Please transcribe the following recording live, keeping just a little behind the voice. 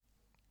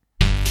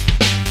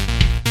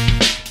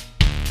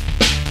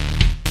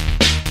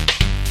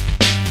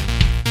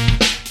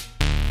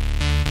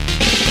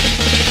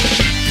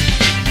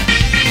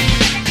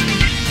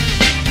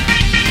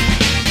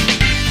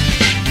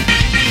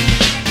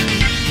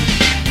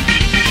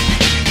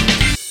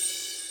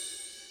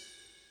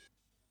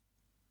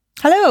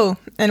Hello,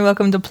 and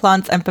welcome to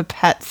Plants and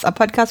Pipettes, a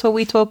podcast where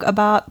we talk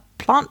about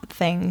plant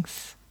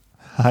things.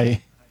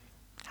 Hi.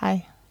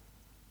 Hi.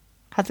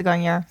 How's it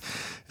going, Yara?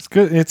 It's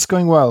good. It's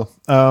going well.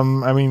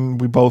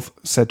 We both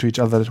said to each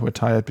other that we're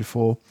tired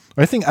before.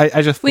 I think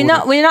I just we're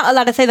not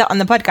allowed to say that on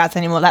the podcast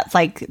anymore. That's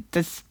like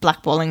this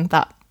blackballing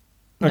that.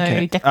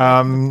 Okay.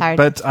 No,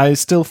 but I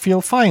still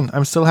feel fine.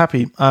 I'm still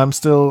happy. I'm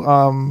still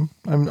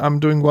I'm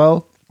doing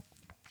well.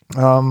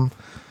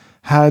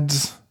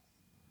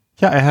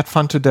 I had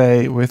fun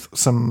today with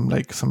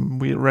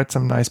we read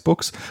some nice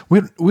books.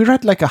 We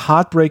read like a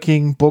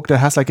heartbreaking book that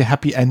has like a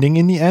happy ending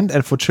in the end,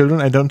 and for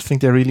children I don't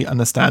think they really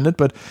understand it,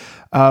 but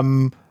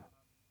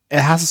it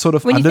has a sort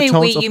of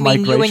undertones of migration. When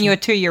you mean you and your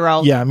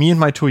 2-year-old? Yeah, me and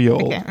my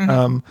 2-year-old. Okay.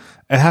 Mm-hmm.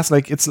 It has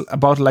it's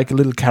about like a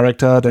little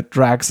character that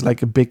drags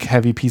like a big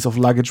heavy piece of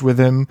luggage with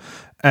him,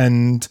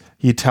 and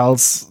he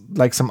tells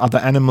like some other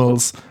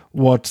animals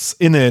what's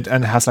in it,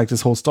 and it has like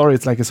this whole story.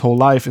 It's like his whole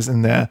life is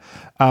in there.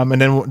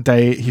 And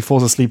then he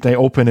falls asleep, they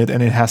open it,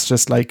 and it has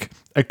just like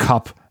a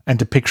cup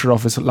and a picture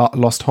of his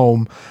lost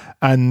home.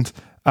 And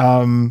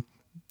then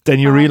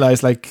you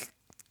realize like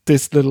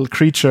this little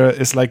creature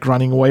is like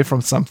running away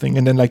from something,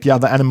 and then like the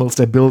other animals,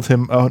 they build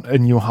him a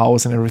new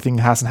house and everything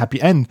has a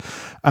happy end.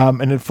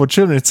 And for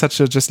children it's such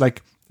just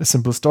like a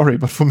simple story,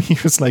 but for me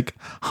it was like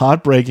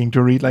heartbreaking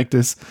to read like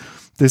this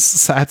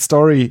sad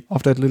story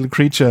of that little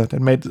creature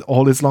that made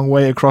all this long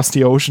way across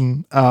the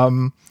ocean,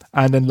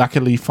 and then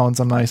luckily found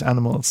some nice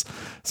animals.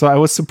 So I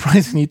was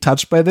surprisingly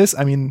touched by this.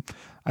 I mean,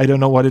 I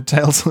don't know what it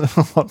tells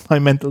about my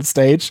mental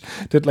stage,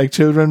 that like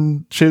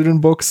children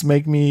books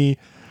make me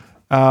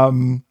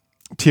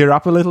tear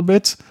up a little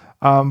bit.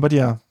 But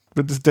yeah,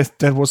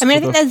 that was. I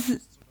mean, I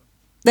think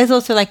there's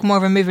also like more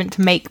of a movement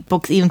to make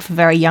books even for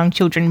very young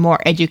children more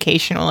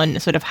educational and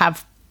sort of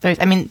have those.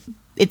 I mean,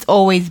 it's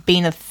always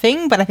been a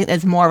thing, but I think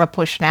there's more of a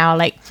push now.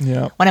 Like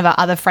one of our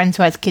other friends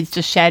who has kids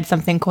just shared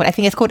something called, I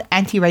think it's called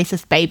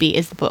Anti-Racist Baby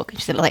is the book. And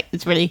she said like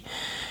it's really,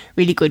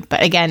 really good.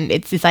 But again,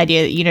 it's this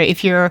idea that, you know,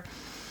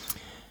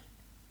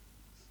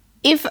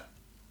 if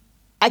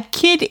a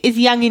kid is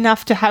young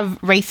enough to have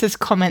racist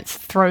comments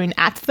thrown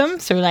at them,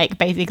 so like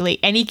basically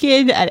any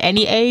kid at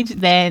any age,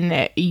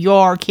 then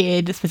your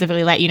kid,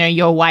 specifically like, you know,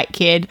 your white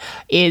kid,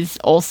 is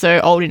also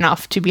old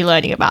enough to be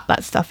learning about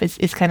that stuff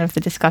is kind of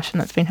the discussion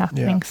that's been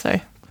happening. Yeah.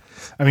 So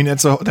I mean,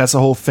 that's a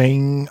whole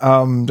thing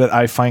that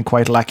I find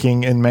quite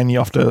lacking in many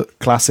of the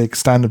classic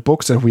standard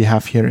books that we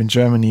have here in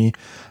Germany.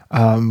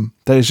 That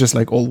is just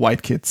like all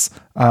white kids.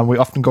 We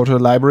often go to the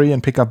library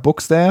and pick up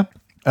books there.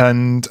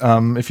 And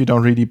if you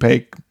don't really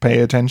pay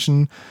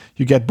attention,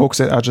 you get books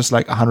that are just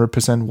like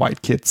 100%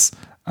 white kids.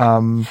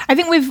 I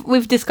think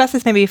we've discussed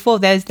this maybe before.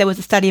 There was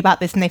a study about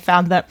this, and they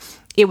found that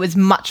it was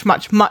much,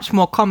 much, much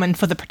more common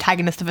for the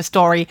protagonist of a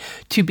story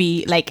to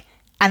be like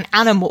an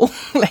animal,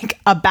 like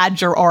a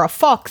badger or a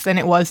fox, than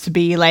it was to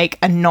be like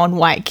a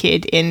non-white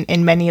kid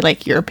in many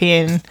like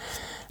European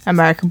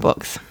American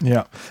books.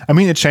 Yeah, I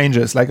mean, it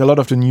changes. Like a lot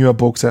of the newer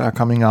books that are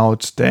coming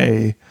out,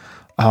 they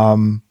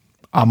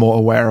are more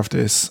aware of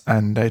this,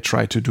 and they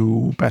try to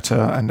do better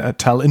and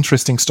tell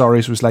interesting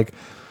stories with like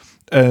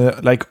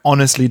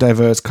honestly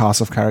diverse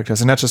cast of characters,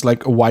 and not just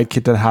like a white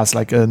kid that has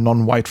like a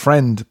non-white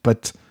friend,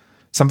 but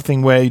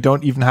something where you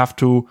don't even have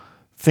to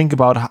think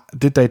about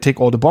did they tick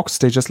all the boxes.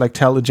 They just like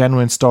tell a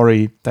genuine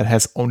story that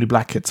has only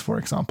black kids, for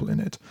example, in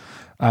it.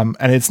 And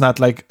it's not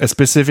like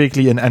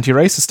specifically an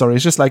anti-racist story.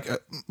 It's just like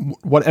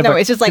whatever. No,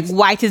 it's just like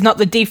white is not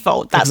the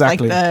default. That's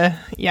exactly. Like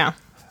yeah.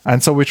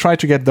 And so we try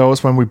to get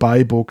those when we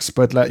buy books,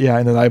 but like, yeah,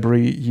 in the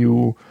library,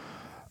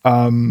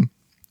 I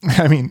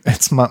mean,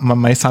 it's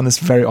my son is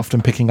very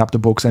often picking up the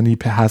books, and he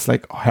has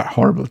like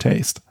horrible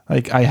taste.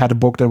 Like I had a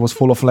book that was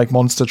full of like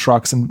monster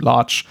trucks and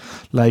large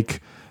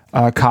like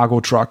cargo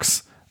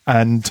trucks,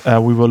 and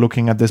we were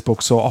looking at this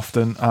book so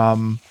often,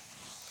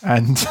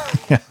 and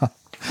yeah,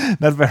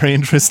 not very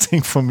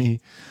interesting for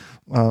me.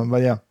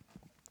 But yeah,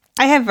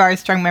 I have very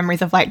strong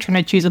memories of like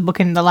trying to choose a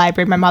book in the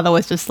library. My mother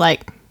was just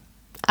like,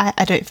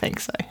 I don't think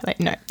so. Like,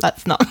 no,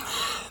 that's not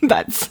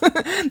that's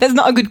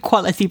not a good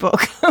quality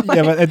book. Like,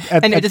 yeah, but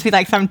and it would just be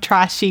like some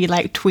trashy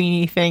like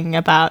tweeny thing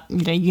about,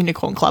 you know,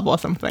 Unicorn Club or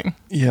something.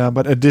 Yeah,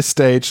 but at this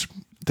stage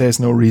there's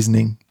no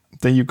reasoning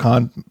that you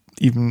can't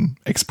even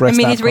express. I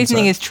mean, that his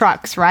reasoning is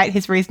trucks, right?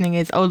 His reasoning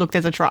is, oh look,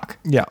 there's a truck.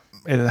 Yeah,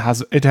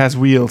 it has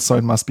wheels, so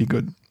it must be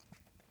good.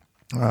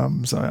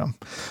 So yeah,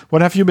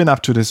 what have you been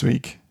up to this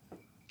week?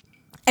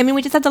 I mean,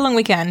 we just had the long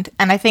weekend,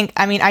 and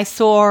I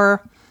saw,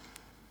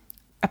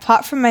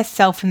 apart from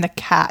myself and the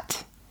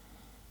cat,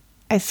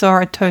 I saw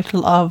a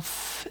total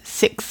of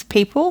 6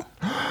 people.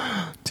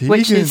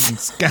 Which is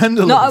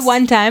scandalous. Not at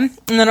one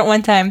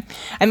time.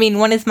 I mean,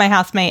 one is my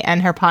housemate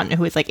and her partner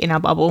who is like in our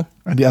bubble.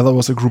 And the other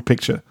was a group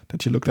picture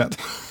that you looked at.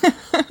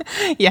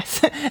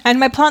 Yes. And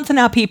my plants are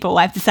now people,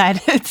 I've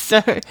decided.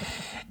 So,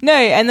 no.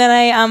 And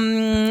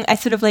then I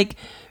sort of like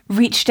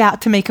reached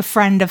out to make a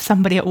friend of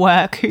somebody at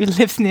work who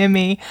lives near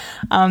me,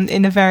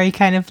 in a very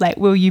kind of like,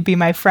 will you be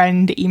my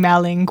friend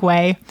emailing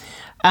way.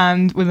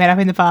 And we met up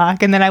in the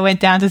park, and then I went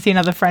down to see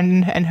another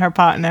friend and her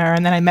partner,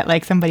 and then I met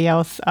like somebody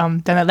else.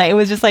 Then like, it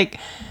was just like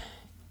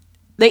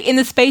like in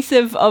the space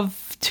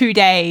of 2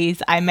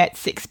 days, I met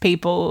 6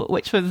 people,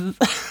 which was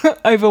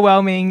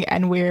overwhelming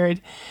and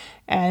weird.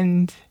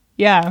 And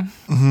yeah,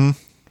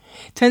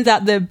 turns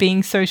out that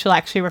being social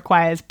actually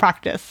requires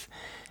practice.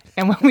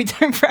 And when we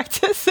don't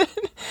practice it,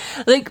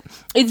 like,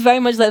 it's very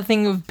much that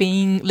thing of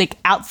being like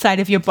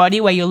outside of your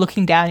body where you're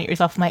looking down at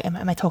yourself. I'm like,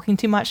 am I talking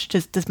too much?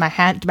 Do my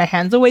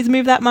hands always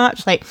move that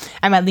much? Like,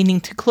 am I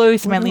leaning too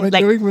close? What am I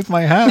doing with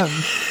my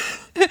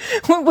hands?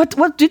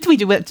 what did we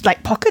do with,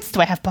 like, pockets? Do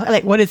I have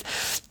like, what is?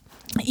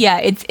 Yeah,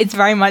 it's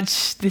very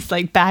much this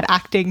like bad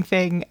acting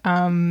thing.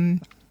 I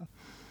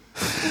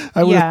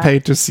would have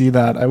paid to see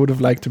that. I would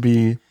have liked to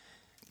be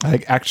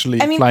like actually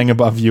flying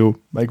above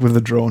you, like with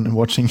a drone and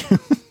watching you.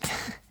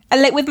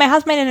 Like with my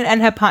husband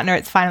and her partner,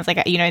 it's fine. It's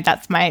like, you know,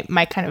 that's my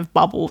kind of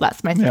bubble.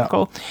 That's my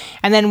circle. Yeah.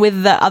 And then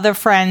with the other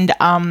friend,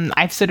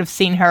 I've sort of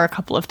seen her a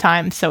couple of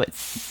times, so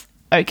it's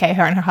okay,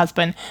 her and her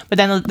husband. But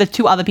then the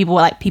 2 other people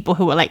were like people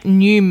who were like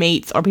new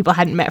meets or people I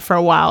hadn't met for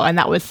a while, and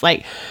that was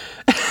like,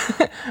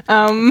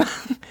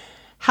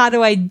 how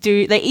do I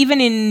do, like,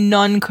 even in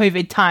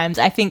non-COVID times,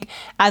 I think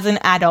as an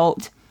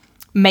adult,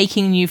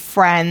 making new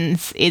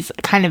friends is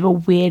kind of a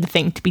weird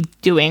thing to be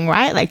doing,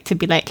 right? Like to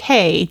be like,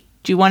 hey,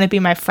 do you want to be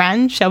my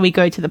friend? Shall we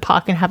go to the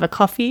park and have a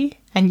coffee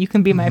and you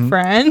can be my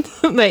friend?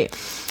 Like,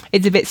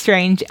 it's a bit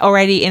strange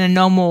already in a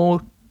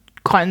normal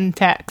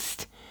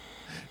context.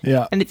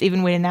 Yeah. And it's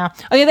even weirder now.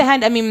 On the other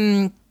hand, I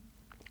mean,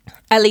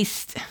 at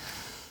least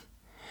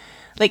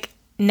like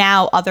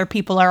now other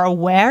people are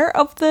aware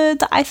of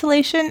the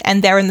isolation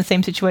and they're in the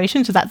same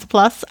situation. So that's a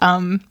plus.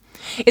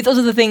 It's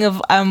also the thing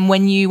of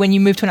when you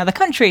move to another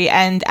country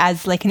and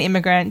as like an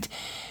immigrant,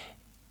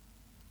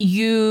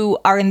 you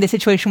are in this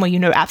situation where you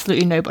know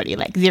absolutely nobody,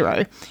 like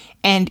zero.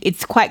 And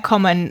it's quite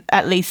common,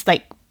 at least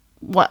like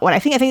what I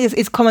think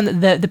is common,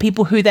 that the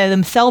people who they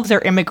themselves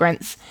are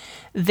immigrants,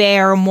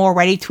 they're more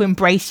ready to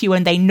embrace you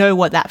and they know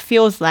what that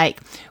feels like.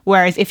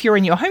 Whereas if you're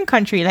in your home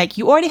country, like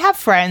you already have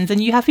friends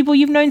and you have people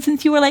you've known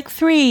since you were like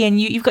 3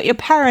 and you've got your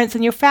parents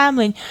and your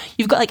family and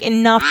you've got like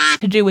enough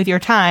to do with your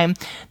time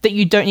that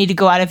you don't need to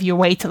go out of your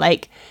way to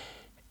like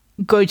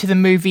go to the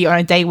movie on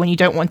a day when you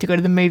don't want to go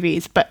to the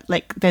movies. But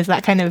like there's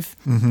that kind of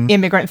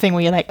immigrant thing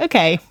where you're like,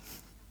 okay,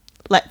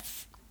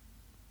 let's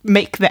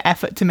make the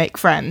effort to make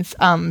friends.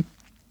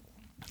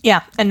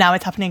 Yeah, and now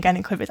it's happening again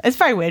in COVID. It's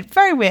very weird,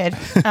 very weird.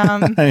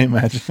 I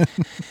imagine.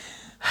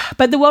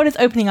 But the world is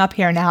opening up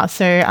here now.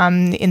 So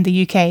in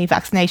the UK,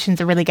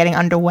 vaccinations are really getting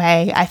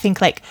underway. I think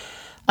like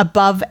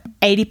above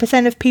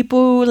 80% of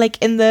people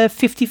like in the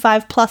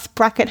 55 plus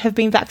bracket have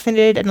been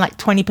vaccinated, and like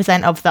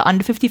 20% of the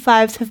under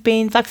 55s have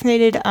been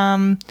vaccinated,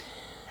 at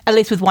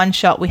least with 1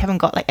 shot. We haven't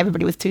got like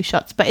everybody with 2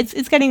 shots, but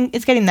it's getting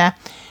there.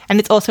 And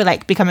it's also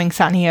like becoming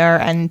sunnier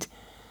and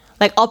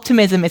like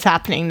optimism is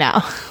happening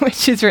now,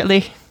 which is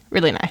really,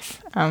 really nice.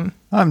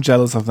 I'm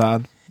jealous of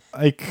that.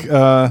 Like,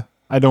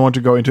 I don't want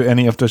to go into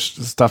any of the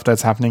stuff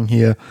that's happening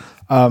here.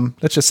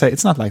 Let's just say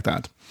it's not like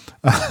that.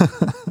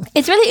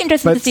 It's really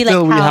interesting to see like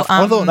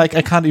how. Although, like,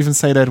 I can't even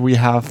say that we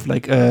have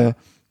like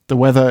the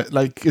weather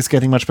like is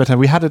getting much better.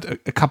 We had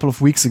it a couple of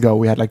weeks ago.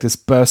 We had like this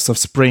burst of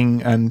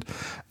spring, and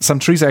some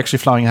trees are actually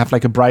flowering. I have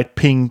like a bright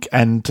pink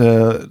and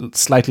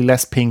slightly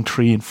less pink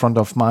tree in front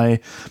of my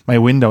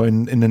window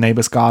in the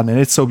neighbor's garden, and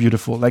it's so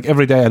beautiful. Like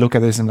every day I look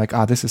at this and like,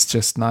 this is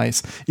just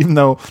nice. Even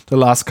though the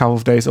last couple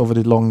of days over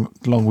the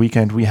long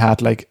weekend we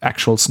had like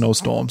actual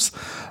snowstorms.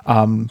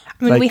 I mean,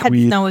 like we had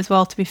snow as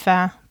well, to be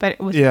fair, but it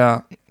was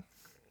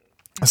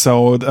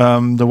So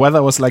the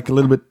weather was like a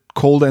little bit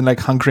colder and like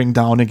hunkering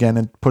down again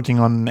and putting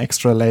on an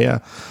extra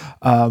layer.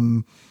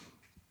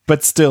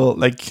 But still,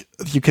 like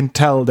you can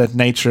tell that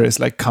nature is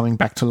like coming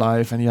back to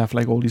life, and you have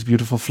like all these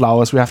beautiful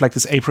flowers. We have like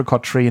this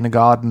apricot tree in the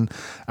garden,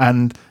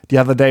 and the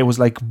other day was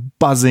like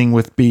buzzing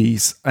with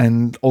bees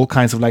and all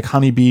kinds of like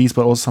honeybees,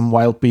 but also some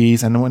wild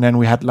bees. And then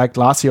we had like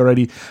last year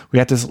already, we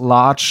had this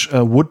large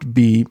wood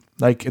bee.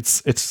 Like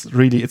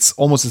it's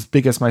almost as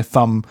big as my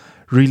thumb,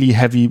 really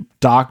heavy,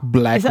 dark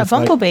black. Is it a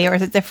bumblebee or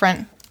is it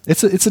different?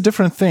 It's a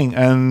different thing,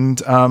 and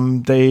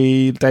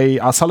they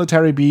are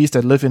solitary bees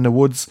that live in the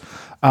woods,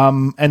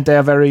 and they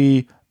are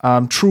very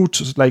true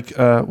to like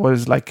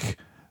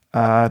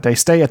they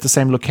stay at the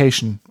same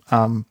location,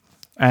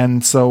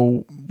 and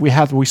so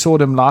we saw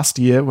them last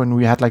year when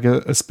we had like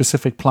a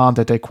specific plant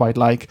that they quite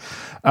like,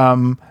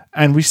 and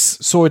we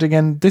saw it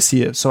again this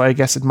year. So I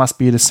guess it must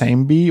be the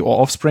same bee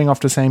or offspring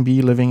of the same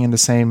bee living in the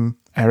same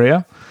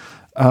area.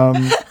 I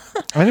mean,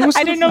 it was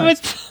I don't know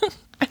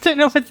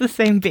if it's the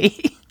same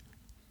bee.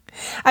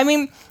 I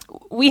mean,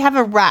 we have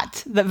a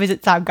rat that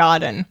visits our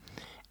garden,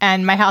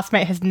 and my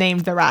housemate has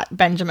named the rat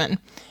Benjamin.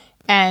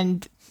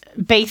 And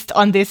based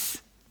on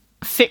this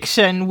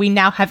fiction, we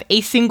now have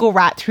a single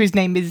rat whose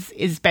name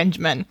is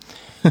Benjamin.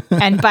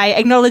 And by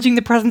acknowledging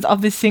the presence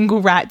of this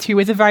single rat, who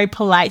is a very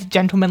polite,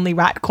 gentlemanly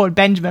rat called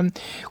Benjamin,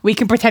 we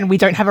can pretend we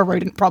don't have a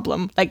rodent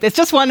problem. Like, there's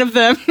just one of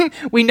them.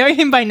 We know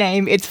him by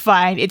name. It's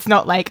fine. It's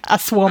not like a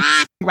swarm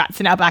of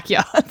rats in our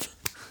backyard.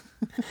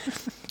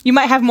 You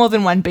might have more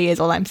than one bee is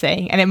all I'm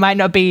saying. And it might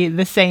not be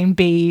the same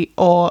bee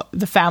or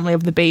the family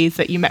of the bees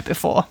that you met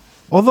before.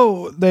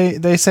 Although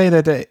they say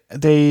that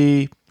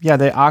they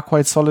are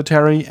quite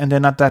solitary and they're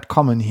not that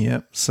common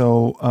here.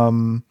 So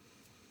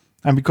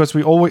and because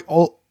we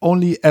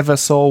only ever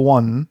saw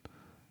one,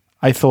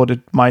 I thought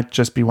it might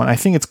just be one. I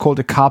think it's called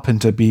a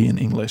carpenter bee in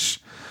English.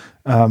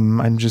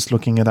 I'm just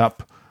looking it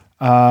up.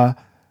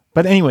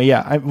 But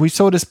anyway, we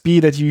saw this bee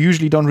that you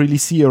usually don't really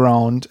see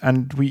around,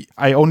 and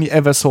I only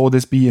ever saw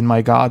this bee in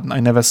my garden. I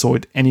never saw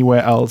it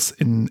anywhere else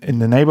in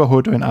the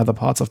neighborhood or in other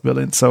parts of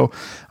Berlin. So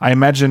I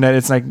imagine that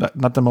it's like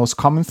not the most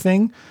common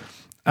thing.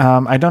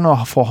 I don't know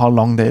for how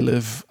long they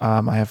live.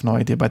 I have no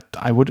idea, but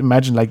I would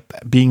imagine, like,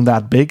 being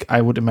that big,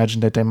 I would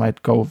imagine that they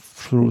might go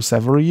through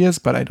several years,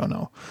 but I don't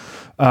know.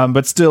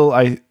 But still,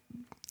 I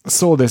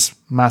saw this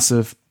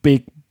massive,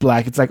 big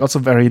black. It's like also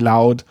very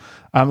loud,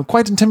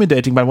 quite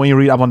intimidating. But when you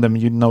read up on them,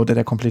 you know that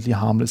they're completely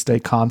harmless. They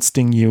can't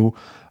sting you.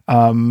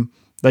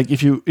 Like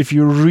if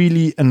you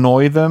really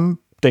annoy them,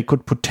 they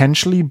could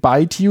potentially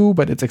bite you,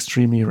 but it's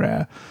extremely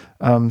rare.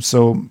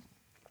 So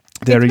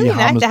they're really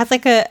harmless. Nice. It has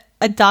like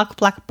a dark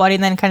black body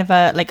and then kind of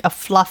a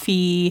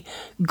fluffy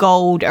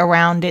gold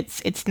around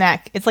its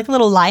neck. It's like a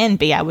little lion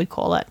bee, I would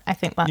call it. I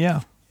think that.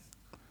 Yeah.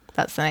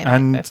 That's the name.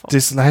 And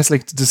this has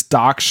like this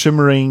dark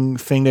shimmering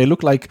thing. They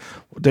look like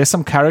there's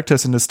some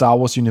characters in the Star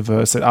Wars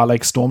universe that are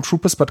like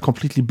stormtroopers but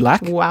completely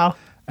black. Wow.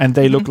 And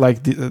they look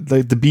like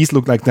the bees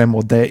look like them,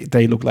 or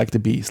they look like the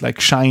bees, like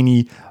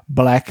shiny,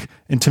 black,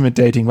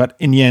 intimidating. But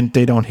in the end,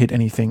 they don't hit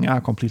anything.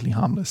 Are completely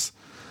harmless.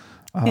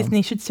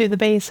 Disney should sue the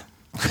bees.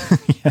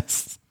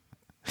 Yes.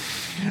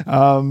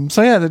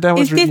 So yeah, that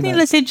was really Disney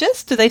nice.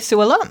 litigious? Do they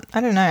sue a lot? I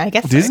don't know. I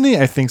guess Disney,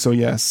 so. I think so.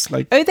 Yes.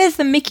 Like, there's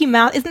the Mickey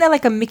Mouse. Isn't there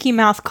like a Mickey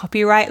Mouse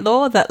copyright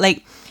law that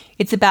like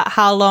it's about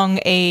how long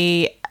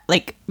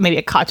maybe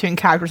a cartoon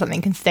character or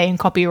something can stay in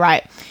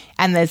copyright?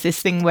 And there's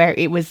this thing where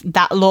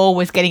that law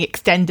was getting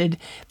extended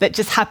that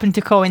just happened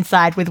to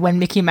coincide with when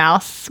Mickey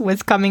Mouse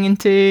was coming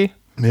into.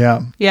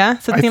 Yeah,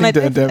 something like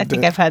that. I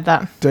think I've heard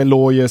that. The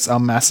lawyers are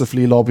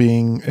massively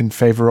lobbying in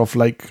favor of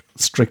like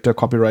stricter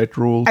copyright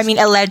rules. I mean,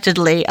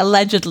 allegedly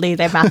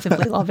they're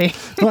massively lobbying.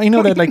 Well, you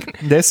know that like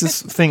there's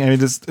this thing. I mean,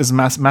 this is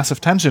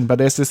massive tangent, but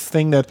there's this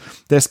thing that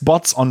there's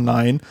bots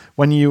online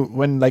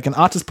when like an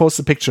artist posts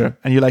a picture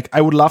and you're like,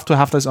 I would love to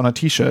have this on a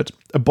T-shirt.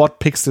 A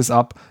bot picks this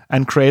up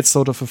and creates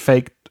sort of a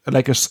fake,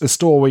 like a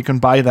store where you can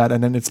buy that,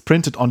 and then it's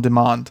printed on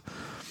demand.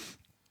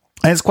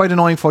 And it's quite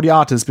annoying for the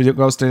artists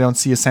because they don't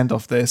see a cent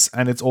of this,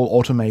 and it's all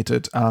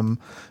automated.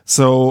 It's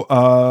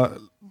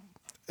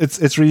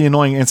really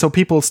annoying. And so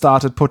people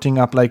started putting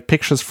up like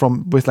pictures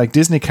with like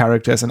Disney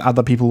characters, and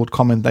other people would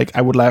comment like,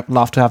 I would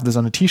love to have this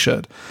on a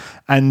T-shirt.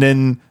 And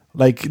then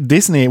like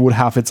Disney would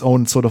have its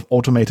own sort of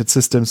automated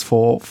systems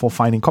for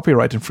finding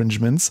copyright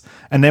infringements,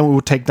 and then we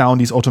would take down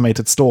these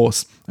automated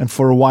stores. And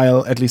for a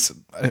while, at least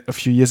a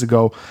few years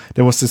ago,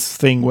 there was this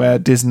thing where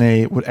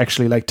Disney would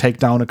actually like take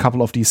down a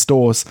couple of these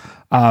stores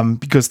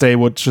because they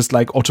would just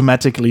like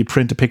automatically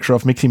print a picture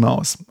of Mickey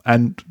Mouse,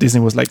 and Disney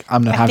was like,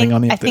 I'm not having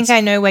any of this. I think I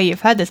know where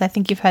you've heard this. I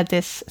think you've heard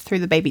this through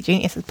the Baby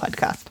Geniuses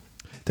podcast.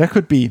 That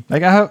could be.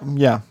 Like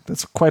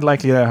that's quite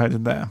likely that I heard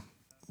it there.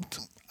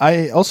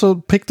 I also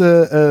picked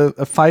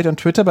a fight on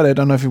Twitter, but I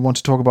don't know if you want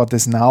to talk about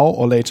this now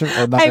or later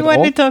or not. I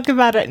want to talk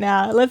about it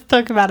now. Let's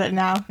talk about it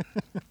now.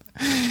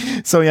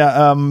 So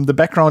the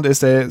background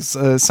is there's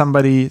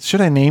somebody. Should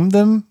I name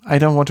them? I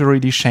don't want to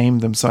really shame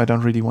them, so I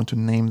don't really want to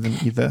name them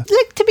either.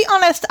 Look, to be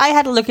honest, I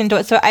had a look into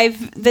it. So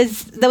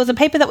there was a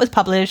paper that was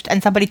published,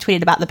 and somebody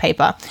tweeted about the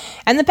paper,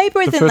 and the paper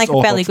is in like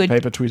a fairly good. The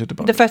paper tweeted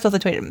about the first author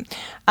tweeted.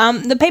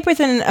 The paper is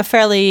in a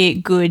fairly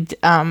good.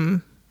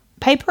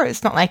 Paper.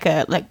 It's not like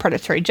a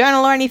predatory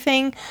journal or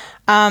anything.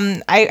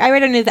 I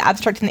read only the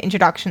abstract and the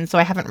introduction, so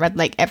I haven't read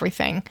like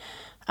everything.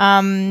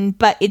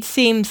 But it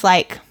seems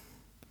like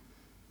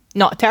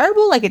not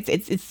terrible. Like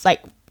it's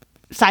like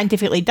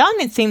scientifically done.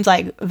 It seems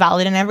like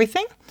valid and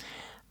everything.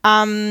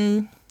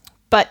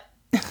 But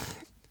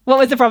what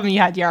was the problem you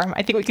had, Yoram?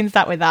 I think we can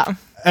start with that.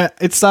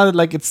 It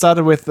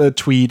started with a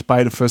tweet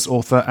by the first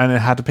author, and it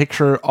had a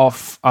picture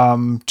of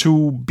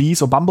two bees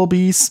or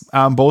bumblebees.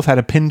 Both had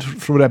a pin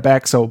through their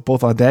back, so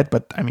both are dead.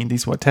 But I mean,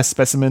 these were test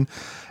specimen.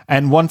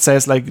 And one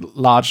says like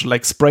large,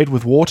 like sprayed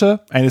with water,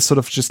 and it's sort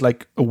of just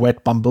like a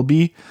wet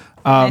bumblebee.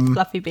 Nice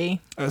fluffy bee.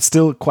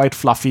 Still quite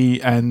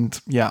fluffy, and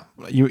yeah,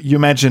 you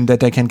imagine that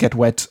they can get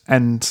wet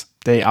and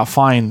they are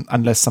fine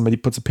unless somebody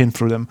puts a pin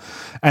through them.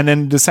 And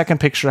then the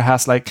second picture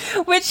has like...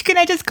 Which, can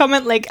I just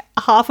comment, like,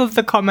 half of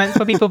the comments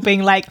were people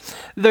being like,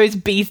 those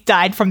bees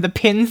died from the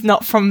pins,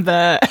 not from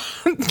the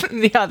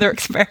the other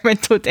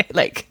experimental day.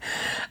 Like,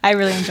 I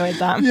really enjoyed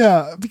that.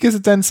 Yeah, because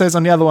it then says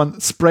on the other one,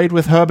 sprayed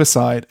with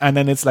herbicide. And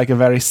then it's like a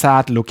very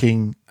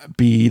sad-looking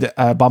bee,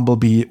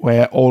 bumblebee,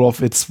 where all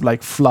of its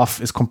like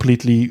fluff is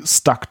completely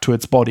stuck to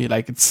its body.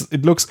 Like,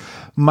 it looks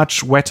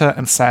much wetter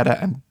and sadder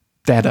and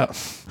deader.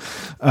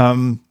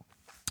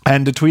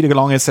 And the tweet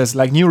along it says,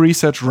 like, new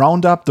research,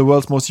 Roundup, the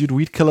world's most used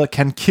weed killer,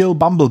 can kill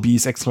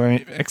bumblebees,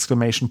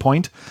 exclamation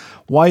point.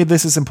 Why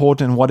this is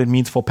important and what it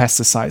means for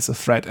pesticides, a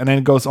threat. And then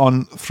it goes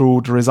on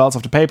through the results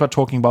of the paper,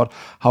 talking about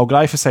how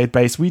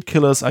glyphosate-based weed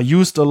killers are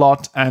used a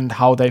lot and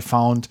how they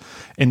found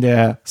in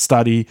their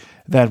study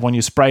that when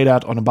you spray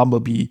that on a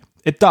bumblebee,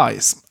 it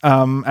dies.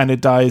 And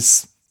it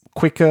dies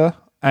quicker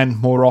and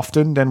more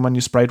often than when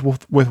you spray it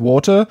with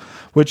water,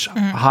 which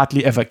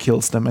hardly ever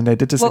kills them. And they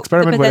did this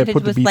experiment where they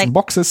put the bees in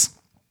boxes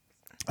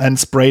and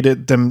sprayed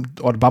them,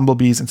 or the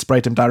bumblebees, and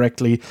sprayed them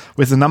directly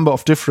with a number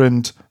of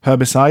different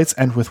herbicides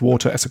and with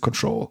water as a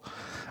control.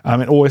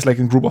 And always like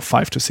in a group of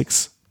 5 to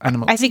 6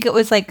 animals. I think it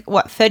was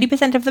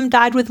 30% of them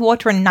died with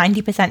water and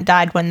 90%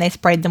 died when they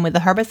sprayed them with the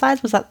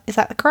herbicides. Is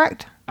that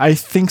correct? I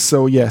think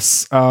so,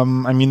 yes.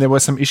 There were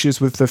some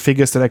issues with the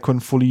figures that I couldn't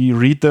fully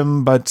read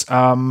them, but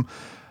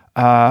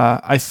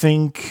I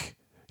think...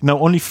 No,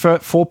 only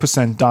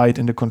 4% died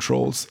in the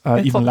controls,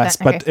 even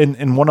less. Okay. But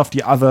in one of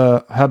the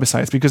other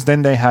herbicides, because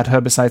then they had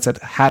herbicides that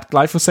had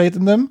glyphosate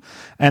in them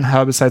and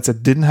herbicides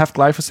that didn't have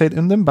glyphosate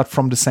in them, but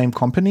from the same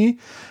company.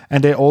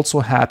 And they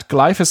also had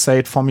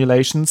glyphosate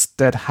formulations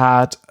that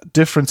had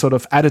different sort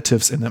of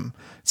additives in them.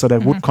 So they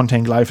would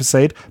contain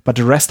glyphosate, but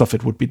the rest of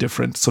it would be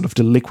different, sort of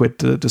the liquid,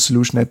 the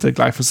solution that the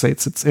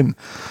glyphosate sits in.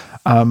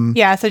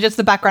 So just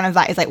the background of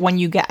that is when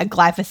you get a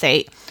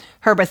glyphosate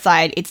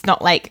herbicide, it's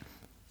not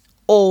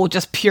all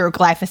just pure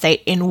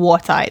glyphosate in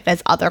water.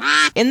 There's other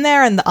in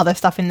there, and the other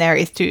stuff in there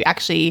is to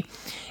actually,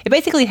 it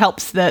basically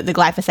helps the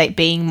glyphosate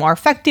being more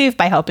effective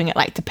by helping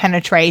it to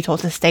penetrate or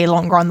to stay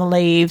longer on the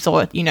leaves,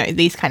 or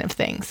these kind of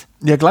things.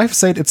 Yeah,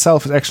 glyphosate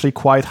itself is actually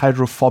quite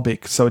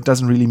hydrophobic, so it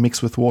doesn't really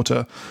mix with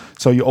water.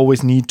 So you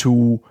always need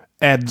to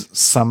add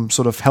some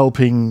sort of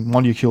helping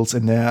molecules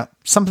in there.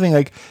 Something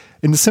like,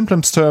 in the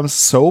simplest terms,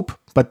 soap,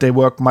 but they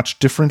work much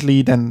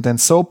differently than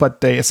soap, but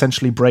they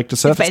essentially break the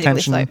surface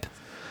tension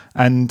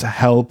and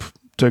help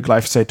the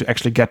glyphosate to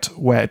actually get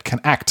where it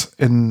can act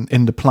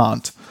in the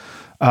plant.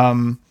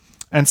 And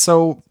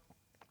so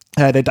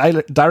they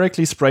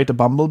directly sprayed the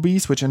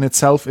bumblebees, which in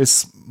itself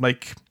is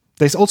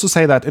they also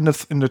say that in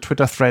the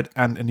Twitter thread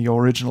and in the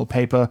original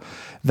paper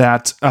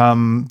that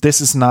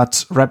this is not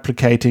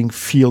replicating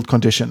field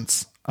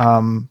conditions,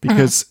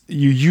 because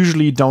you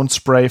usually don't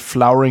spray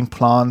flowering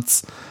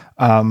plants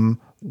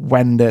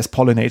when there's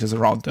pollinators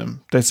around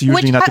them. That's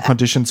usually not the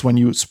conditions when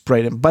you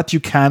spray them, but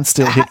you can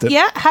still hit them.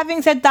 Yeah,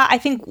 having said that, I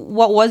think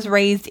what was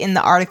raised in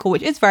the article,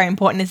 which is very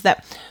important, is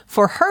that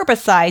for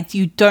herbicides,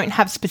 you don't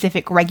have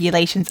specific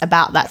regulations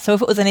about that. So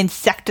if it was an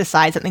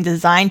insecticide, something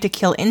designed to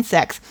kill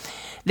insects,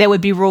 there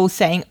would be rules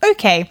saying,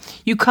 okay,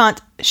 you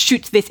can't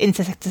shoot this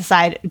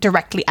insecticide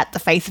directly at the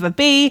face of a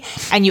bee,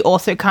 and you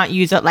also can't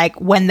use it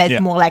when there's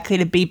more likely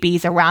to be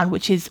bees around,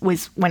 which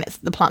was when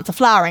the plants are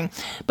flowering.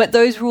 But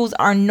those rules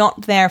are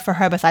not there for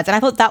herbicides, and I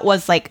thought that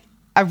was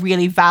a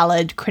really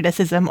valid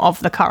criticism of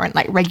the current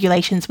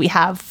regulations we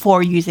have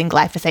for using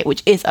glyphosate,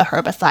 which is a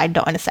herbicide,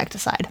 not an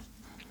insecticide.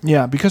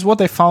 Yeah, because what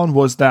they found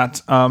was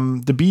that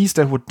the bees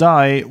that would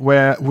die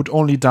would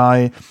only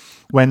die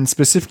when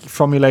specific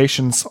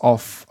formulations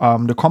of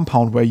the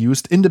compound were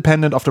used,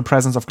 independent of the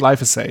presence of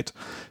glyphosate.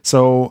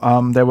 So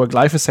there were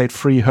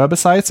glyphosate-free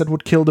herbicides that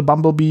would kill the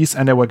bumblebees,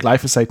 and there were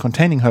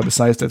glyphosate-containing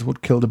herbicides that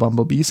would kill the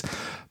bumblebees,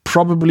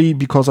 probably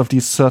because of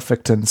these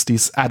surfactants,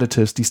 these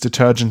additives, these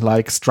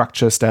detergent-like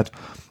structures that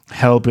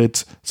help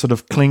it sort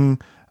of cling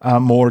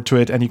more to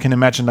it. And you can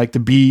imagine the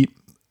bee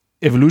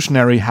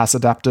evolutionary has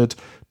adapted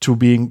to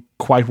being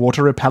quite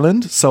water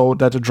repellent, so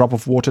that a drop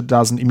of water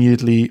doesn't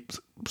immediately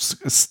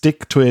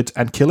stick to it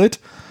and kill it.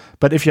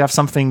 But if you have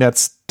something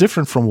that's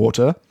different from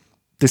water,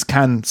 this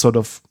can sort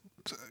of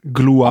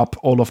glue up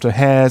all of the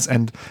hairs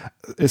and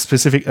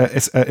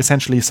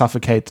essentially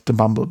suffocate the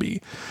bumblebee.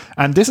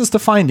 And this is the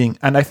finding.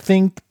 And I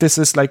think this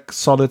is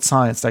solid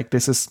science.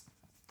 This is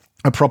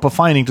a proper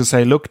finding to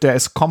say, look, there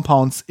is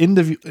compounds in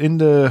the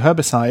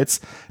herbicides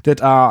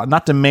that are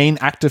not the main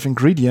active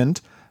ingredient,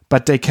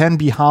 but they can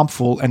be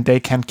harmful and they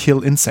can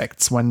kill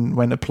insects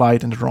when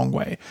applied in the wrong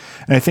way.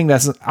 And I think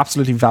that's an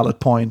absolutely valid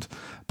point.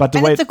 But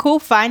it's a cool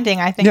finding.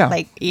 I think,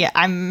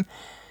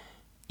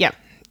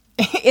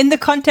 in the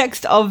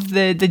context of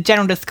the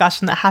general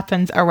discussion that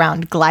happens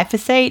around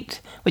glyphosate,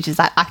 which is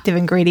that active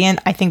ingredient,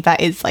 I think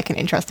that is an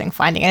interesting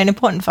finding and an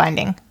important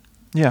finding.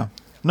 Yeah.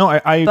 No,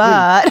 I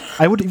agree.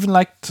 I would even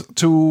like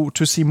to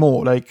see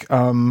more.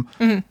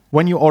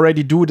 When you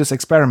already do this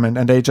experiment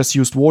and they just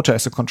used water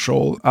as a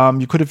control,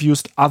 you could have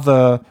used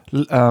other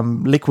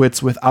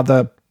liquids with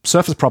other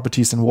surface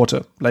properties than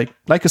water,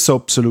 like a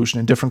soap solution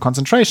in different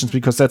concentrations,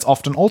 because that's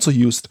often also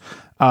used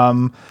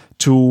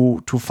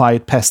to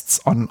fight pests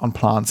on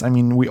plants. I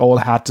mean, we all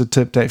had the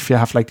tip that if you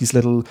have these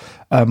little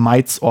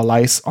mites or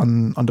lice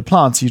on the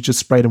plants, you just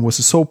spray them with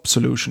a soap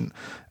solution.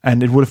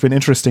 And it would have been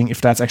interesting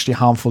if that's actually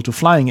harmful to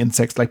flying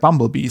insects like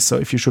bumblebees. So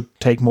if you should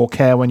take more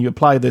care when you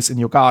apply this in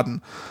your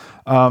garden.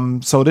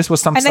 So this was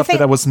some stuff that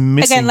I was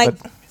missing. Again,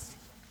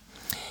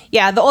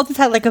 the authors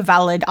had a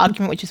valid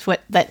argument, which is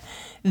that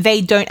they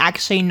don't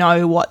actually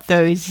know what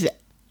those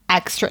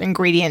extra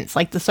ingredients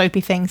like the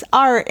soapy things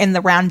are in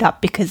the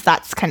Roundup because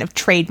that's kind of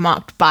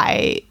trademarked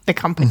by the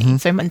company,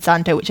 so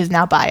Monsanto, which is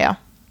now Bayer.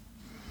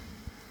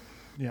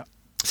 Yeah.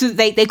 So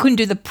they couldn't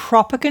do the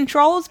proper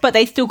controls, but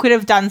they still could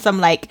have done some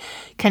like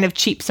kind of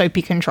cheap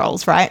soapy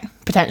controls, right?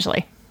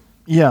 Potentially.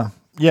 Yeah,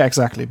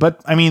 exactly.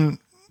 But I mean,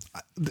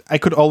 I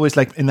could always,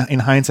 like, in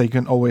hindsight, you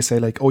can always say,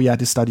 like, oh yeah,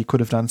 this study could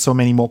have done so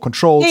many more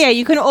controls. Yeah,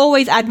 you can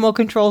always add more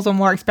controls or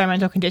more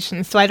experimental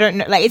conditions. So I don't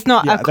know, like, it's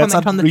not a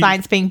comment on the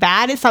science being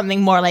bad. It's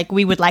something more like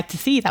we would like to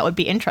see that would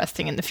be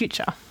interesting in the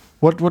future.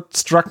 What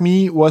struck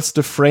me was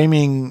the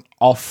framing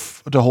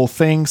of the whole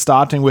thing,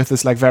 starting with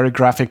this, like, very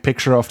graphic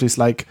picture of this,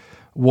 like,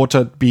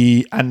 watered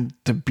bee and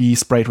the bee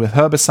sprayed with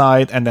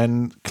herbicide, and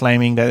then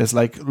claiming that it's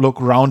like, look,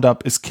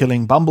 Roundup is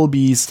killing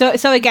bumblebees.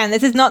 So again,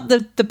 this is not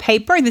the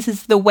paper, this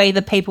is the way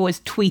the paper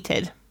was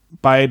tweeted.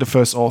 By the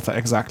first author,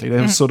 exactly.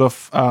 That was sort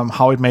of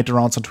how it made the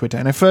rounds on Twitter.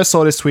 And I first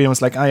saw this tweet and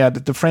was like, oh yeah,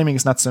 the framing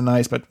is not so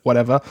nice, but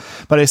whatever.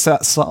 But I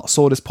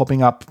saw this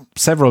popping up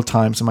several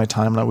times in my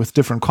timeline with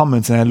different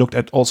comments, and I looked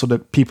at also the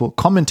people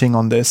commenting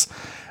on this,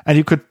 and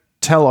you could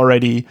tell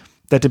already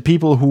that the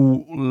people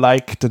who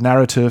like the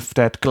narrative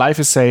that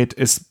glyphosate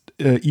is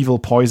evil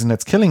poison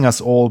that's killing us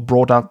all,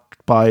 brought up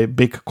by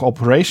big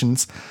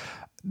corporations,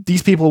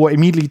 these people were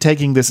immediately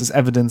taking this as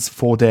evidence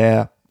for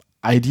their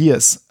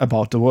ideas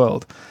about the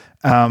world.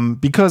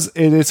 Because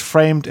it is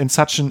framed in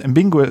such an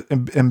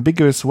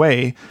ambiguous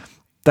way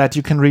that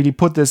you can really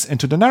put this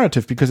into the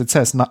narrative, because it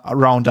says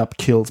Roundup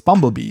kills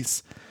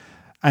bumblebees.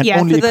 And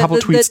only a couple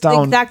tweets down.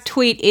 The exact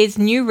tweet is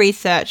new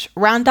research.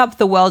 Roundup,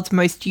 the world's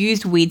most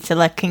used weed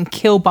killer, can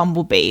kill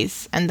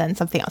bumblebees, and then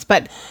something else.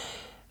 But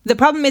the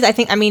problem is,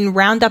 I mean,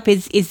 Roundup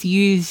is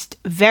used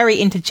very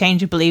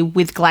interchangeably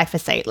with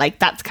glyphosate. Like,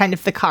 that's kind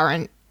of the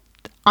current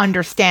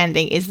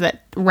understanding, is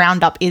that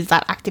Roundup is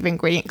that active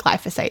ingredient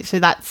glyphosate. So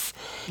that's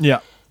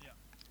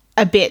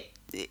a bit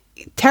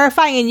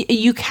terrifying, and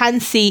you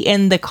can see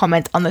in the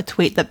comment on the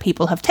tweet that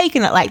people have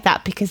taken it like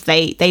that, because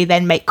they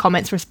then make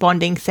comments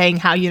responding saying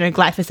how, you know,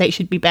 glyphosate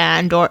should be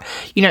banned, or,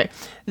 you know,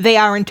 they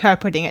are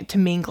interpreting it to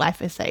mean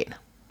glyphosate.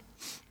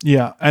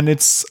 Yeah, and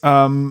it's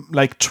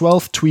like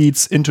 12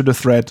 tweets into the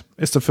thread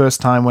is the first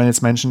time when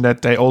it's mentioned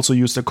that they also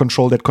use a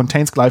control that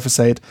contains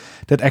glyphosate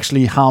that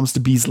actually harms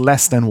the bees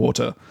less than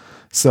water.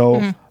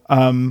 So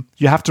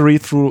you have to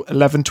read through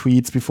 11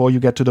 tweets before you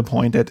get to the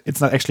point that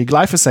it's not actually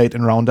glyphosate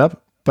in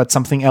Roundup, but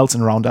something else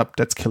in Roundup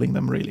that's killing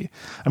them, really.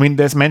 I mean,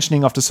 there's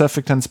mentioning of the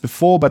surfactants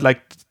before, but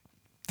like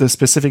the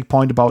specific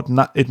point about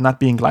it not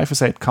being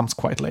glyphosate comes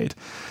quite late.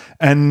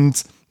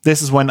 And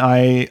this is when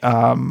I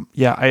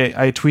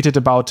tweeted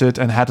about it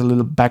and had a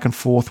little back and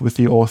forth with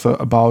the author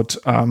about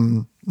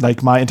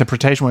like my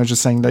interpretation, where I was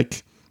just saying,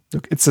 like,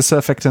 look, it's the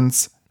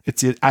surfactants,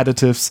 it's the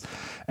additives,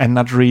 and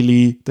not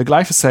really the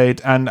glyphosate.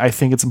 And I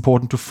think it's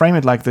important to frame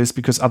it like this,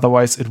 because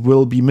otherwise it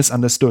will be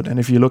misunderstood. And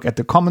if you look at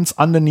the comments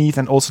underneath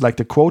and also like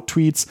the quote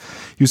tweets,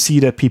 you see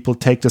that people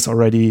take this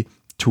already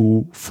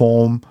to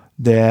form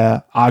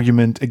their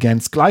argument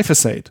against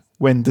glyphosate,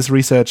 when this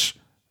research,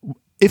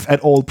 if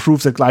at all,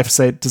 proves that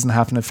glyphosate doesn't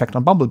have an effect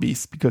on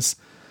bumblebees, because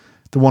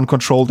the one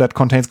control that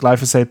contains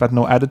glyphosate but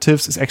no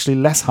additives is actually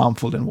less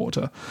harmful than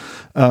water.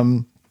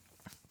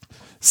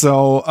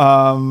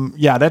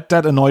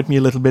 That annoyed me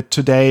a little bit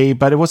today,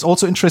 but it was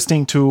also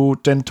interesting to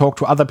then talk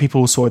to other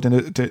people who saw it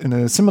in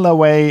a similar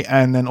way,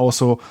 and then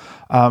also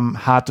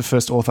had the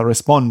first author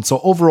respond. So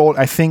overall,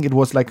 I think it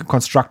was like a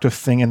constructive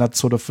thing, and not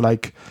sort of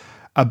like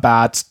a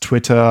bad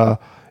Twitter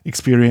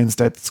experience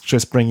that's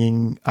just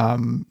bringing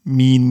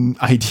mean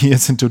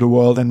ideas into the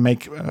world and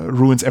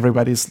ruins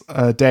everybody's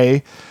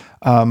day.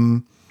 I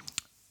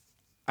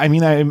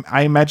mean,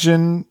 I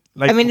imagine.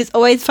 Like, I mean, it's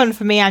always fun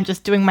for me. I'm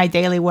just doing my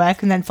daily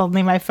work, and then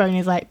suddenly my phone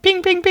is like,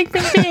 ping, ping, ping,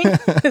 ping, ping.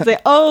 It's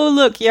like, oh,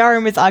 look,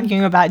 Yoram is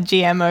arguing about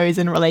GMOs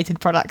and related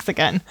products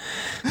again.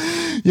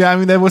 Yeah, I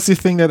mean, that was the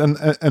thing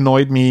that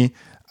annoyed me,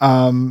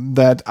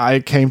 that I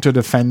came to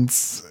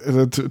defense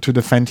to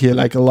defend here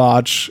like a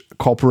large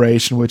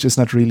corporation, which is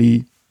not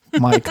really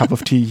my cup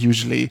of tea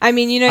usually. I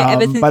mean, you know,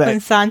 ever since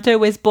Monsanto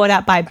was bought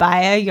out by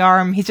Bayer,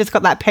 Yoram, he's just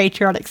got that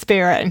patriotic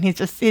spirit, and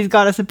he's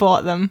got to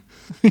support them.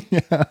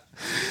 Yeah.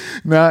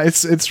 No,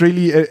 it's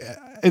really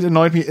it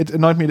annoyed me. It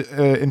annoyed me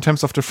in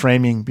terms of the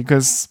framing,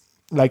 because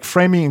like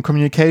framing and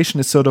communication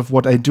is sort of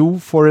what I do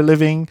for a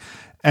living,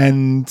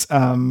 and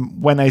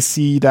when I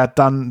see that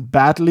done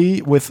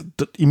badly with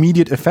the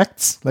immediate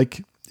effects,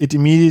 like it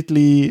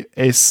immediately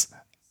is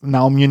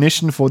now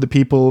munition for the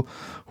people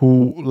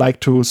who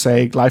like to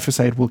say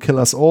glyphosate will kill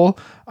us all,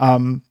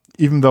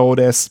 even though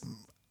there's,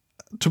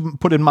 to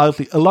put it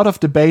mildly, a lot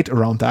of debate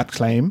around that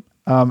claim,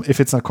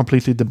 if it's not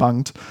completely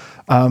debunked.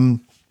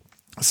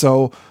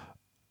 So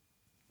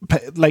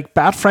like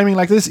bad framing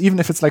like this, even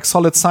if it's like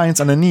solid science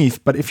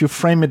underneath, but if you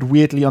frame it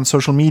weirdly on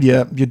social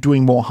media, you're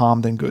doing more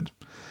harm than good.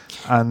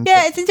 And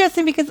yeah, it's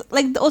interesting because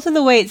like also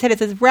the way it said, it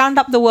says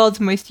Roundup, the world's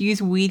most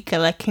used weed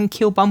killer, can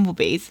kill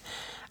bumblebees.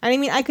 And I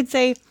mean, I could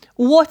say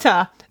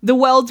water, the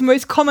world's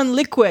most common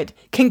liquid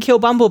can kill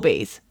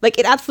bumblebees. Like,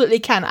 it absolutely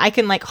can. I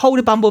can, like, hold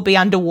a bumblebee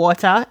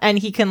underwater, and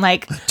he can,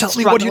 like, tell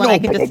me what you know. I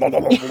can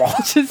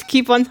just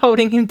keep on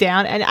holding him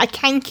down, and I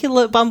can kill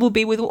a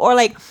bumblebee with, or,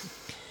 like,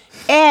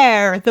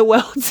 air, the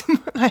world's,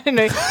 I don't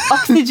know,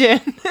 oxygen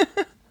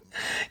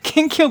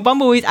can kill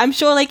bumblebees. I'm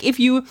sure, like, if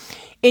you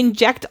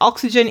inject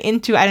oxygen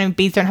into, I don't know,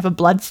 bees don't have a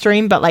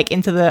bloodstream, but, like,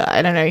 into the,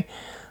 I don't know,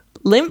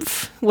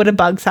 lymph, what do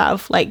bugs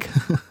have? Like...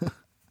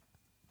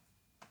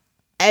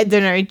 I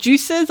don't know,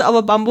 juices of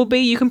a bumblebee,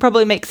 you can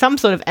probably make some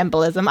sort of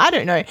embolism. I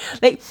don't know.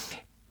 Like,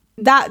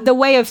 that, the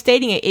way of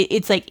stating it,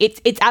 it's like,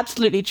 it's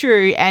absolutely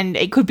true, and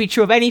it could be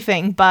true of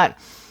anything, but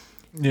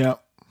yeah,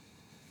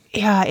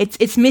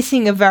 it's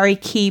missing a very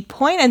key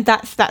point, and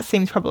that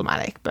seems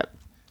problematic. But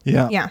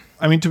yeah.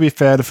 I mean, to be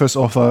fair, the first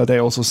author, they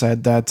also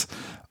said that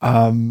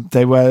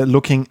they were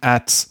looking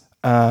at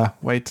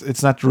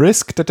it's not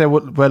risk that they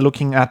were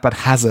looking at, but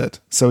hazard.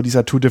 So these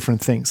are two different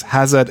things.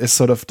 Hazard is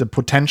sort of the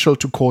potential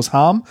to cause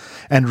harm,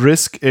 and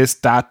risk is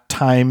that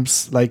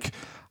times, like,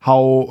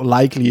 how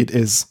likely it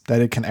is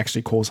that it can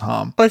actually cause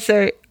harm.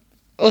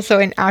 Also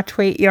in our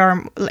tweet,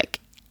 Yoram,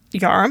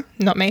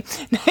 not me,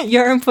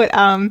 Yoram put,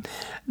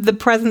 the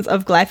presence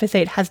of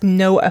glyphosate has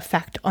no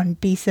effect on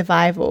bee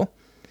survival,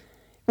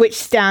 which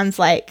sounds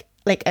like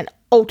an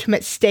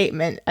ultimate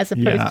statement as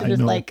opposed to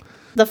just like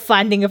the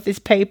finding of this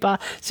paper.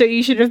 So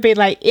you should have been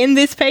like, in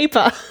this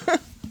paper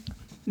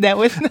there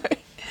was no...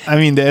 I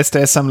mean, there's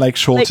some like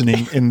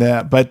shortening in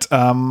there, but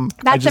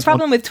that's the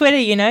problem with Twitter,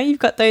 you know, you've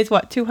got those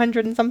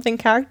 200 and something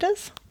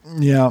characters.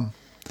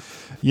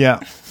 Yeah,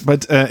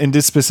 but in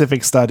this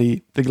specific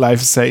study, the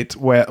glyphosate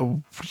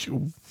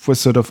was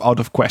sort of out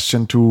of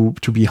question to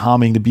be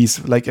harming the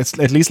bees. Like, it's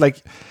at least,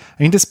 like,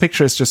 I mean, this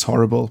picture is just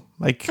horrible.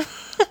 Like,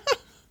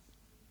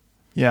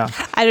 yeah.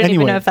 I don't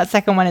even know if that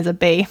second one is a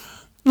bee.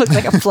 Looks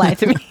like a fly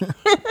to me.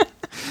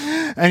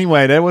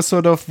 Anyway, that was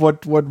sort of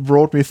what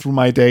brought me through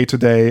my day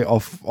today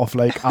of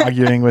like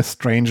arguing with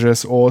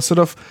strangers, or sort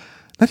of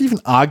not even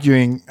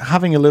arguing,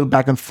 having a little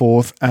back and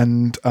forth,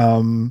 and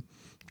trying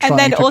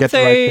to get the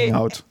right thing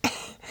out.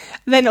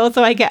 Then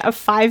also I get a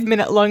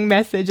 5-minute long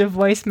message, a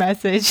voice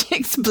message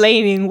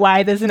explaining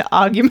why there's an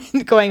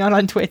argument going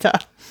on Twitter.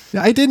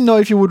 Yeah, I didn't know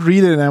if you would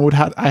read it,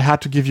 and I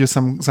had to give you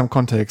some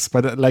context.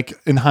 But like,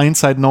 in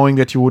hindsight, knowing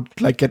that you would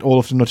like get all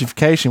of the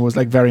notification was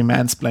like very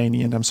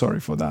mansplaining, and I'm sorry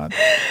for that.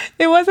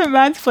 It wasn't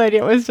mansplaining.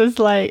 It was just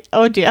like,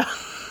 oh dear.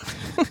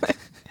 It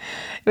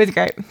was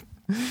great.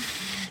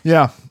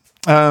 Yeah.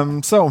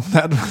 So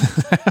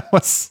that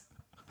was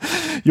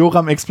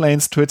Yoram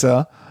Explains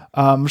Twitter.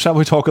 Shall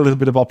we talk a little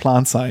bit about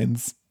plant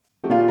science?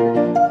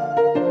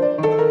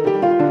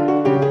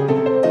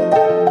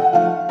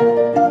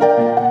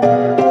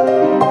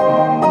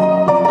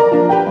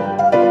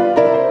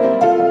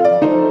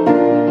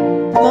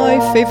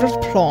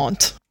 Favorite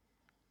plant.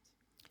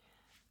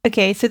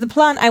 Okay, so the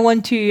plant I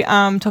want to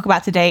talk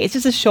about today, it's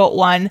just a short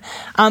one,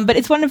 but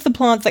it's one of the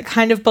plants that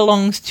kind of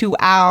belongs to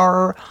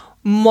our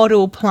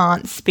model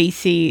plant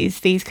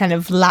species, these kind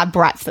of lab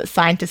rats that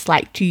scientists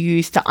like to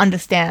use to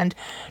understand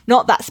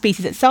not that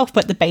species itself,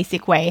 but the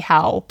basic way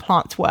how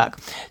plants work.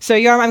 So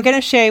Yoram, I'm going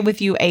to share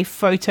with you a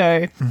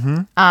photo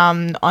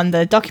on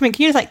the document.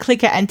 Can you just like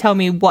click it and tell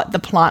me what the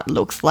plant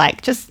looks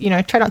like? Just, you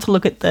know, try not to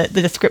look at the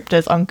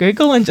descriptors on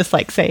Google, and just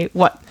like say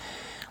what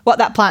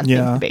that plant seems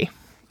to be.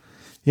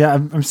 Yeah,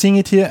 I'm seeing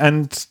it here,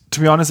 and to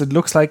be honest, it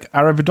looks like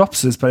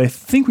Arabidopsis, but I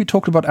think we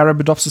talked about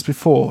Arabidopsis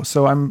before,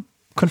 so I'm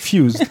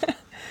confused.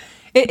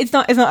 It's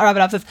not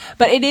Arabidopsis,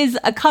 but it is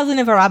a cousin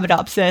of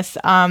Arabidopsis,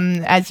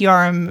 as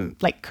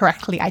Yoram like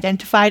correctly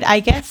identified, I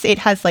guess. It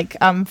has like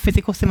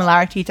physical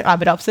similarity to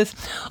Arabidopsis.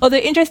 Although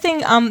interesting,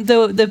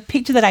 the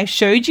picture that I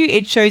showed you,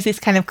 it shows this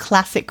kind of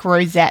classic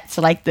rosette,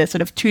 so like the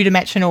sort of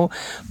two-dimensional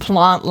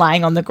plant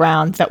lying on the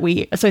ground that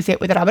we associate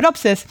with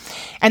Arabidopsis.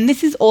 And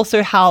this is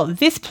also how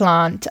this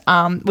plant,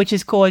 which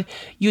is called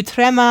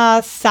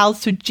Eutrema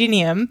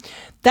salsuginium,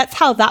 that's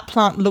how that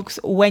plant looks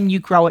when you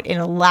grow it in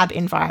a lab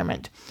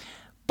environment.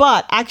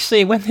 But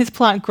actually, when this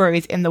plant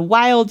grows in the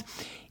wild,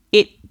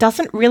 it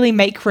doesn't really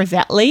make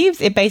rosette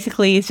leaves. It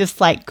basically is just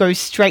like goes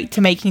straight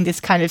to making this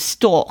kind of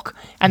stalk,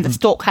 and the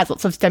stalk has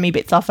lots of stemmy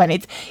bits off, and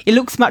it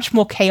looks much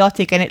more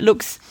chaotic, and it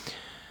looks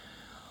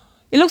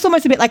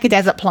almost a bit like a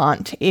desert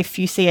plant if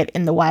you see it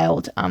in the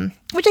wild.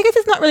 Which I guess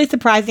is not really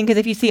surprising, because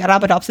if you see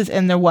Arabidopsis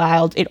in the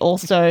wild, it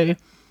also,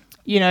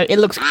 you know, it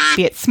looks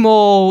it's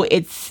small,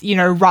 it's, you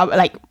know,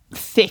 like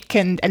thick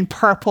and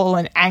purple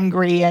and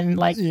angry and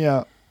like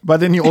But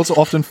then you also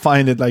often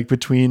find it like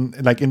between,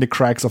 like in the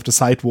cracks of the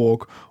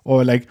sidewalk,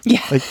 or like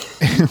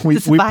we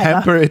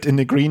pamper it in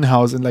the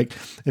greenhouse, and like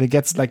it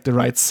gets like the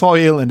right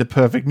soil and the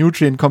perfect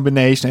nutrient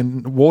combination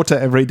and water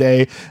every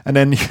day, and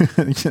then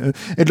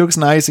it looks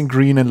nice and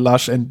green and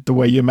lush and the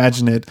way you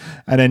imagine it.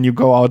 And then you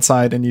go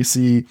outside and you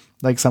see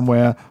like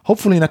somewhere,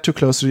 hopefully not too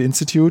close to the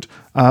institute,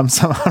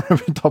 some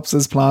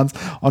Arabidopsis plants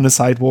on the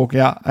sidewalk,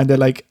 and they're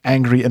like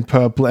angry and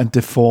purple and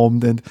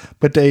deformed,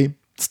 but they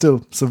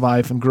still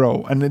survive and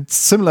grow. And it's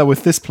similar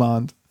with this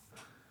plant.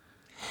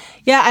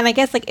 Yeah, and I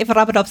guess like if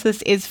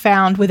Arabidopsis is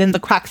found within the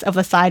cracks of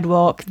the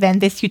sidewalk, then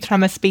this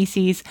Eutrema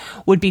species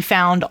would be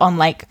found on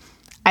like,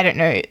 I don't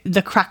know,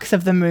 the cracks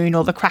of the moon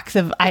or the cracks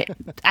of I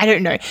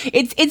don't know.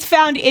 It's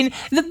found in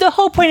the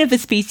whole point of the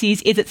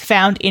species is it's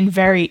found in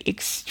very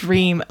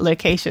extreme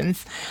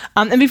locations.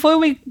 And before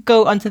we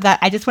go on to that,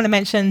 I just want to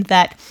mention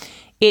that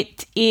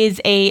it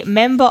is a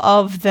member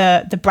of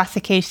the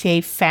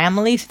Brassicaceae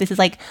family. So this is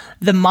like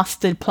the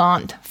mustard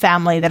plant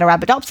family that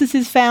Arabidopsis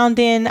is found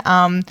in.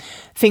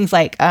 Things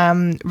like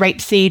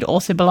rapeseed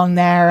also belong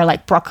there,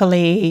 like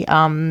broccoli,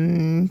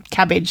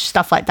 cabbage,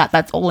 stuff like that.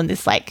 That's all in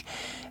this like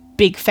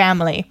big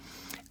family.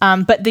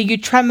 But the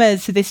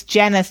Eutremas, so this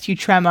genus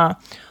Eutrema,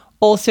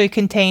 also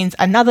contains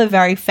another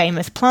very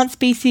famous plant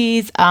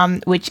species,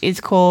 which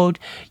is called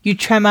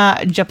Eutrema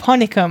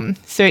japonicum.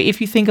 So if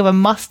you think of a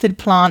mustard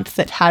plant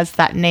that has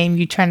that name,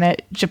 Eutrema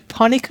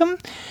japonicum,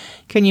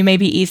 can you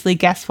maybe easily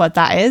guess what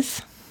that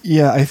is?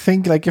 Yeah, I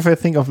think like if I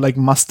think of like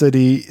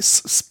mustardy,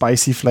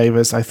 spicy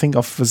flavors, I think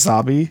of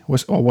wasabi or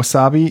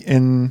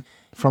wasabi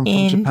from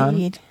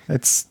Japan.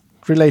 It's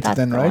related that's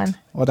then, right?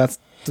 Or that's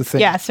the thing.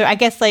 Yeah, so I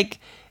guess like,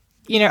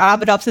 you know,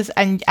 Arabidopsis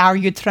and our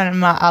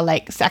Eutrema are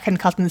like second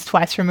cousins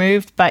twice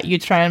removed, but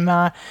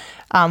Eutrema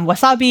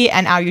wasabi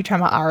and our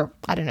Eutrema are,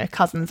 I don't know,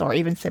 cousins or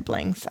even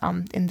siblings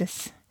in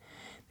this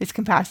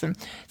comparison.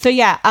 So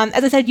yeah,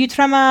 as I said,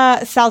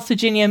 Eutrema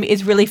salsuginium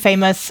is really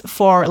famous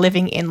for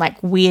living in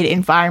like weird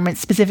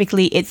environments.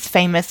 Specifically, it's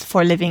famous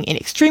for living in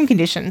extreme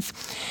conditions.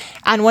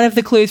 And one of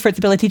the clues for its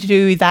ability to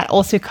do that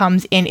also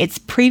comes in its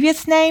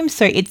previous name.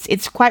 So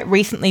it's quite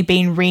recently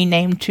been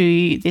renamed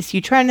to this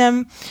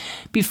Eutrenum.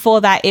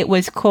 Before that, it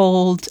was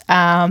called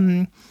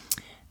Phalangiella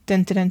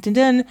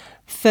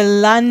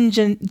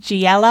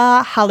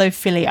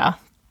halophilia.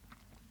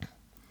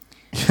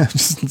 Yeah,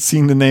 just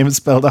seeing the name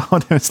spelled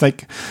out, it's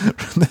like,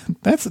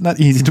 that's not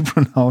easy to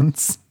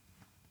pronounce.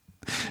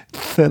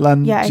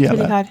 Phalangiella. Yeah, it's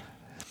really hard.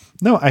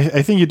 No,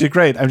 I think you did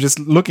great. I'm just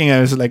looking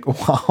at it like,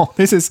 wow,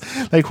 this is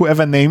like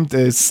whoever named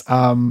this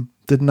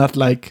did not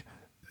like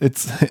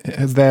it's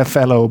their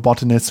fellow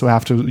botanists who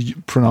have to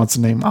pronounce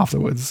the name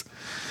afterwards.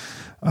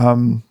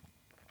 But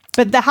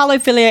the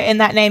halophilia in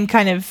that name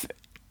kind of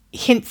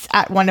hints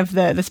at one of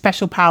the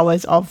special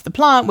powers of the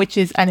plant, which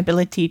is an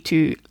ability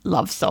to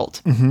love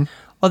salt. Mm-hmm.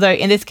 Although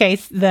in this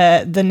case,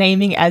 the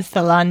naming as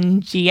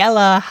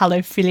Phalangiella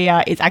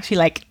halophilia is actually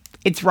like,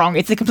 it's wrong.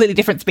 It's a completely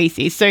different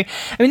species. So, I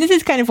mean, this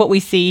is kind of what we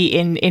see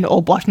in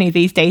all botany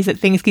these days, that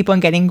things keep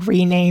on getting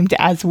renamed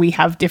as we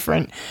have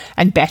different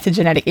and better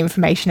genetic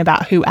information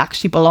about who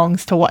actually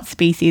belongs to what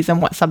species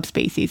and what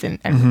subspecies and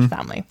which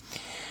family.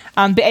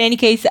 But in any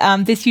case,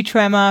 this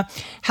Eutrema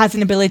has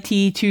an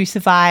ability to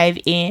survive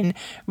in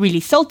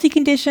really salty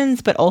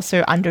conditions, but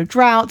also under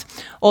drought,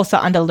 also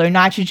under low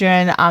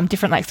nitrogen,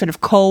 different like sort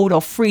of cold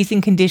or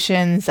freezing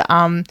conditions,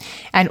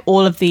 and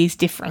all of these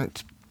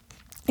different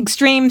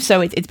extremes.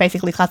 So it's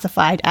basically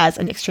classified as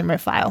an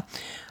extremophile.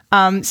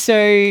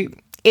 So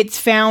it's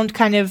found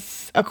kind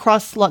of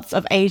across lots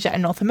of Asia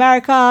and North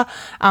America,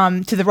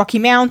 to the Rocky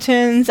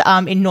Mountains,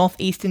 in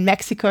northeastern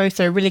Mexico,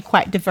 so really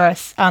quite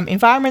diverse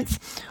environments.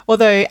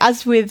 Although,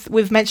 as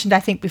we've mentioned,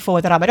 I think before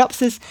with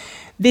Arabidopsis,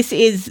 this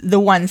is the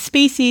one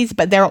species,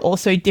 but there are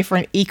also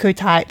different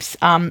ecotypes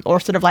or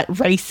sort of like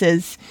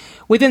races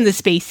within the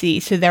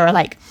species. So there are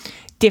like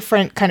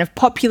different kind of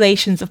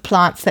populations of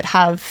plants that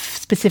have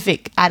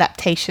specific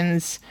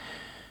adaptations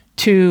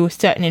to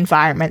certain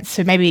environments.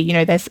 So maybe, you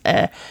know, there's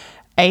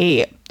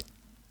a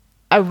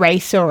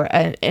race or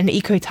an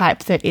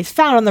ecotype that is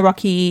found on the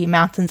Rocky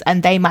Mountains,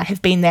 and they might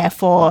have been there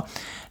for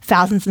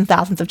thousands and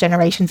thousands of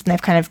generations, and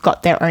they've kind of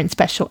got their own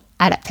special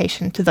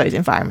adaptation to those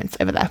environments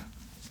over there.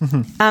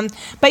 Mm-hmm.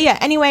 But yeah,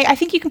 anyway, I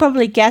think you can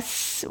probably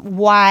guess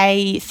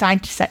why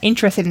scientists are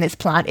interested in this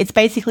plant. It's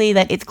basically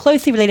that it's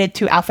closely related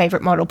to our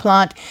favorite model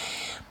plant,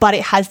 but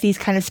it has these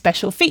kind of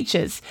special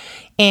features.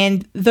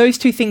 And those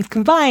two things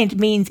combined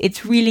means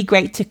it's really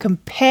great to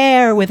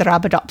compare with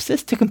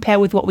Arabidopsis, to compare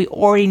with what we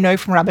already know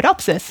from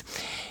Arabidopsis,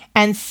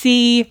 and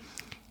see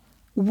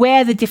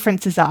where the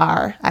differences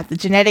are at the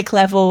genetic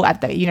level, at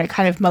the, you know,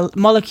 kind of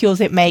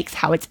molecules it makes,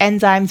 how its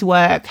enzymes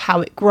work,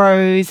 how it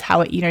grows,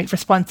 how it, you know,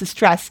 responds to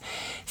stress.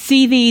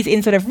 See these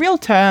in sort of real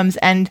terms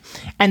and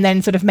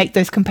then sort of make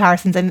those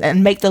comparisons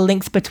and make the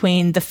links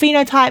between the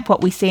phenotype,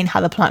 what we see in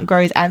how the plant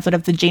grows, and sort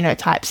of the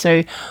genotype,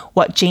 so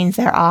what genes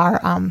there are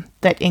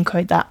that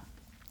encode that.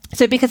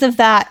 So because of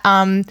that,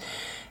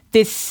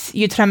 this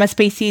Eutrema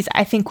species,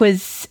 I think,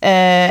 was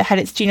had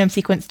its genome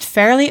sequenced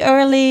fairly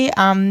early,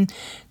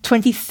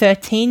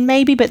 2013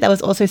 maybe, but there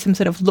was also some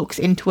sort of looks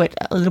into it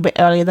a little bit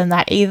earlier than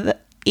that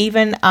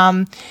even.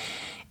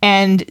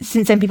 And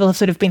since then, people have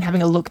sort of been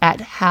having a look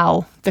at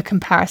how the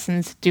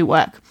comparisons do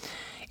work.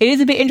 It is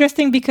a bit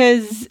interesting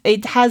because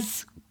it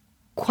has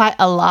quite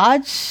a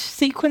large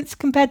sequence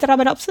compared to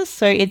Arabidopsis.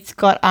 So it's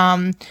got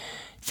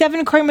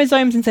 7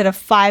 chromosomes instead of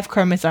 5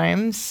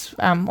 chromosomes,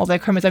 although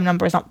chromosome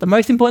number is not the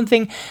most important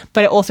thing,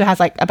 but it also has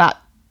like about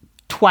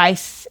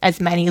twice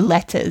as many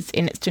letters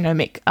in its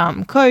genomic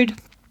code.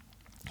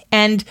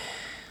 And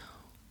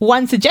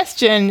one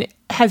suggestion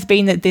has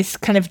been that this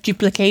kind of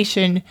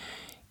duplication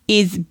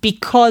is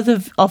because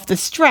of the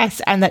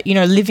stress, and that,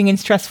 living in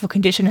stressful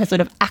condition has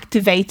sort of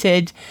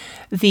activated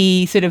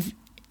the sort of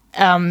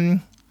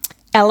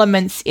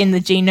elements in the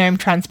genome,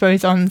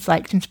 transposons,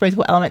 like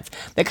transposable elements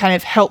that kind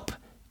of help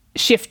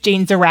shift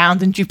genes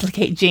around and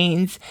duplicate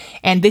genes.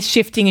 And this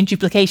shifting and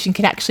duplication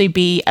can actually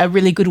be a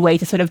really good way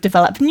to sort of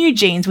develop new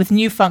genes with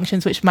new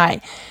functions which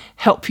might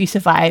help you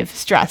survive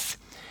stress.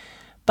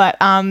 But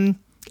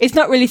it's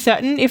not really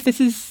certain if this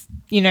is,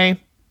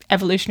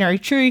 evolutionary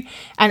true.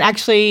 And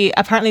actually,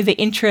 apparently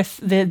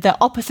the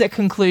opposite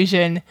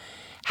conclusion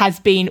has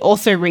been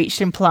also reached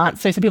in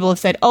plants. So some people have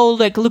said,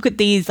 look at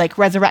these like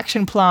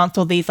resurrection plants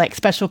or these like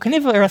special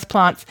carnivorous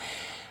plants.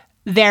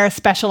 Their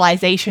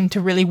specialization to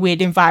really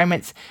weird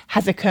environments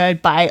has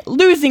occurred by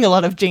losing a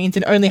lot of genes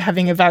and only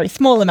having a very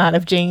small amount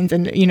of genes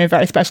and,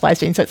 very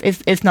specialized genes. So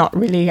it's not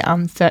really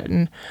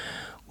certain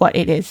what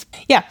it is.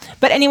 Yeah.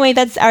 But anyway,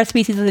 that's our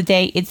species of the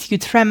day. It's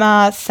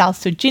Eutrema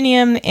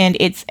salsoginium, and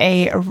it's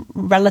a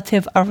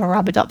relative of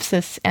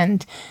Arabidopsis.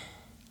 And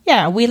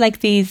yeah, we like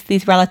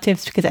these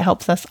relatives because it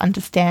helps us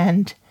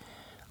understand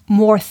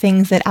more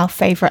things that our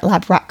favorite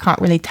lab rat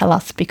can't really tell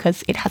us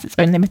because it has its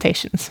own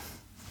limitations.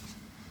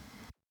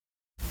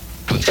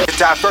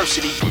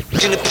 Diversity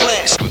in the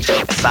plants.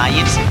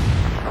 Science.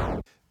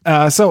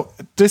 So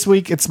this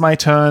week it's my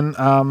turn,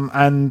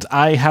 and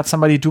I had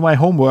somebody do my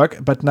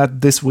homework, but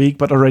not this week,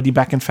 but already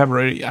back in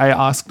February. I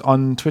asked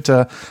on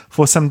Twitter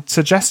for some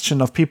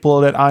suggestion of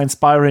people that are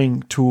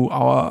inspiring to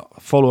our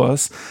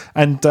followers,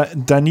 and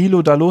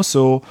Danilo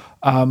Daloso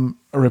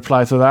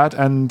replied to that,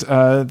 and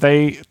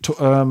they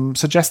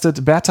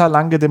suggested Berta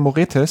Lange de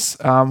Moretes,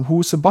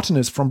 who's a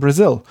botanist from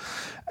Brazil.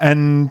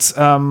 And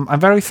I'm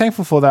very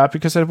thankful for that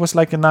because it was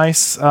like a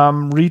nice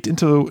read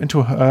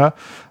into her.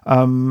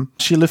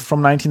 She lived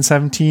from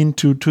 1917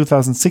 to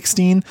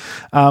 2016.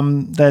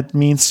 That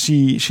means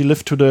she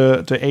lived to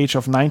the age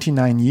of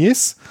 99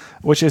 years,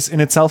 which is in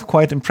itself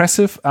quite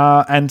impressive.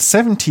 And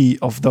 70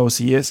 of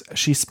those years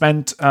she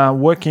spent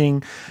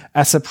working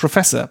as a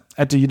professor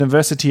at the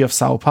University of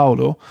Sao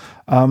Paulo.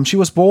 She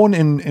was born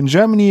in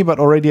Germany, but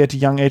already at a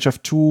young age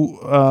of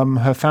 2,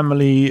 her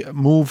family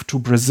moved to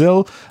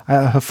Brazil.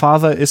 Her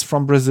father is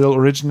from Brazil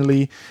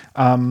originally.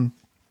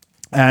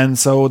 And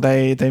so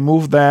they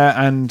moved there,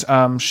 and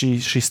she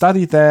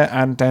studied there,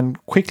 and then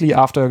quickly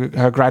after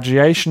her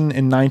graduation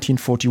in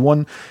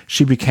 1941,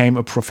 she became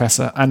a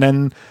professor. And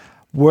then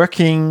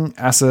working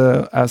as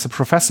a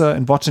professor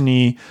in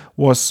botany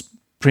was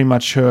pretty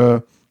much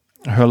her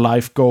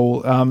life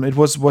goal. It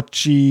was what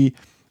she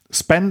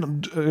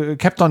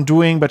kept on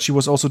doing, but she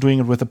was also doing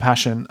it with a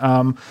passion.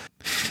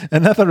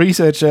 Another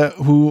researcher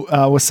who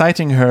was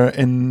citing her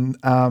in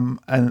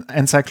an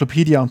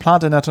encyclopedia on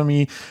plant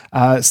anatomy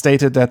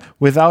stated that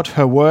without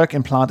her work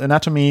in plant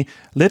anatomy,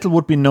 little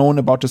would be known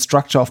about the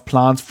structure of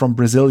plants from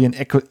Brazilian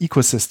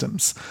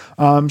ecosystems.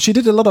 She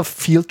did a lot of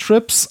field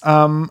trips,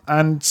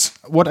 and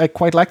what I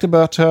quite liked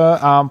about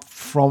her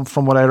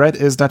from what I read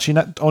is that she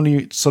not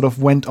only sort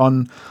of went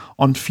on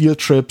field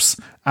trips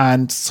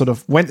and sort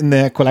of went in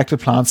there, collected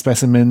plant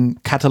specimen,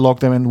 cataloged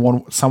them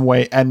in some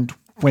way, and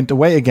went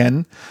away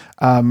again.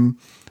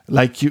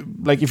 Like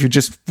if you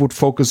just would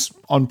focus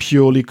on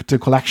purely the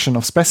collection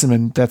of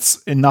specimen,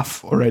 that's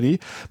enough already.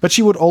 But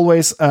she would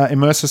always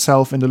immerse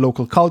herself in the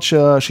local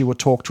culture. She would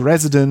talk to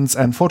residents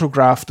and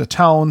photograph the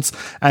towns,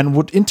 and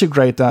would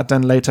integrate that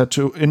then later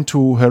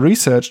into her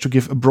research to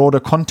give a broader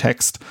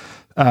context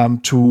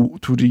to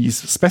these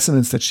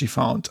specimens that she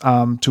found,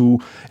 to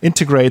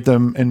integrate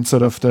them in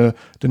sort of the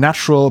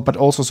natural but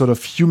also sort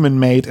of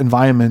human-made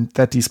environment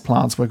that these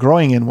plants were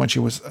growing in when she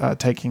was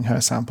taking her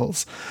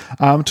samples,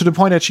 to the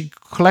point that she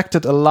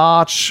collected a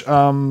large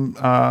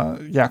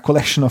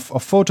collection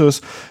of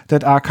photos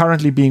that are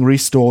currently being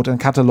restored and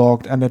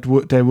cataloged, and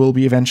that they will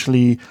be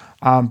eventually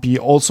be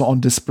also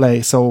on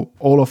display. So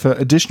all of her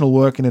additional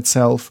work in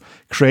itself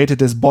created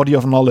this body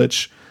of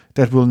knowledge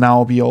that will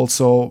now be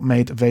also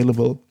made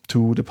available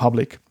to the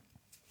public.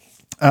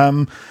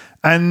 And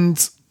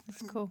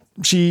That's cool.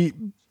 She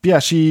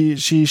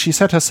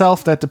said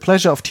herself that the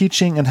pleasure of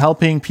teaching and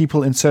helping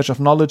people in search of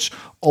knowledge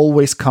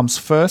always comes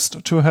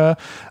first to her.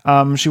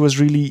 She was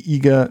really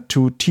eager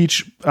to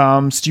teach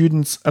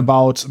students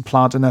about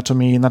plant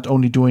anatomy, not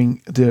only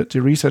doing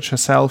the research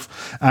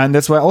herself. And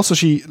that's why also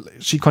she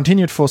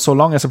continued for so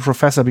long as a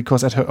professor,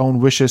 because at her own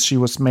wishes, she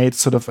was made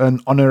sort of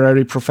an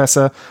honorary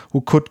professor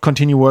who could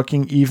continue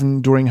working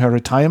even during her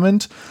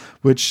retirement,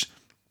 which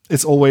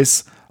is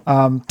always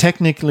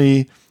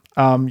technically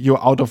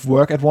you're out of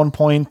work at one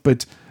point,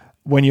 but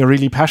when you're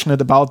really passionate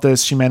about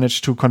this, she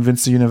managed to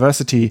convince the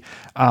university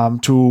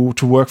to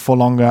work for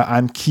longer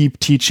and keep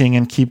teaching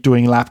and keep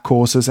doing lab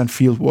courses and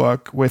field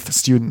work with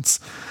students,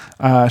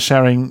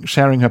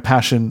 sharing her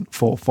passion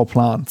for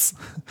plants.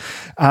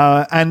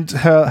 And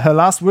her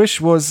last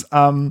wish was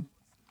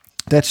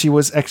that she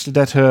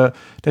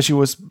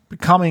was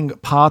becoming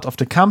part of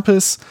the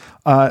campus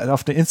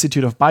of the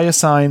Institute of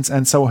Bioscience,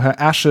 and so her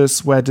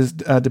ashes were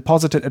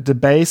deposited at the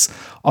base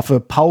of a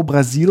Pau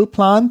Brasil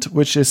plant,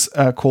 which is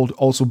called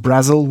also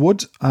Brazil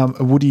wood,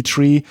 a woody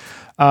tree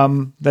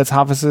that's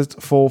harvested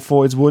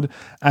for its wood,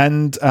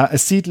 and a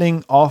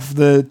seedling of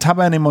the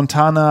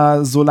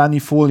Tabernaemontana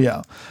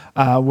solanifolia,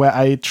 where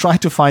I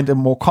tried to find a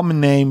more common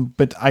name,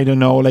 but I don't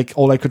know, like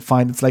all I could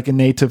find, it's like a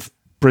native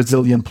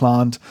Brazilian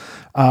plant,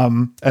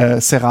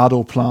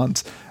 Cerrado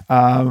plant.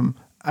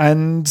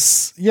 And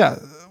yeah,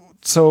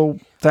 so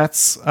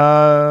that's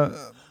about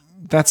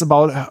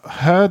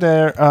her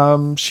there.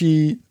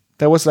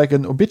 There was like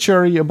an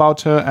obituary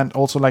about her, and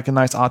also like a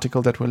nice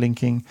article that we're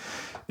linking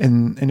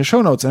in the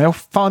show notes. And I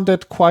found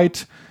that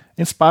quite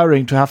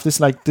inspiring to have this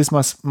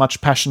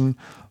much passion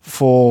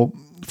for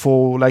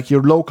like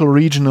your local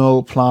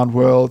regional plant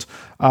world,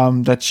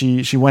 that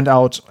she went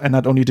out and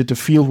not only did the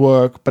field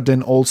work, but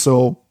then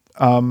also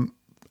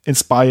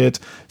inspired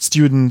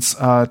students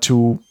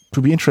to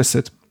be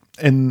interested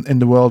in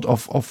the world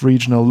of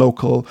regional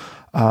local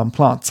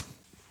plants.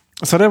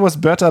 So that was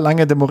Berta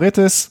Lange de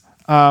Moretis,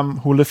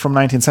 who lived from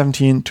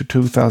 1917 to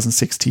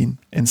 2016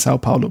 in Sao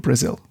Paulo,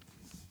 Brazil.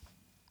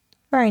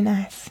 Very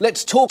nice.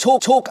 Let's talk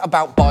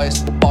about bias.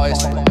 Bias.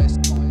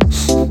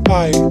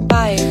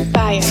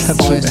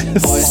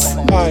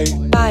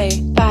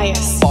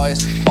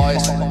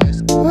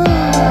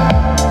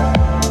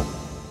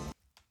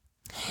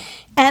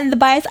 And the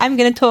bias I'm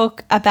going to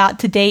talk about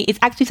today is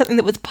actually something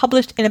that was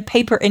published in a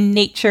paper in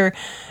Nature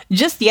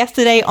just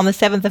yesterday on the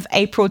 7th of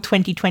April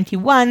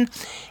 2021.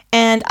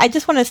 And I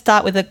just want to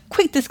start with a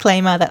quick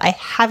disclaimer that I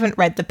haven't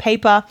read the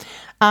paper.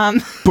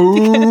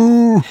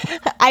 Boo!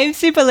 I'm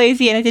super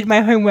lazy and I did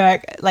my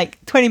homework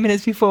like 20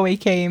 minutes before we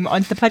came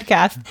onto the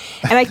podcast,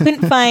 and I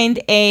couldn't find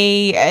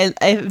a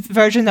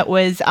version that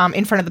was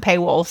in front of the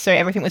paywall, so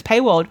everything was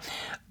paywalled.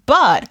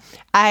 But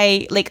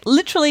I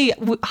literally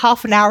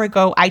half an hour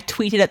ago, I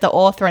tweeted at the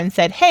author and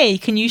said, "Hey,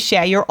 can you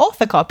share your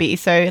author copy?"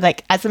 So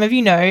as some of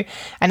you know,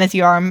 and as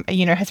Yoram,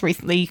 has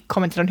recently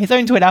commented on his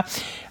own Twitter,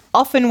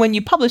 often when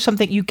you publish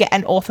something, you get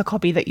an author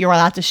copy that you're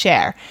allowed to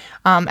share.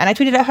 And I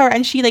tweeted at her,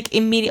 and she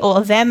immediately, all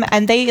of them,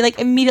 and they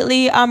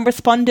immediately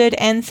responded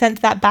and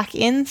sent that back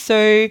in.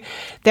 So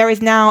there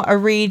is now a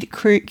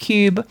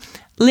ReadCube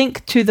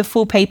link to the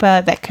full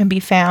paper that can be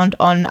found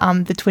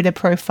on the Twitter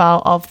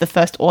profile of the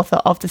first author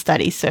of the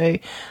study. So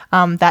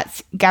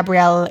that's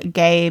Gabrielle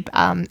Gabe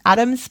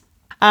Adams.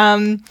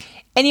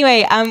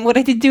 Anyway, what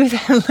I did do is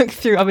I looked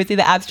through, obviously,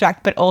 the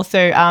abstract, but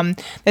also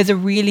there's a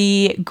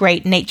really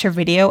great Nature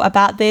video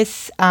about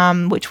this,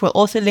 which we'll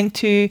also link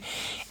to.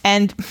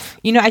 And,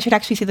 I should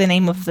actually say the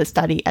name of the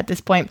study at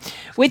this point,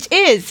 which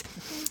is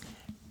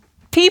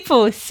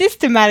People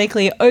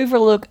Systematically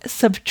Overlook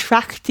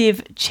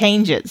Subtractive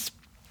Changes.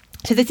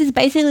 So this is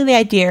basically the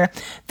idea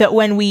that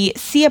when we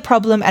see a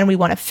problem and we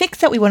want to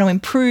fix it, we want to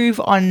improve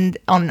on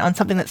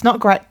something that's not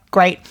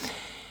great,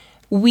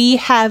 we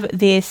have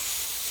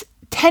this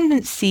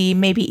tendency,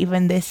 maybe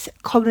even this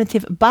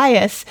cognitive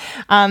bias,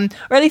 or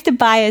at least a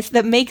bias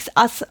that makes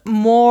us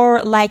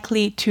more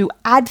likely to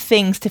add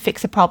things to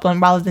fix a problem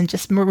rather than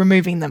just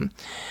removing them.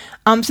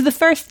 So the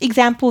first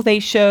example they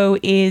show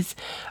is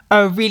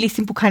a really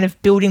simple kind of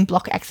building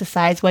block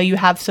exercise where you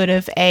have sort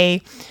of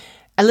a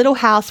little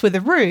house with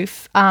a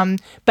roof,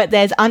 but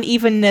there's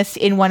unevenness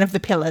in one of the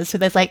pillars. So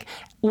there's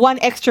one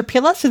extra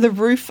pillar. So the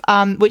roof,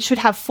 which should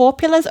have 4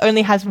 pillars,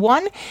 only has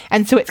 1.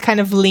 And so it's kind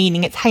of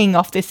leaning, it's hanging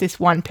off this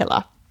one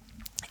pillar.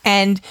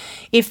 And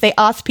if they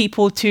ask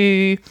people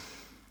to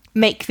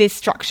make this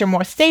structure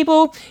more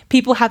stable,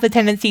 people have the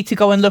tendency to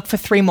go and look for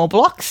 3 more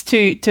blocks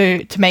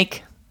to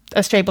make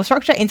a stable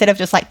structure instead of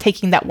just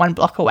taking that 1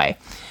 block away.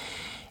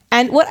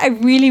 And what I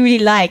really,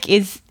 really like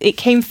is it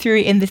came through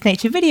in this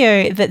Nature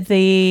video that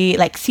the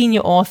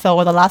senior author,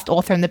 or the last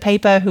author in the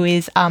paper, who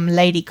is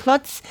Lady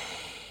Klotz,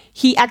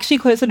 he actually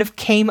sort of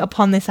came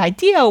upon this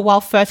idea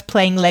while first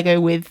playing Lego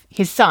with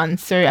his son.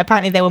 So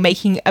apparently they were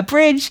making a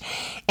bridge,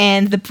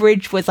 and the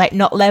bridge was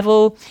not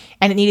level,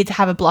 and it needed to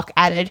have a block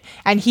added.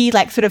 And he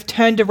sort of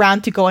turned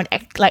around to go and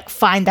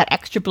find that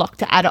extra block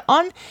to add it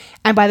on.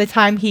 And by the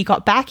time he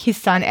got back, his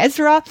son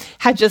Ezra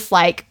had just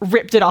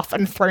ripped it off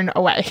and thrown it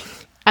away.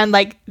 And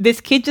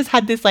this kid just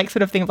had this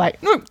sort of thing of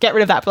no, get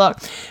rid of that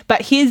block.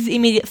 But his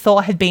immediate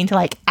thought had been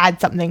to add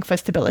something for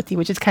stability,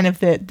 which is kind of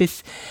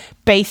this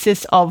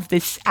basis of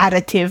this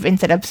additive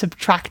instead of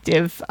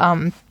subtractive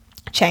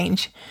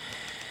change.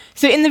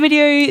 So in the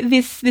video,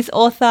 this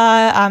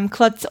author,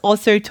 Klotz,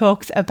 also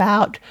talks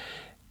about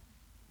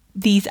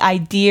these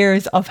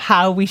ideas of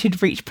how we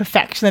should reach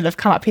perfection that have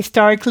come up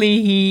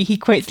historically. He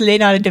quotes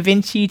Leonardo da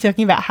Vinci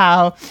talking about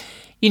how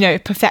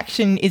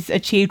perfection is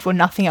achieved when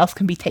nothing else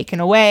can be taken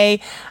away.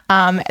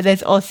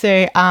 There's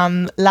also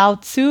Lao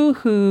Tzu,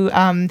 who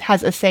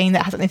has a saying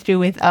that has something to do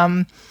with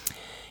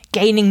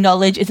gaining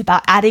knowledge is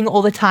about adding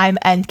all the time,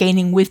 and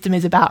gaining wisdom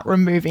is about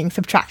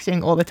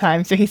subtracting all the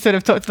time. So he sort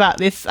of talks about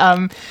this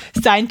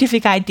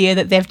scientific idea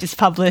that they've just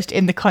published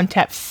in the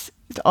context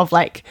of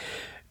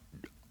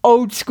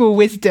old school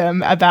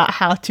wisdom about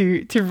how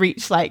to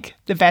reach like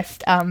the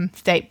best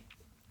state.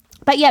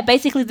 But yeah,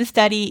 basically the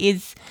study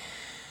is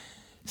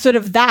sort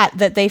of that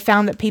they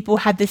found that people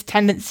had this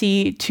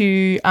tendency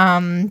to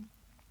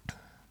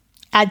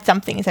add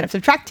something instead of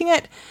subtracting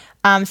it.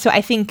 So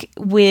I think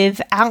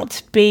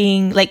without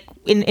being like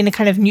in a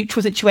kind of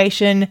neutral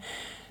situation,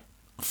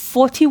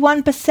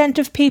 41%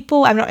 of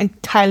people, I'm not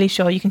entirely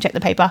sure, you can check the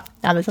paper,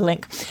 now there's a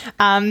link,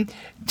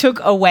 took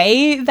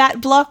away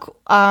that block,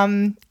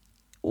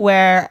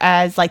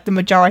 whereas like the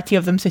majority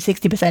of them, so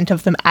 60%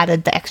 of them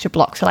added the extra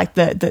block. So like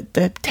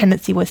the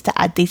tendency was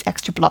to add these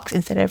extra blocks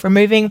instead of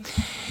removing.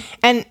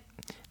 And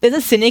there's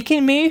a cynic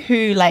in me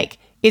who like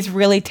is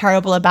really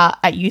terrible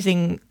at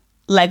using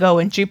Lego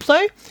and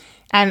Duplo.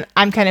 And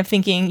I'm kind of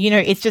thinking,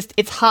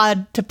 it's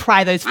hard to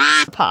pry those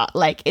apart.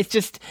 Like,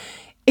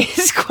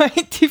 it's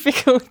quite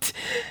difficult.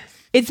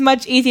 It's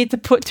much easier to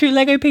put two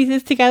Lego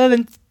pieces together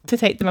than to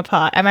take them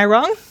apart. Am I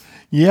wrong?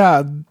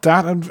 Yeah,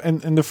 that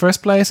in the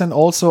first place. And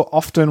also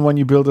often when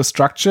you build a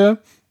structure,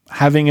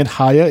 having it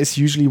higher is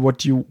usually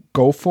what you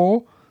go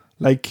for.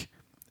 Like,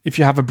 if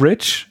you have a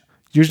bridge,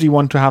 usually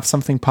want to have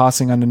something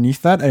passing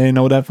underneath that. And I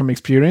know that from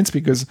experience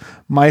because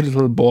my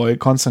little boy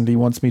constantly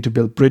wants me to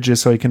build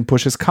bridges so he can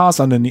push his cars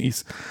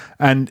underneath.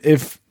 And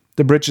if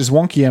the bridge is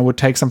wonky and would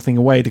take something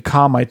away, the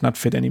car might not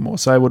fit anymore.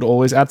 So I would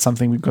always add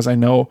something because I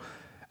know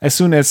as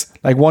soon as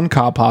like one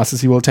car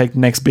passes, he will take the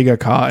next bigger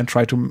car and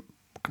try to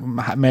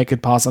make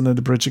it pass under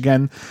the bridge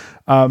again.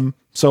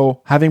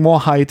 So having more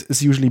height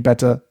is usually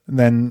better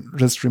than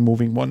just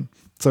removing one.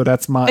 So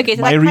that's my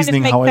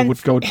reasoning how I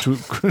would go to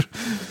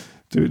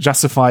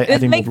justify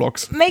adding more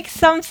blocks. Makes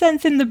some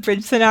sense in the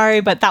bridge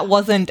scenario, but that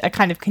wasn't a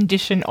kind of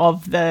condition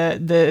of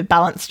the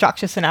balanced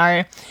structure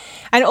scenario.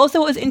 And also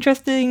what was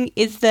interesting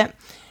is that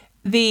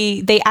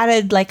they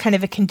added like kind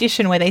of a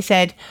condition where they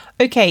said,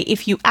 okay,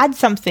 if you add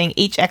something,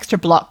 each extra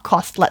block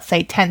costs, let's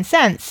say 10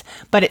 cents,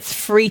 but it's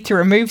free to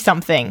remove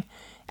something.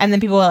 And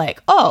then people were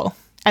like, oh,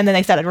 and then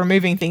they started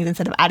removing things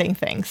instead of adding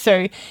things.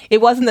 So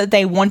it wasn't that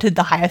they wanted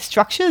the higher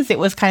structures. It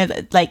was kind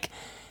of like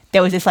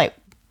there was this like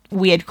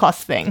weird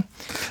cost thing.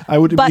 I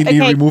would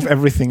immediately remove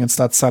everything and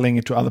start selling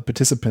it to other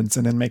participants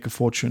and then make a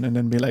fortune and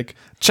then be like,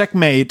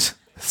 checkmate,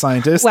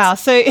 scientist. Wow,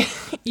 so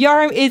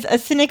Yoram is a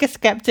cynic, a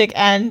skeptic,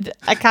 and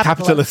a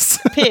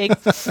capitalist pig.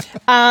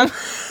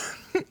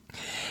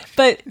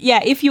 But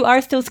yeah, if you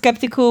are still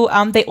skeptical,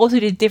 they also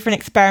did different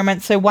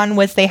experiments. So one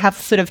was they have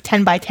sort of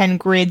 10 by 10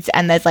 grids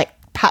and there's like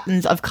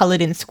patterns of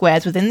colored in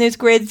squares within those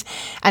grids.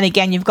 And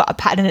again, you've got a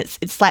pattern, it's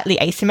slightly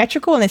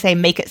asymmetrical, and they say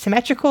make it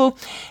symmetrical.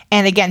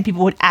 And again,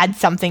 people would add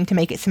something to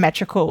make it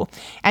symmetrical.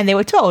 And they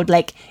were told,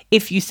 like,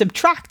 if you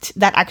subtract,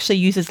 that actually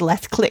uses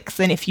less clicks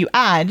than if you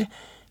add,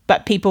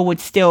 but people would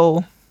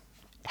still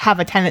have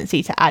a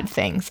tendency to add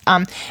things.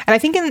 And I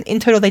think in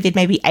total, they did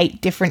maybe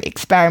 8 different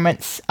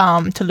experiments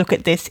to look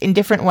at this in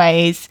different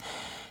ways.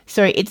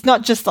 So it's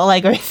not just a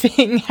Lego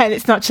thing, and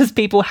it's not just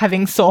people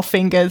having sore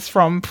fingers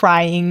from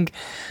prying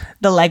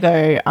the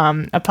Lego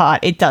apart.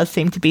 It does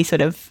seem to be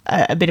sort of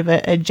a bit of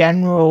a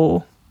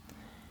general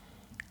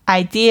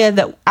idea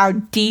that our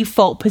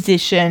default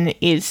position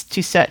is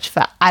to search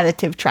for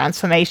additive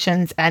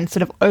transformations and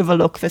sort of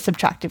overlook the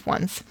subtractive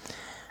ones.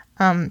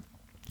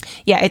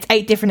 Yeah, it's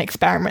 8 different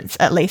experiments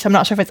at least. I'm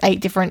not sure if it's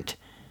 8 different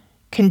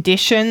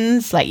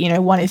conditions, like,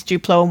 one is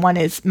Duplo and one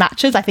is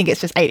matches. I think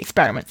it's just 8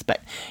 experiments, but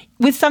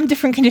with some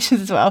different conditions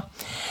as well.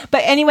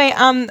 But anyway,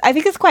 I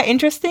think it's quite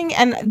interesting.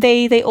 And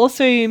they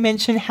also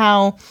mention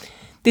how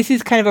this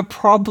is kind of a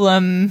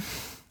problem.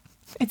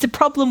 It's a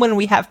problem when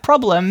we have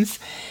problems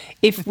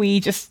if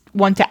we just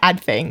want to add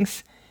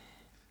things,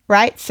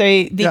 right? So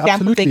the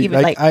example they give,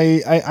 like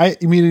I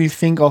immediately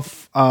think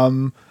of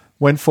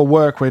when for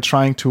work we're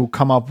trying to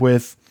come up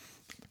with,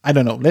 I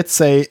don't know, let's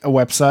say a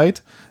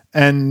website,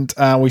 and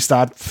we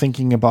start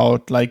thinking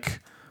about like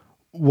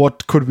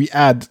what could we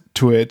add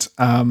to it,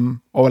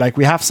 or like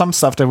we have some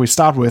stuff that we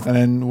start with, and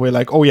then we're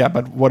like, oh yeah,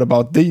 but what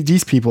about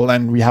these people,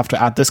 and we have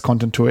to add this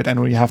content to it, and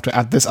we have to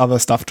add this other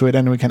stuff to it,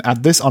 and we can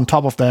add this on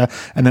top of that,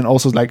 and then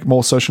also like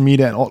more social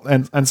media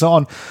and so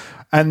on,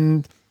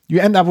 and you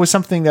end up with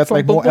something that's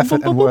like more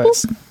effort and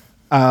words.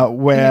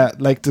 Where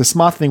like the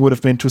smart thing would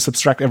have been to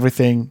subtract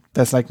everything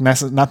that's like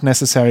not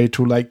necessary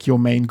to like your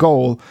main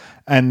goal,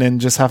 and then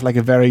just have like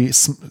a very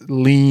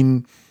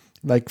lean,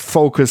 like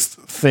focused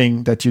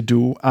thing that you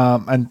do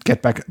and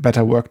get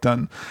better work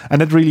done.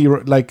 And it really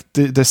like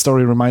the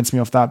story reminds me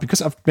of that,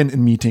 because I've been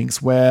in meetings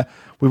where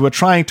we were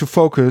trying to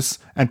focus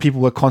and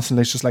people were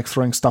constantly just like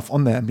throwing stuff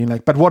on there and being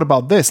like, but what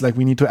about this? Like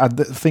we need to add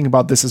the thing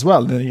about this as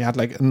well. And then you had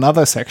like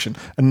another section,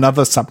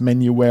 another sub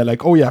menu where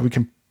like, oh yeah, we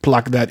can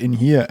plug that in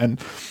here and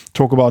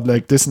talk about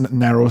like this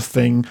narrow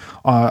thing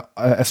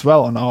as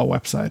well on our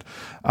website.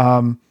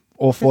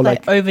 Or for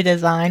like over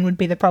design would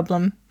be the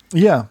problem.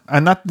 Yeah,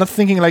 and not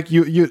thinking like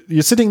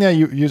you're sitting there,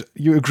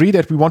 you agree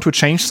that we want to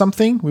change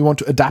something, we want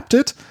to adapt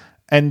it,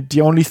 and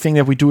the only thing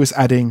that we do is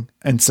adding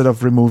instead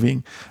of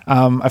removing.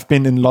 I've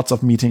been in lots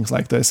of meetings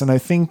like this, and I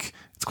think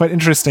it's quite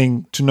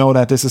interesting to know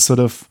that this is sort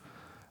of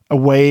a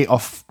way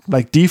of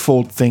like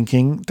default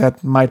thinking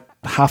that might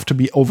have to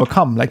be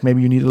overcome. Like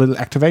maybe you need a little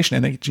activation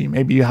energy.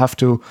 Maybe you have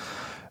to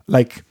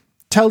like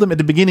tell them at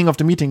the beginning of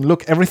the meeting,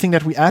 look, everything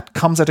that we add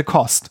comes at a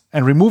cost,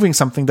 and removing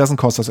something doesn't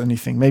cost us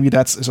anything. Maybe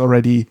is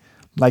already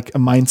like a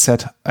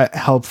mindset,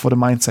 help for the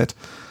mindset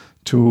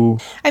to...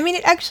 I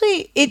mean,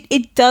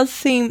 it does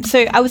seem...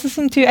 So I was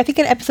listening to, I think,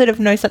 an episode of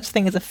No Such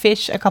Thing as a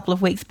Fish a couple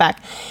of weeks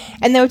back,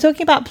 and they were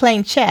talking about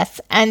playing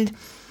chess, and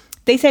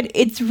they said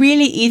it's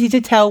really easy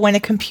to tell when a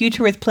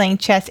computer is playing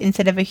chess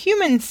instead of a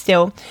human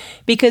still,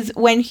 because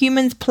when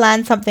humans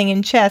plan something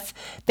in chess,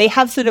 they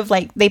have sort of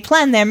like, they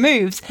plan their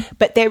moves,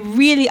 but they're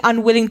really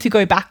unwilling to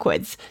go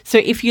backwards. So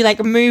if you like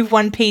move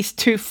one piece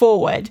too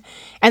forward,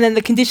 and then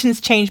the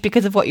conditions change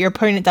because of what your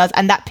opponent does,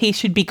 and that piece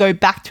should go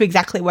back to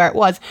exactly where it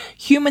was.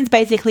 Humans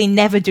basically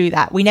never do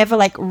that. We never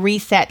like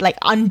reset, like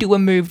undo a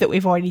move that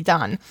we've already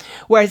done.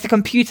 Whereas the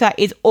computer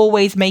is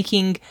always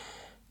making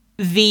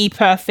the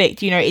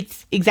perfect,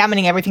 it's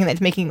examining everything that's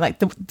making like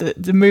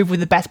the move with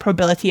the best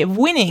probability of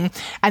winning,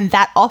 and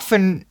that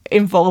often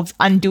involves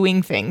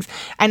undoing things.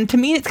 And to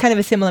me, it's kind of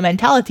a similar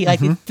mentality, like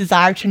this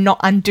desire to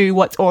not undo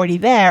what's already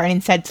there and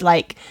instead to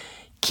like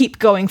keep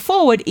going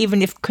forward,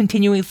 even if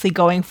continuously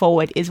going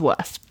forward is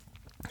worse.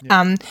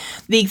 Yeah.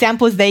 The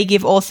examples they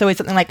give also is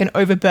something like an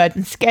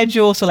overburdened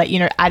schedule. So like,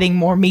 adding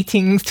more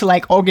meetings to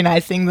like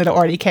organize things that are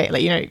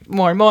already,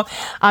 more and more,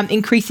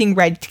 increasing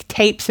red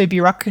tape. So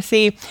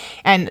bureaucracy.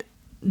 And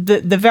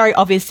the very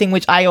obvious thing,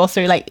 which I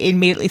also like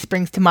immediately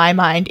springs to my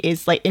mind,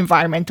 is like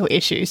environmental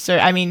issues. So,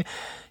 I mean,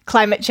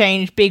 climate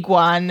change, big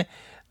one,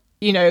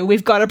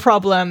 we've got a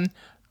problem.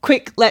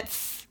 Quick,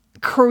 let's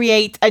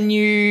create a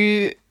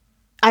new,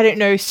 I don't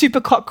know,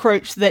 super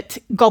cockroach that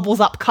gobbles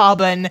up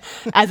carbon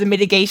as a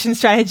mitigation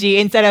strategy,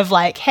 instead of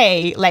like,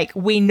 hey, like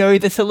we know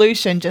the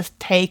solution, just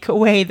take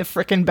away the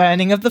frickin'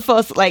 burning of the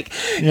fossil. Like,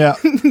 yeah,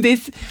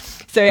 this.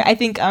 So I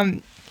think,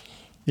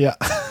 yeah,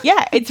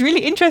 it's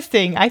really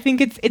interesting. I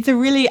think it's a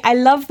really, I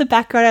love the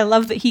background. I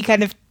love that he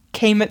kind of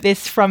came at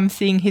this from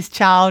seeing his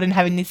child and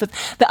having these.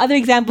 The other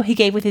example he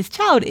gave with his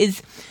child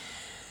is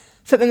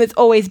something that's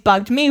always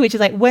bugged me, which is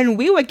like when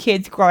we were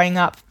kids growing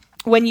up,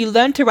 when you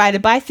learned to ride a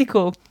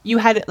bicycle, you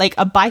had like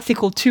a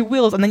bicycle, 2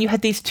 wheels, and then you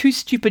had these 2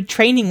 stupid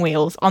training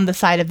wheels on the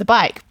side of the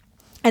bike.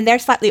 And they're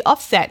slightly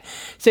offset.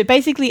 So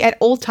basically at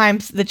all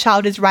times, the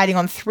child is riding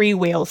on 3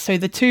 wheels. So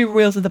the 2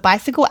 wheels of the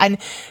bicycle and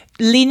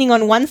leaning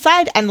on one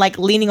side and like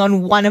leaning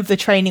on one of the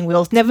training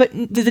wheels. Never,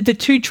 the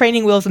 2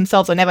 training wheels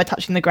themselves are never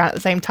touching the ground at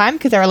the same time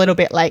because they're a little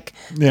bit like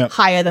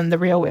higher than the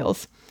real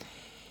wheels.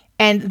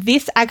 And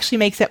this actually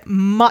makes it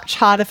much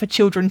harder for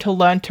children to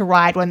learn to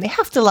ride when they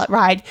have to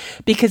ride,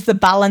 because the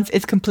balance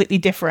is completely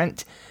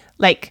different,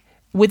 like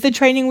with the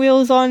training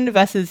wheels on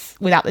versus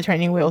without the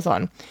training wheels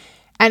on.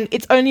 And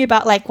it's only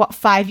about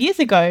 5 years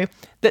ago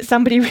that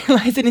somebody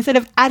realized that instead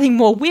of adding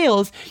more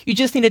wheels, you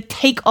just need to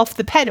take off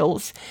the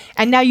pedals.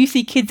 And now you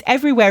see kids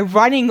everywhere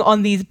running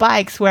on these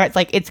bikes where it's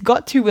like, it's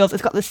got 2 wheels,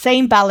 it's got the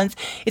same balance,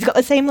 it's got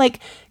the same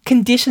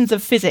conditions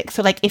of physics.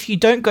 So if you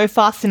don't go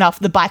fast enough,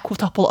 the bike will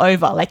topple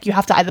over. You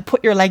have to either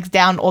put your legs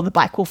down or the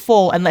bike will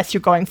fall unless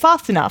you're going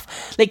fast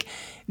enough.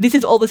 This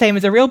is all the same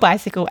as a real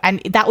bicycle, and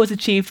that was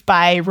achieved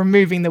by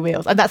removing the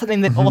wheels. And that's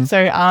something that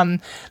also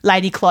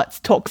Leidy Klotz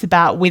talks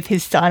about with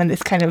his son, and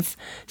this kind of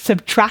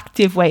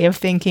subtractive way of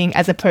thinking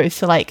as opposed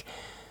to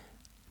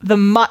the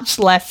much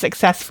less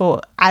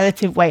successful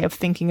additive way of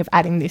thinking of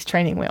adding these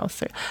training wheels.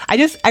 So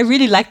I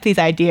really like these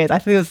ideas. I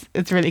think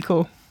it's really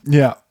cool.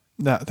 Yeah,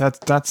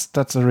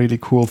 that's a really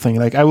cool thing.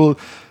 I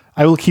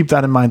will keep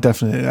that in mind,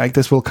 definitely.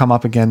 This will come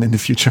up again in the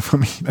future for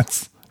me.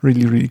 That's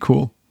really, really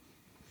cool.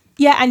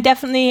 Yeah, and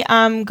definitely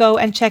go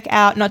and check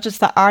out not just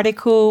the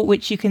article,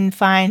 which you can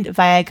find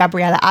via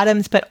Gabriella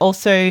Adams, but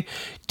also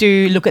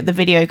do look at the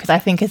video, because I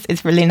think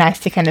it's really nice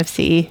to kind of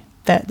see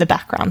the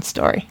background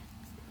story.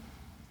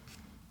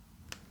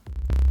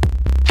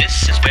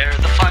 This is where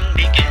the fun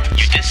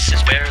begins. This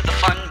is where the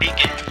fun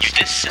begins.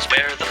 This is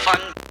where the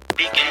fun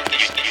begins.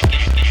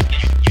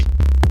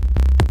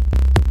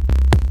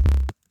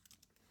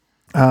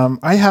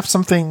 I have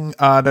something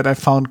that I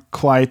found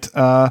quite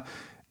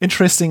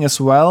interesting as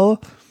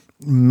well.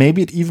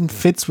 Maybe it even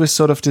fits with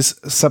sort of this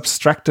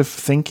subtractive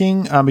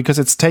thinking, because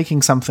it's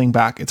taking something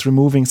back. It's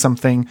removing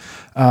something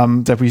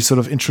that we sort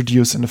of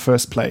introduced in the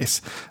first place.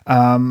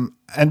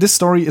 And this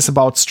story is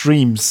about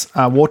streams,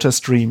 water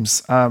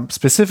streams,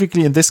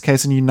 specifically in this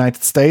case in the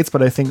United States,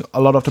 but I think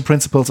a lot of the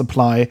principles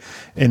apply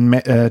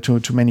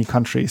to many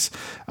countries.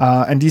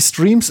 And these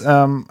streams,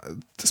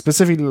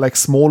 specifically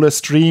smaller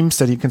streams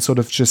that you can sort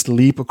of just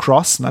leap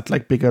across, not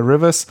bigger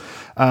rivers,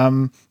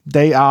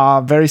 they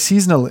are very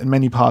seasonal in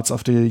many parts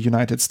of the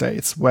United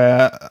States,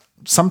 where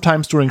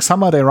sometimes during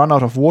summer they run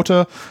out of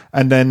water,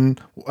 and then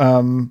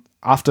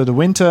after the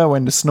winter,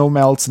 when the snow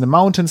melts in the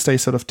mountains, they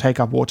sort of take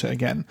up water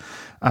again.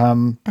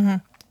 And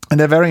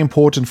they're very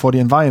important for the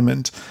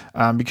environment,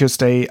 because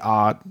they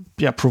are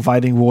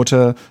providing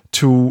water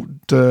to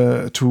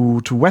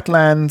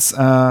wetlands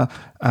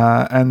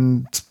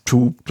and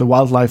to the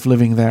wildlife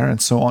living there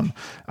and so on.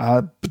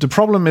 But the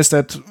problem is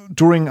that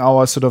during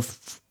our sort of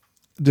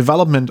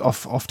development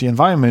of the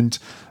environment,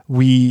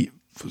 we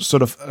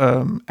sort of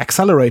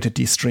accelerated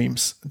these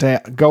streams. They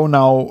go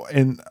now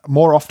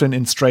more often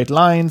in straight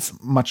lines,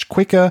 much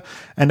quicker,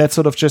 and that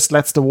sort of just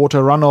lets the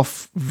water run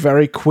off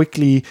very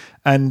quickly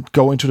and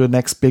go into the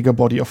next bigger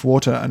body of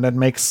water. And that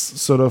makes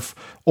sort of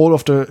all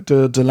of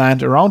the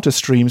land around the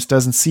streams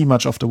doesn't see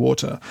much of the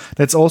water.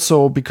 That's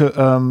also because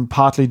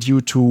partly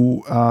due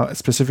to,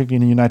 specifically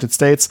in the United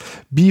States,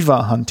 beaver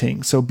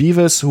hunting. So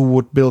beavers who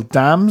would build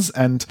dams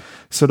and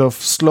sort of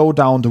slow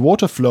down the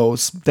water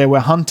flows, they were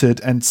hunted,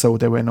 and so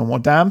there were no more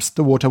dams,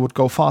 the water would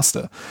go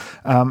faster.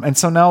 And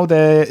so now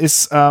there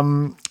is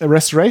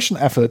restoration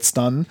efforts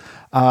done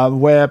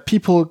where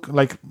people,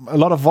 like a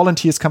lot of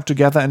volunteers, come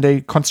together and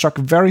they construct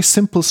very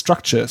simple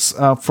structures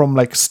from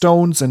like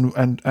stones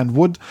and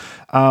wood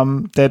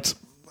that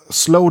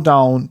slow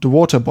down the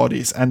water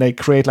bodies, and they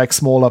create like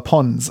smaller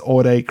ponds,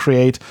 or they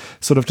create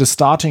sort of the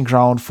starting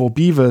ground for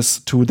beavers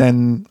to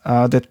then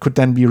that could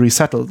then be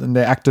resettled, and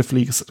they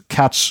actively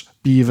catch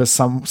beavers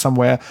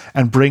somewhere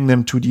and bring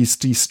them to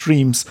these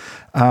streams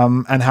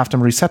and have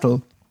them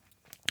resettle.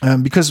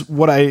 Because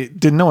what I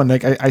didn't know, and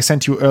like I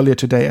sent you earlier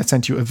today, I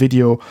sent you a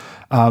video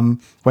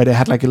where they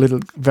had like a little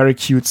very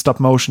cute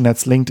stop motion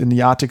that's linked in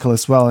the article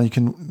as well. And you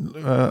can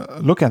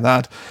look at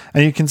that,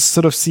 and you can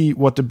sort of see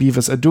what the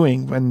beavers are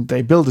doing. When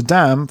they build a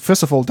dam,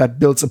 first of all, that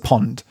builds a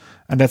pond.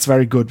 And that's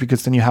very good,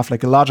 because then you have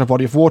like a larger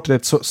body of water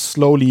that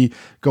slowly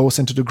goes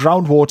into the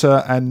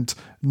groundwater and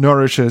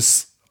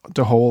nourishes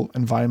the whole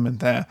environment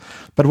there.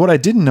 But what I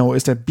didn't know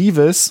is that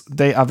beavers,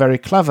 they are very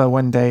clever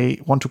when they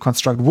want to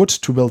construct wood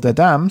to build their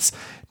dams.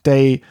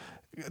 They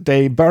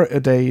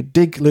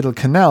dig little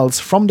canals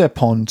from their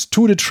pond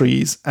to the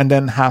trees, and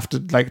then have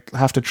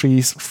the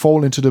trees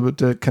fall into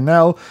the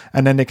canal,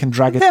 and then they can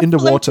drag it in the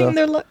water.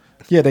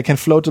 They can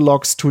float the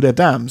logs to their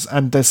dams,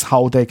 and that's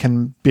how they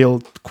can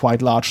build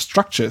quite large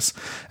structures.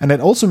 And that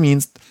also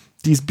means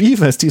these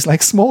beavers, these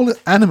like small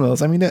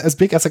animals, I mean, they're as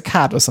big as a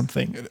cat or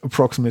something,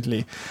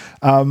 approximately.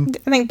 I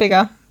think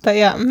bigger, but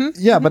yeah. Mm-hmm.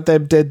 Yeah, but they're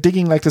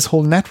digging like this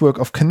whole network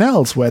of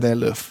canals where they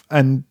live.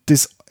 And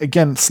this,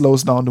 again,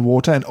 slows down the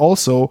water and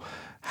also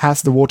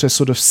has the water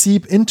sort of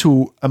seep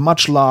into a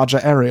much larger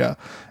area.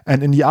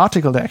 And in the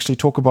article, they actually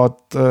talk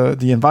about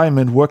the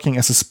environment working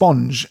as a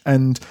sponge.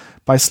 And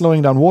by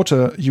slowing down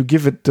water, you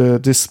give it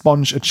this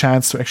sponge a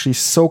chance to actually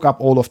soak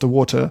up all of the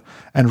water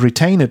and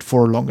retain it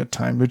for a longer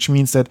time, which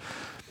means that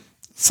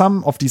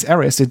some of these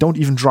areas, they don't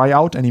even dry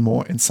out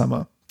anymore in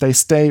summer. They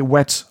stay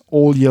wet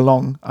all year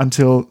long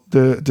until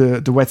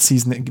the wet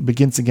season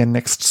begins again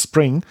next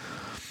spring.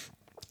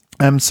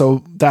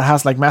 So that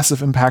has like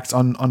massive impacts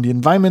on the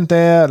environment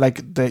there.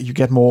 Like you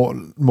get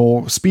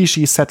more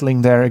species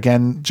settling there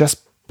again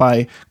just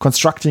by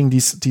constructing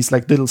these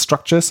like little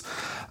structures.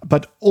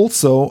 But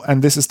also,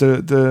 and this is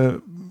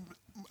the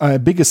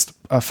biggest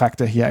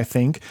factor here, I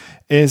think,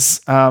 is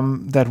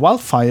that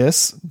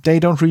wildfires, they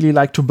don't really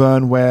like to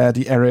burn where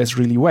the area is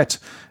really wet.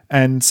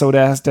 And so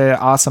there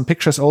are some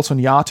pictures also in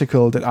the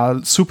article that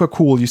are super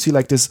cool. You see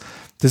like this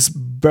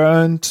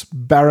burnt,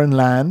 barren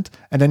land,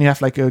 and then you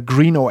have like a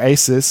green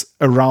oasis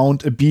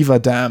around a beaver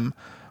dam,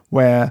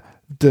 where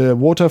the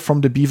water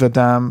from the beaver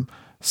dam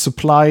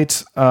supplied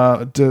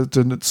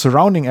the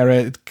surrounding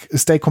area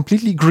stay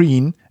completely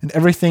green, and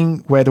everything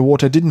where the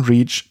water didn't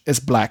reach is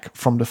black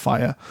from the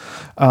fire.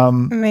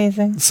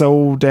 Amazing.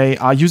 So they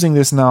are using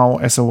this now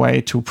as a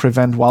way to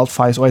prevent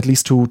wildfires, or at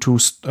least to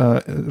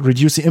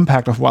reduce the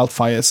impact of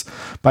wildfires,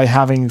 by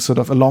having sort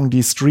of along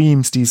these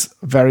streams these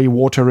very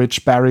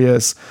water-rich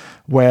barriers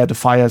where the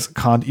fires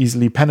can't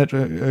easily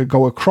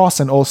go across,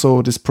 and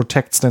also this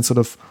protects then sort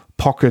of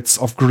pockets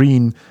of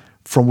green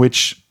from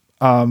which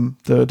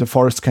the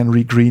forest can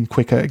regreen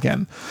quicker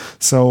again.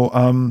 So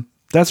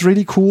that's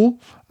really cool.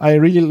 I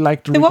really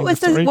liked reading the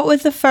story. What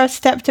was the first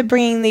step to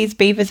bringing these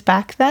beavers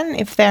back then?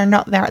 If they're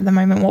not there at the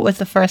moment, what was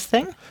the first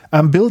thing?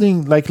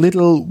 Building like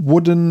little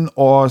wooden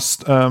or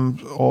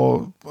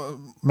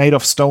made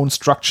of stone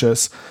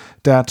structures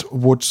that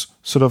would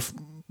sort of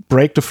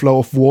break the flow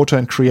of water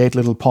and create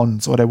little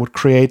ponds, or they would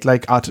create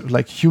like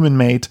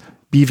human-made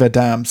beaver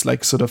dams,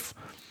 like sort of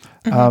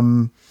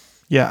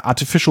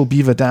artificial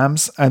beaver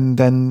dams, and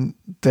then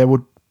there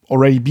would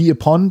already be a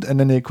pond, and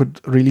then they could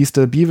release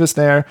the beavers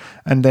there,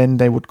 and then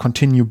they would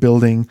continue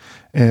building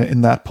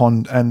in that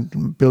pond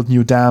and build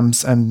new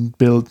dams and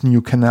build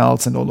new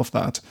canals and all of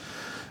that.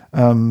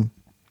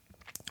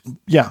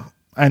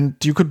 And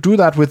you could do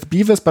that with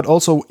beavers, but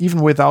also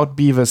even without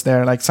beavers.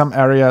 There are like some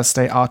areas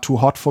they are too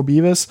hot for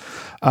beavers,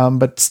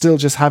 but still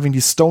just having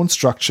these stone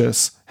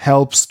structures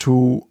helps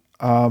to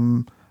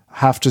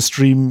have the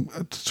stream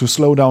to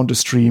slow down the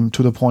stream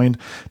to the point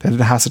that it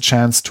has a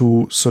chance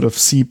to sort of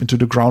seep into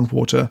the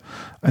groundwater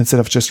instead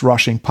of just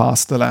rushing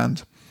past the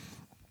land.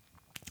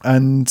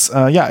 And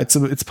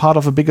it's part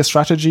of a bigger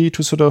strategy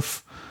to sort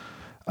of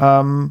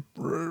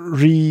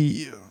redevelop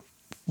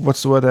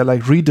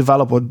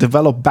or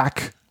develop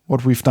back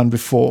what we've done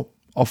before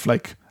of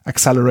like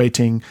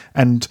accelerating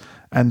and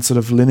sort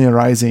of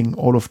linearizing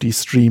all of these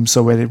streams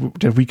so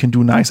that we can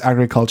do nice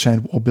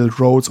agriculture or build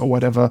roads or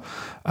whatever,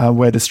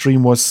 where the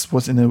stream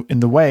was in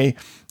the way,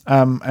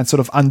 and sort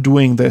of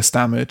undoing this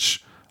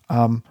damage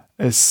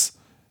is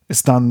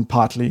done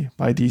partly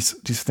by these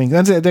things.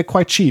 And they're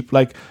quite cheap.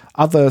 Like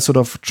other sort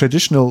of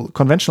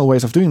conventional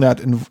ways of doing that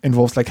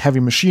involves like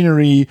heavy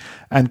machinery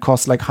and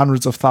costs like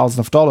hundreds of thousands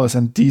of dollars.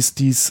 And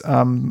these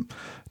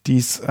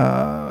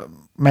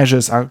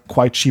measures are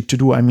quite cheap to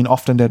do. I mean,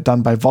 often they're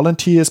done by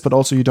volunteers, but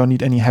also you don't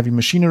need any heavy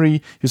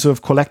machinery. You sort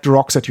of collect the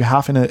rocks that you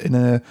have in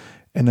a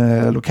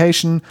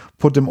location,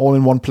 put them all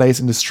in one place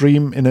in the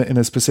stream in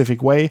a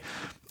specific way,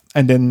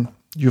 and then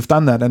you've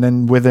done that. And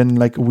then within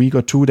like a week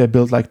or two, they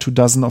built like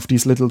 24 of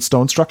these little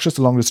stone structures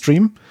along the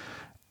stream,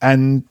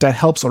 and that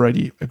helps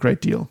already a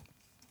great deal.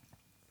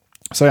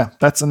 So yeah,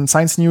 that's in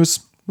Science News.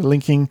 We're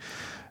linking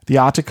the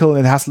article.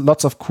 It has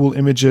lots of cool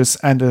images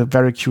and a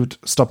very cute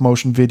stop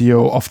motion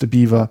video of the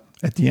beaver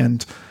at the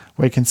end,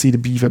 where you can see the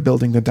beaver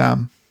building the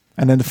dam,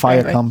 and then the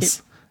fire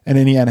comes, and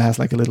in the end it has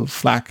like a little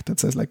flag that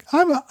says like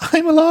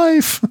I'm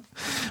alive,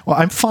 or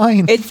I'm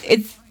fine.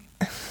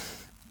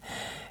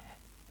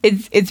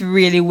 It's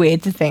really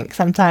weird to think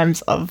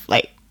sometimes of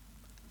like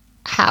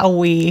how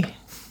we,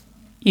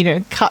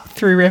 cut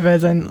through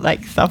rivers and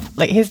like stuff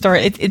like history.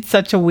 It's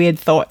such a weird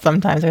thought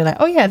sometimes. We're like,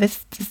 oh yeah,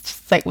 this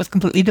just like was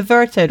completely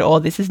diverted, or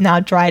this is now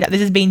dried up.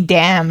 This has been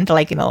dammed,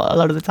 like a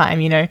lot of the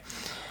time,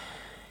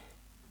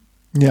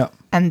 Yeah.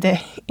 And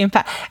the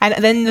impact, and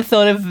then the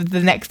thought of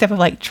the next step of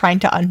like trying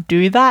to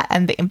undo that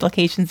and the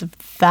implications of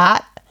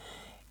that.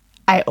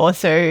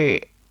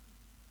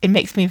 It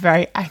makes me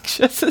very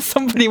anxious as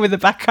somebody with a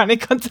background in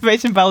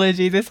conservation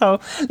biology. This whole,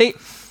 like,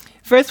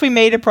 first we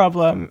made a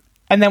problem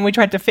and then we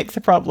tried to fix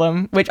a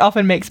problem, which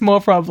often makes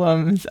more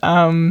problems.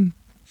 I'm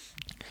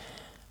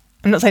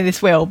not saying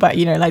this will, but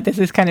like this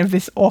is kind of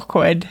this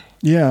awkward.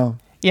 Yeah.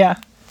 Yeah.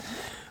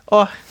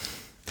 Oh.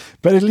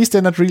 But at least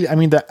they're not really, I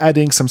mean, they're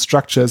adding some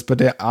structures, but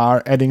they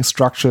are adding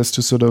structures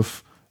to sort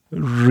of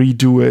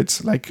redo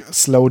it, like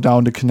slow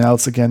down the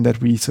canals again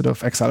that we sort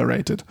of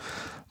accelerated.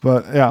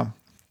 But yeah.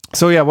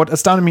 So yeah, what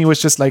astounded me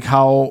was just like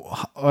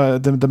how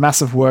the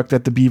massive work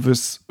that the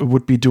beavers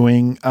would be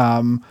doing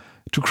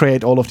to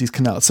create all of these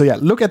canals. So yeah,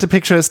 look at the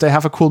pictures. They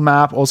have a cool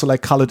map, also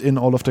like colored in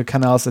all of the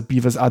canals that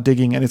beavers are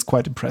digging, and it's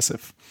quite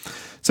impressive.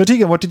 So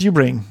Tegan, what did you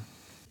bring?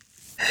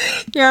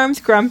 Yoram's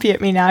grumpy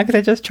at me now because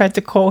I just tried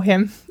to call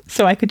him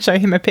so I could show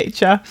him a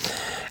picture,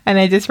 and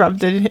I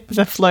disrupted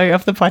the flow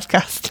of the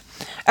podcast.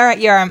 All right,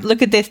 Yoram,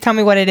 look at this. Tell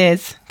me what it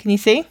is. Can you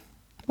see?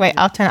 Wait,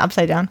 I'll turn it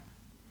upside down.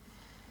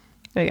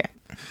 There you go.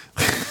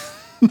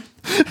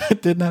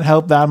 It did not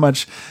help that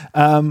much.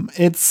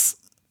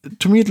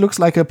 To me, it looks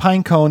like a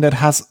pine cone that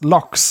has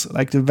locks,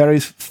 like the very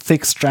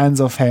thick strands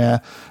of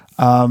hair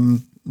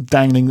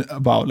dangling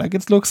about. Like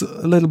it looks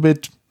a little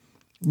bit,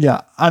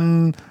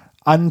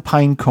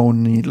 unpine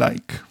cone-y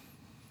like.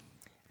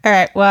 All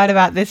right, what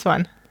about this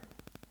one?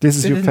 This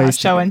is your face. Not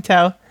show and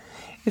tell.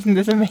 Isn't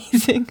this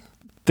amazing?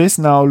 This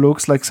now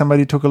looks like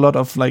somebody took a lot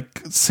of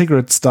like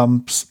cigarette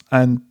stumps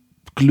and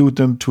glued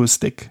them to a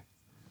stick.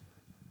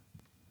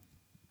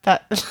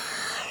 That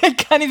I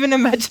can't even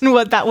imagine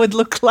what that would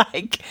look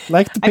like.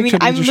 Like the picture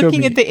I'm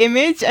looking at the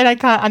image and I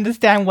can't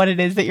understand what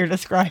it is that you're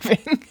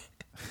describing.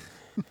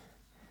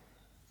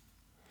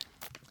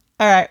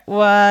 All right,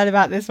 what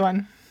about this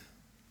one?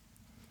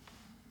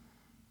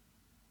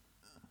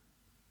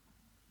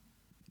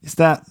 Is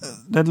that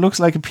looks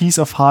like a piece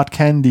of hard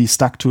candy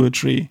stuck to a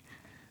tree.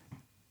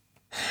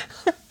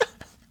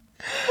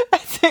 I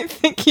don't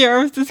think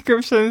Yoram's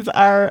descriptions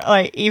are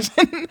like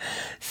even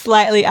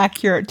slightly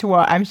accurate to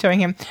what I'm showing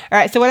him. All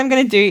right, so what I'm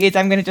going to do is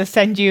I'm going to just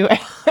send you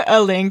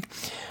a link.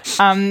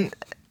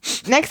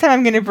 Next time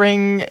I'm going to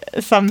bring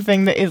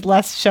something that is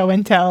less show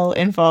and tell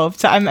involved.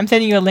 So I'm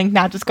sending you a link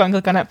now. Just go and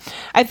click on it.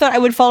 I thought I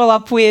would follow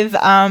up with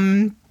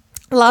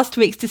last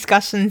week's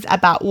discussions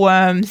about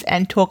worms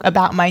and talk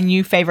about my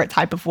new favorite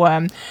type of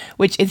worm,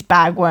 which is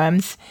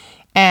bagworms.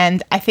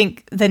 And I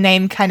think the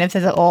name kind of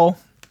says it all.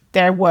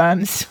 They're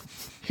worms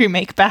who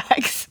make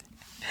bags.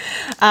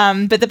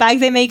 But the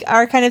bags they make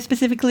are kind of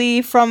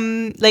specifically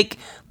from like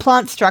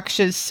plant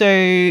structures. So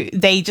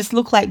they just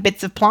look like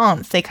bits of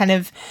plants. They kind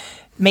of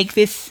make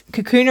this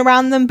cocoon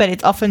around them, but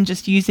it's often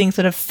just using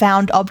sort of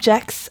found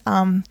objects.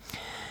 They're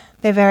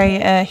very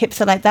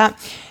hipster like that.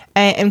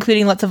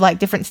 Including lots of like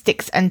different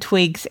sticks and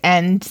twigs,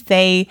 and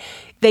they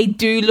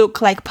do look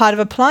like part of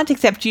a plant,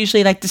 except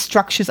usually like the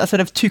structures are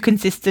sort of too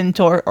consistent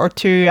or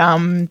too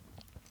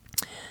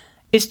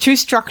it's too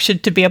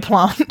structured to be a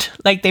plant.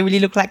 Like they really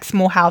look like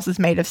small houses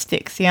made of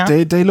sticks. Yeah,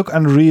 they look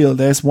unreal.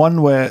 There's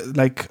one where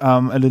like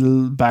a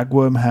little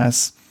bagworm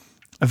has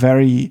a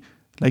very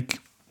like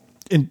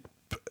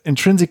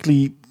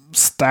intrinsically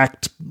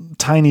stacked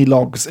tiny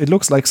logs. It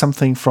looks like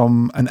something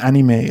from an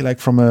anime, like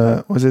from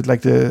was it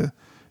like the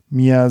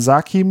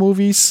Miyazaki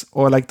movies,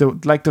 or like the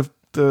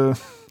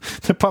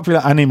popular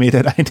anime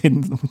that I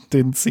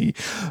didn't see,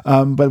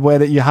 but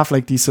where you have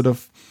like these sort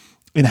of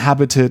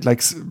inhabited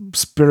like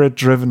spirit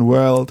driven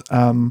world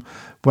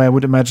where I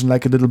would imagine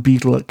like a little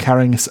beetle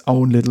carrying his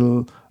own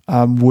little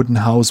wooden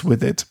house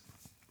with it.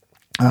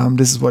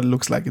 This is what it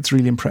looks like. It's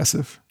really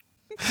impressive.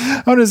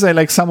 I want to say,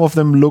 like, some of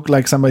them look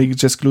like somebody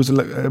just glues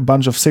a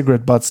bunch of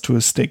cigarette butts to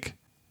a stick.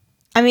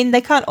 I mean,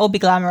 they can't all be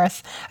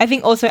glamorous. I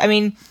think also, I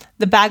mean,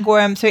 the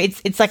bagworm, so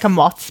it's like a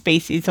moth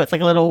species, so it's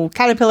like a little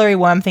caterpillar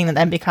worm thing that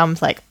then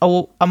becomes like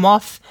a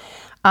moth.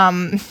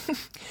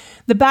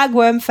 The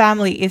bagworm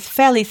family is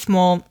fairly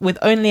small, with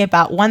only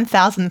about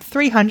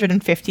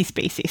 1,350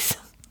 species.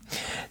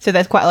 So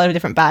there's quite a lot of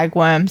different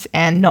bagworms,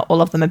 and not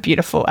all of them are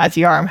beautiful, as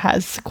Yoram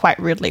has quite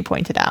rudely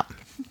pointed out.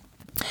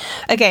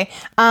 Okay,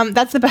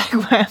 that's the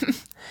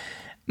bagworm.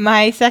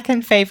 My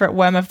second favorite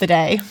worm of the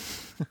day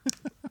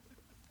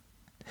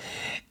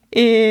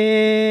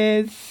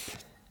is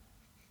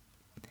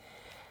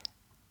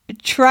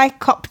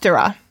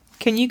Trichoptera.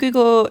 Can you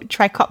Google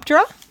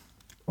Trichoptera?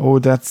 Oh,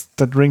 that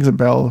rings a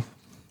bell.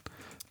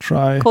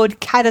 Called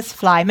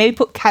caddisfly. Maybe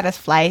put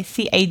caddisfly.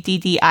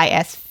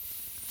 Caddis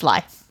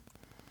fly.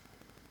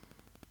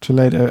 Too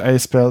late. I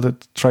spelled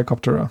it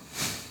Trichoptera.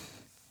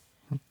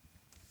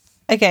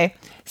 Okay,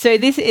 so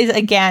this is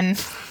again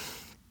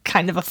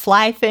kind of a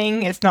fly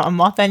thing. It's not a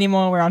moth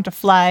anymore. We're onto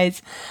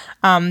flies.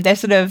 They're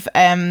sort of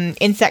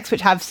insects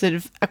which have sort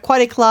of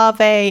aquatic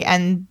larvae,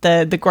 and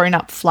the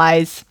grown-up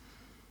flies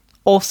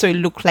also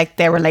look like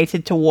they're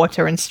related to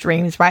water and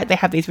streams, right? They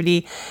have these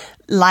really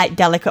light,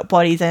 delicate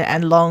bodies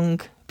and long,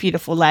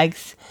 beautiful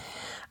legs.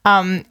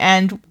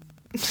 And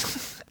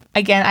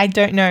again, I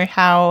don't know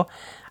how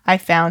I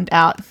found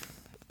out.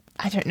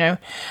 I don't know.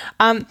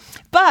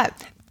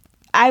 But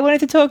I wanted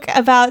to talk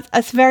about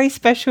a very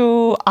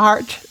special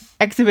art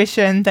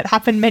exhibition that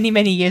happened many,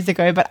 many years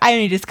ago, but I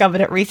only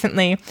discovered it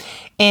recently.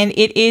 And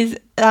it is,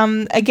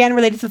 again,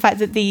 related to the fact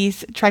that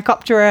these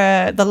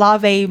Trichoptera, the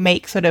larvae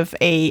make sort of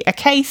a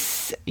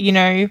case, you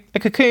know, a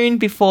cocoon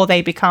before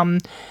they become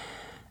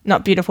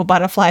not beautiful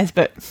butterflies,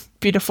 but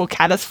beautiful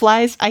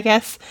caddisflies, I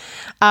guess.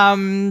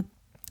 And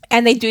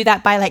they do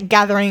that by like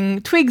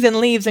gathering twigs and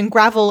leaves and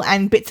gravel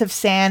and bits of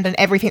sand and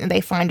everything that they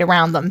find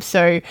around them.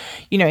 So,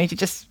 you know, to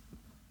just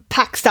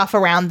pack stuff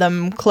around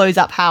them, close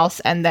up house,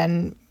 and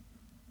then,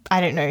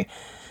 I don't know,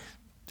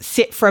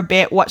 sit for a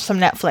bit, watch some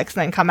Netflix,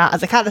 and then come out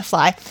as a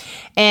caddisfly.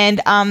 And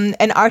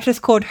an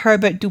artist called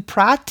Herbert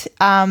Duprat,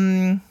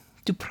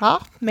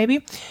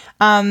 maybe,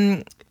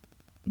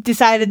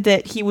 decided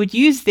that he would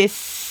use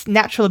this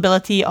natural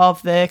ability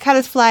of the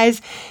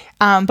caddisflies,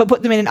 but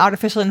put them in an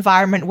artificial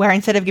environment where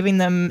instead of giving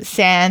them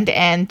sand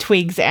and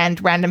twigs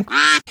and random,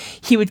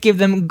 he would give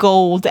them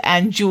gold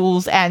and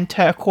jewels and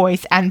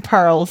turquoise and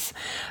pearls.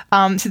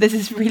 So there's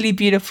this really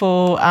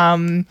beautiful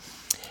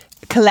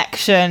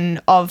collection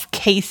of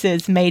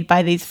cases made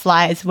by these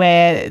flies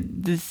where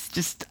there's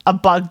just a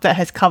bug that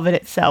has covered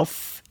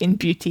itself in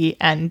beauty.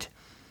 And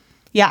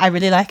yeah, I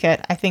really like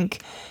it. I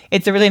think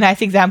it's a really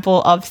nice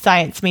example of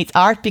science meets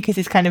art, because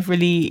it's kind of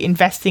really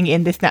investing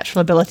in this natural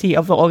ability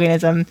of the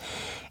organism.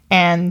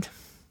 And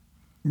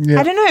yeah,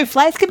 I don't know,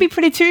 flies could be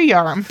pretty too,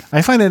 Yoram.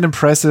 I find it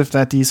impressive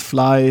that these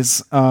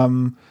flies,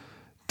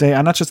 they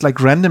are not just like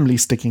randomly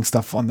sticking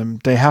stuff on them.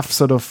 They have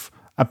sort of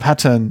a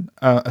pattern,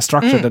 a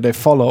structure that they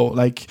follow.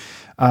 Like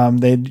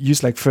they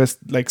use like first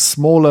like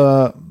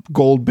smaller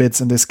gold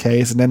bits in this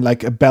case, and then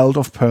like a belt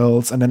of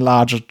pearls, and then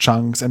larger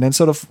chunks, and then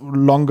sort of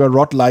longer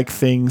rod-like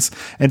things,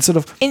 and sort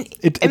of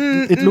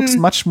it looks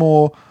much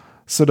more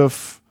sort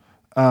of.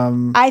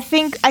 I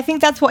think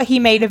that's what he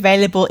made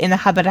available in the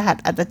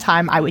habitat at the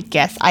time, I would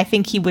guess. I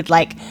think he would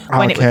like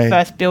when it was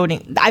first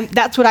building.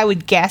 That's what I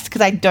would guess,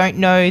 because I don't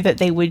know that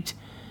they would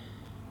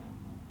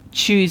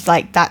choose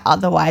like that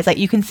otherwise. Like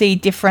you can see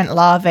different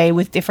larvae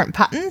with different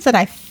patterns, and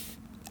I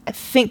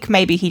think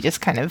maybe he just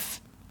kind of.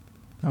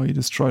 Oh, he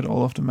destroyed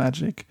all of the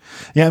magic.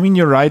 Yeah, I mean,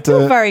 you're right.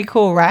 Very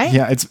cool, right?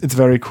 Yeah, it's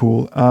very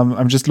cool.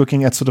 I'm just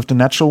looking at sort of the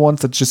natural ones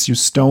that just use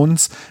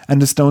stones,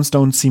 and the stones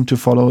don't seem to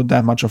follow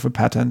that much of a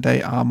pattern.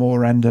 They are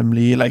more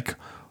randomly like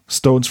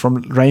stones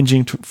from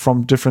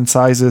different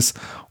sizes,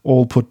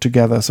 all put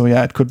together. So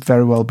yeah, it could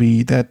very well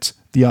be that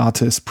the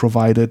artist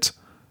provided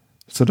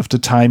sort of the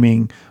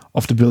timing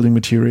of the building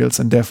materials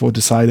and therefore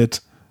decided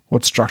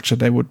what structure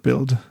they would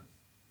build.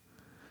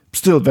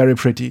 Still very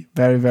pretty,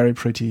 very, very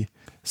pretty.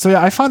 So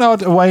yeah, I found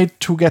out a way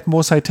to get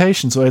more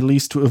citations, or at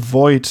least to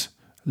avoid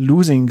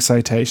losing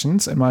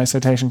citations in my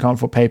citation count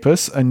for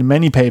papers, and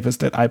many papers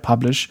that I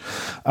publish.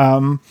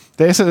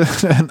 There's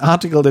an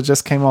article that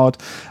just came out,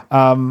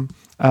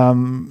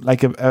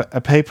 like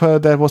a paper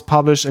that was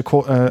published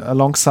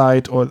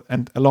alongside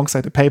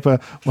the paper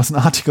was an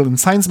article in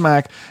Science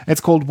Mag.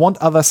 It's called "Want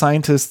Other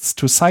Scientists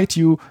to Cite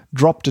You?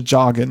 Drop the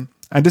Jargon."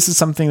 And this is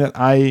something that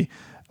I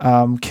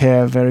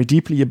care very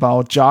deeply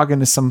about.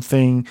 Jargon is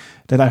something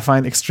that I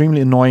find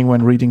extremely annoying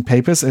when reading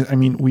papers. I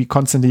mean, we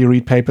constantly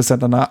read papers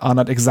that are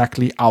not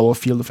exactly our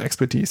field of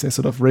expertise. They're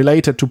sort of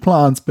related to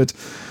plants, but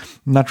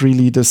not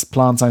really this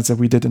plant science that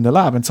we did in the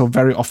lab. And so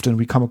very often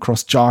we come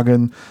across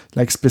jargon,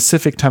 like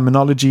specific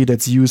terminology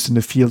that's used in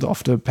the field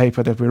of the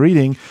paper that we're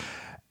reading.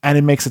 And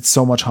it makes it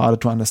so much harder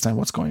to understand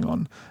what's going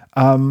on.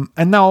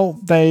 And now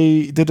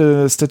they did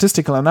a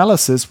statistical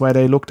analysis where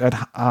they looked at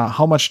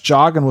how much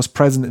jargon was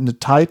present in the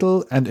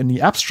title and in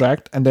the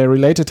abstract, and they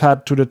related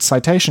that to the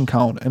citation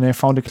count. And they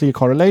found a clear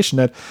correlation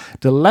that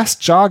the less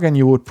jargon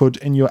you would put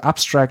in your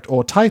abstract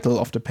or title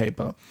of the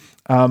paper,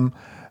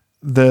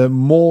 the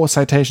more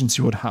citations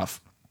you would have.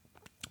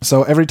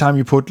 So every time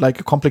you put like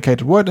a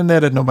complicated word in there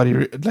that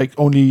nobody, like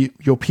only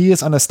your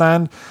peers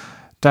understand,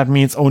 that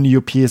means only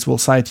your peers will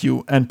cite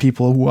you. And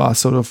people who are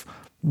sort of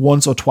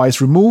once or twice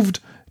removed,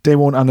 they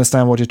won't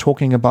understand what you're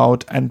talking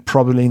about and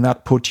probably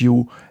not put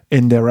you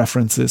in their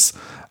references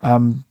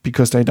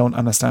because they don't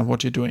understand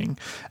what you're doing.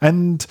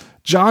 And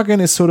jargon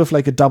is sort of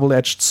like a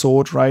double-edged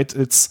sword, right?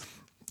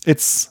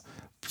 It's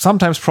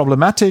sometimes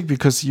problematic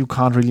because you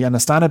can't really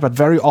understand it, but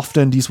very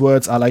often these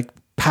words are like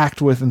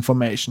packed with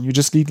information. You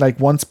just need like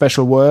one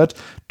special word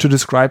to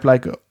describe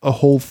like a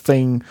whole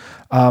thing,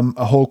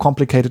 a whole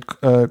complicated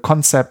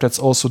concept that's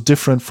also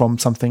different from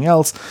something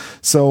else.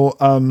 So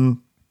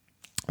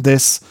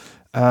this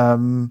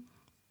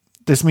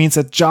means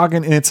that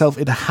jargon in itself,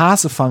 it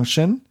has a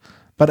function,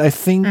 but I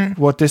think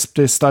what this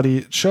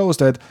study shows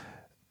that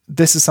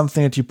this is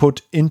something that you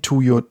put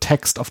into your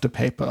text of the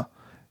paper.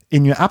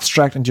 In your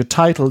abstract and your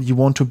title, you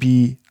want to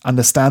be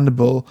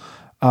understandable,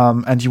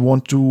 and you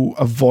want to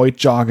avoid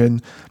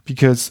jargon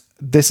because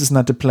this is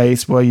not the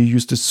place where you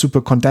use the super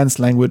condensed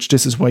language.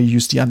 This is where you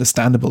use the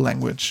understandable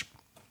language.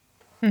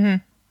 Mm-hmm.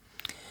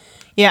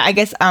 Yeah, I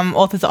guess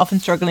authors are often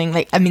struggling.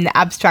 Like, I mean, the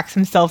abstracts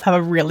themselves have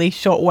a really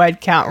short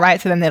word count, right?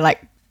 So then they're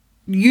like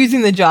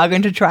using the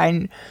jargon to try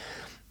and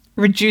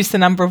reduce the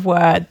number of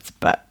words.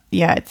 But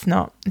yeah, it's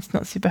not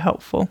super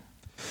helpful.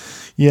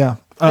 Yeah,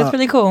 that's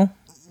really cool.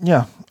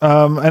 Yeah.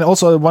 And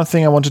also one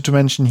thing I wanted to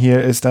mention here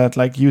is that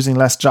like using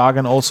less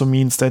jargon also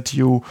means that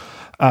you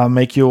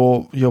make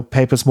your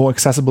papers more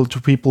accessible to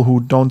people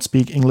who don't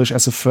speak English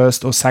as a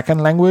first or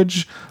second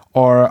language,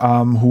 or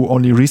who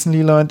only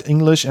recently learned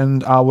English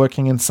and are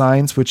working in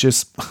science, which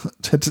is,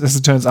 as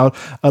it turns out,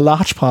 a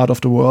large part of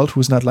the world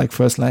who's not like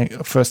first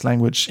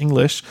language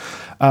English.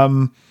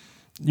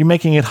 You're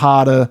making it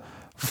harder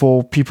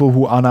for people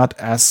who are not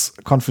as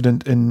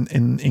confident in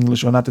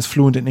English or not as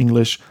fluent in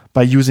English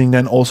by using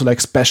then also like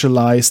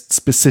specialized,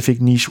 specific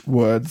niche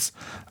words.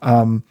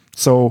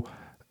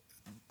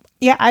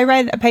 Yeah, I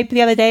read a paper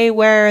the other day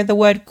where the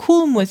word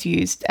kulm was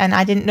used and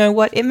I didn't know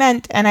what it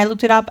meant, and I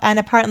looked it up, and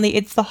apparently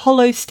it's the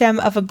hollow stem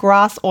of a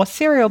grass or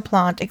cereal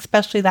plant,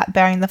 especially that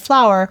bearing the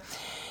flower.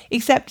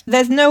 Except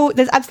there's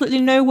absolutely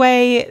no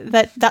way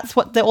that that's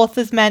what the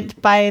authors meant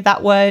by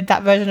that word,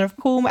 that version of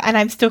kulm, and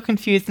I'm still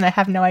confused and I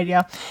have no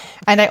idea.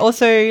 And I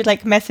also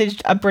like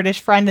messaged a British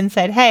friend and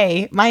said,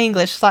 "Hey, my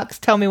English sucks.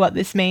 Tell me what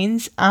this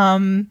means."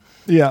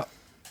 Yeah.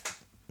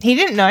 He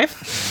didn't know.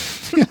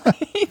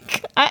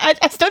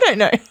 I still don't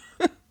know.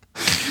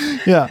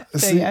 Yeah.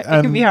 So yeah,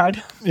 it can be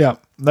hard. Yeah,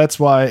 that's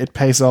why it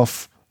pays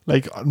off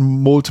like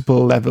on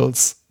multiple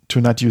levels to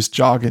not use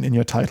jargon in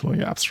your title or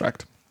your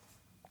abstract.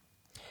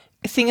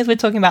 Seeing as we're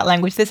talking about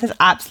language, this has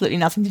absolutely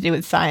nothing to do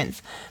with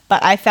science,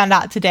 but I found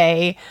out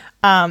today.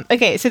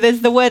 Okay, so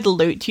there's the word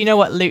loot. You know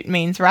what loot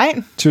means,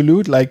 right? To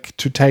loot, like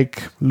to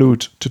take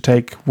loot, to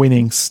take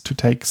winnings, to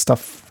take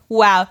stuff.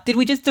 Wow, did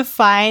we just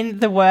define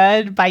the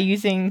word by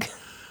using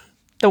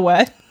the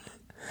word?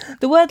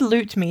 The word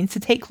loot means to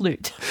take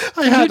loot.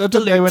 I had it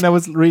today when I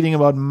was reading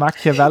about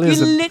Machiavellism.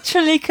 You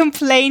literally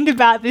complained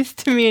about this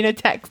to me in a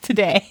text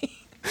today.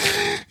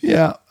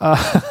 Yeah.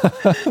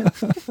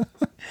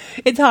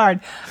 It's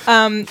hard.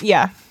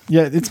 Yeah.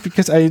 Yeah, it's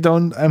because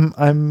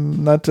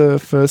I'm not a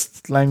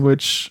first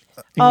language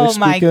English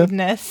speaker. Oh my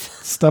goodness.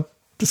 Stop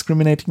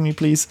discriminating me,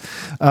 please.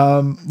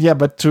 Yeah,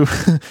 but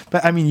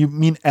I mean, you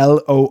mean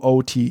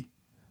LOOT,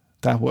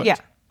 that word. Yeah.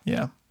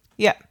 Yeah.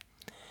 Yeah.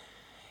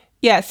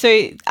 Yeah, so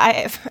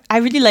I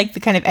really like the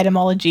kind of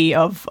etymology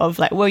of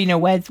like, well, you know,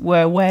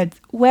 where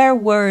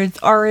words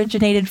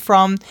originated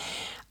from,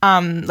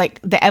 like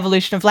the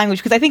evolution of language,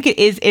 because I think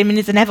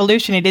it's an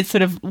evolution. It is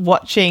sort of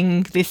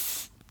watching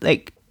this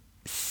like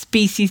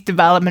species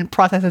development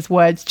process as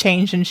words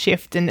change and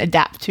shift and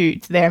adapt to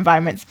their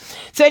environments.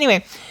 So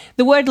anyway,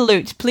 the word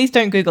loot, please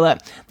don't Google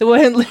it. The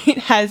word loot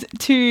has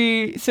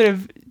two sort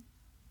of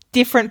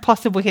different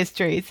possible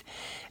histories.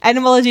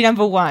 Etymology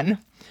number 1.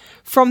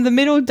 From the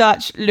Middle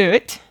Dutch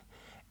loot,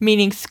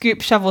 meaning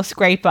scoop, shovel,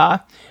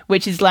 scraper,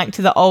 which is linked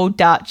to the Old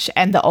Dutch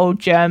and the Old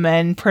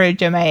German,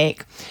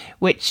 Proto-Germanic,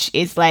 which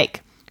is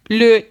like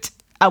loot,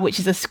 which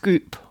is a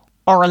scoop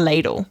or a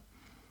ladle.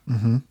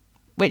 Mm-hmm.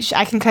 Which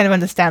I can kind of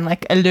understand,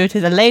 like a lute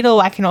is a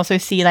ladle. I can also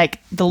see like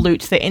the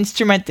lute, the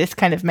instrument. This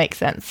kind of makes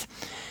sense.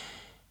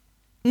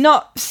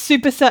 Not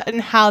super certain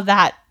how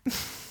that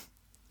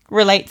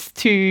relates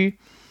to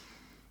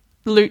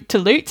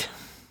loot.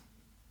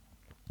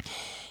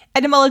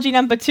 Etymology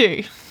number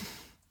 2.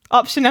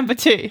 Option number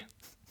 2.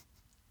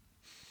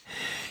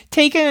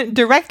 Taken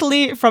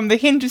directly from the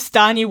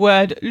Hindustani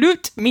word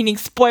loot, meaning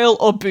spoil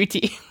or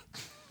booty.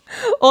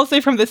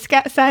 Also from the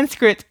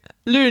Sanskrit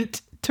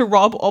lunt, to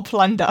rob or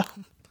plunder.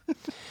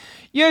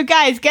 Yo,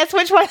 guys, guess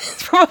which one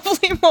is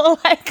probably more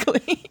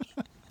likely?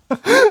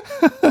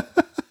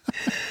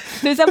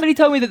 So somebody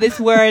told me that this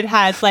word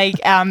has like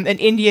an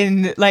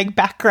Indian like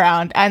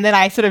background, and then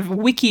I sort of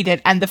wikied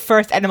it, and the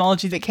first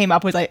etymology that came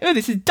up was like, oh,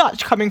 this is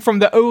Dutch, coming from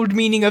the old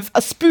meaning of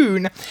a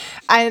spoon.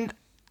 And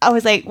I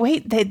was like,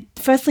 wait,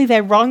 firstly,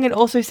 they're wrong, and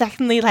also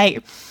secondly,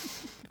 like,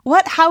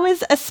 what? How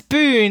is a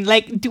spoon?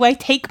 Like, do I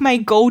take my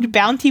gold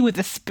bounty with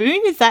a spoon?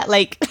 Is that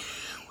like...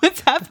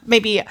 what's up?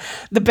 Maybe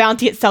the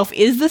bounty itself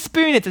is the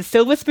spoon. It's a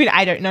silver spoon.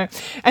 I don't know.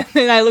 And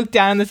then I looked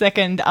down. The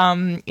second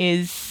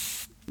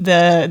is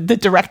the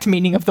direct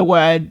meaning of the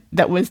word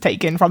that was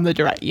taken from the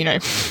direct. You know,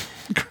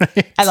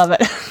 Great. I love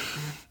it.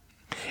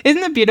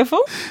 Isn't it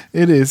beautiful?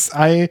 It is.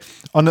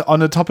 On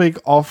the topic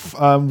of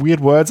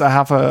weird words, I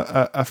have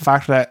a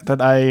fact that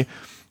I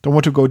don't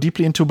want to go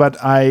deeply into, but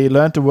I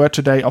learned the word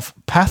today of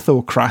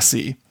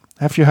pathocracy.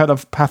 Have you heard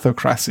of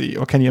pathocracy,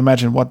 or can you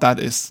imagine what that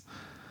is?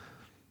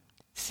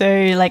 So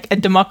like a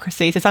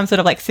democracy, so some sort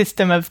of like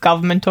system of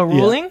government or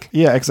ruling.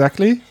 Yeah,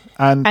 exactly.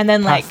 And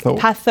then like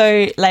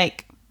patho,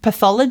 like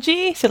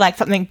pathology, so like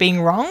something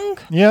being wrong.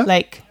 Yeah.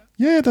 Like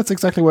yeah, that's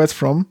exactly where it's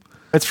from.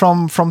 It's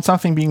from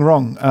something being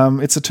wrong.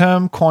 It's a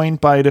term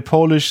coined by the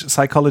Polish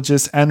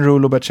psychologist Andrew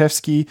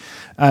Lobachevsky,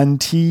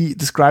 and he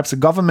describes a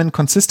government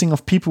consisting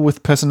of people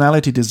with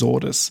personality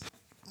disorders.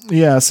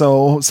 Yeah,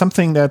 so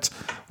something that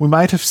we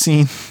might have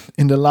seen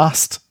in the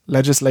last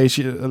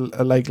legislation,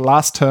 like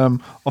last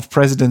term of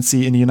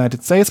presidency in the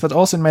United States, but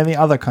also in many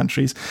other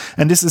countries.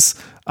 And this is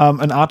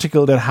an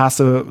article that has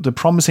the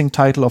promising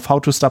title of How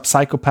to Stop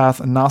Psychopaths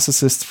and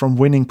Narcissists from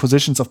Winning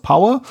Positions of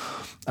Power,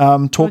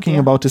 talking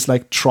about this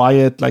like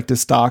triad, like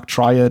this dark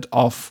triad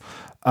of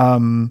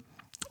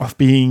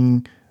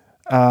being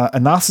a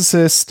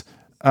narcissist,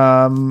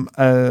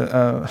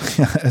 a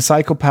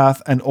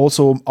psychopath, and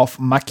also of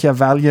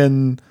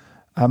Machiavellist,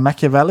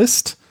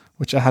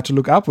 which I had to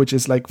look up, which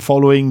is like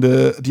following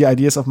the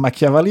ideas of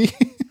Machiavelli.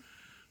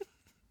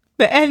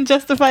 The end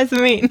justifies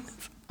the means.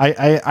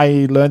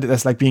 I learned it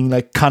as like being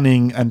like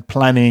cunning and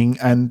planning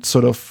and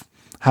sort of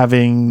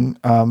having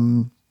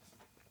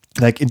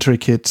like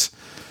intricate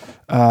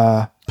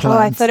plans. Oh,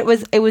 I thought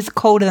it was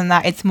colder than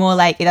that. It's more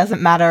like it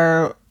doesn't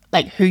matter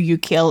like who you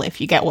kill if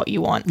you get what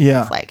you want.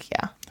 Yeah. It's like,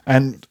 yeah.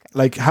 And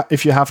like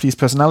if you have these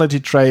personality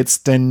traits,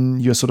 then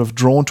you're sort of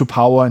drawn to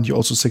power, and you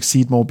also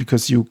succeed more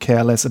because you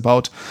care less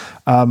about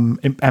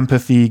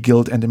empathy,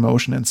 guilt, and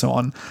emotion, and so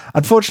on.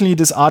 Unfortunately,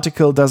 this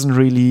article doesn't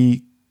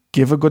really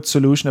give a good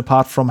solution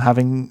apart from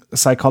having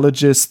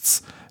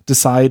psychologists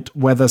decide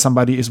whether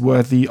somebody is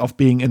worthy of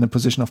being in a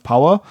position of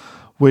power,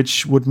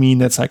 which would mean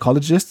that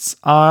psychologists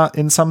are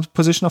in some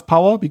position of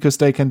power because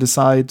they can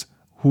decide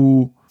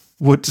who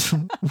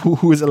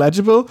is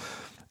eligible.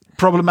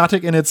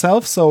 Problematic in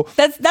itself. So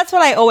that's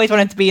what I always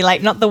wanted to be,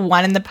 like, not the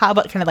one in the power,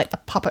 but kind of like the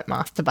puppet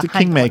master behind the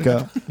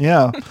kingmaker.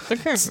 Yeah. The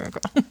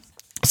kingmaker.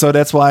 So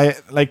that's why,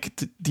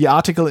 like, the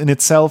article in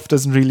itself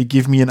doesn't really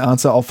give me an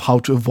answer of how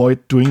to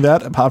avoid doing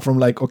that, apart from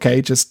like,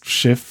 okay, just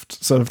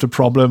shift sort of the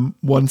problem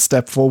one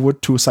step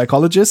forward to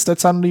psychologists that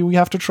suddenly we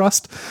have to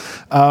trust.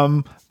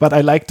 But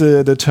I like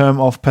the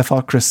term of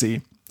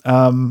pathocracy,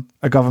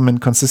 a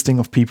government consisting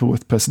of people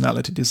with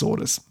personality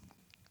disorders.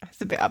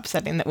 It's a bit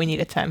upsetting that we need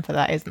a term for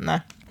that, isn't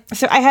there?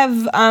 So I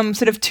have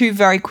sort of two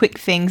very quick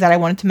things that I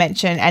wanted to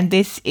mention, and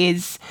this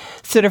is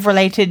sort of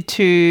related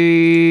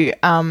to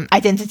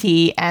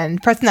identity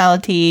and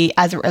personality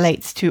as it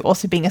relates to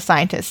also being a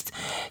scientist.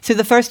 So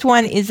the first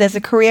one is there's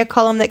a career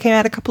column that came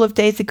out a couple of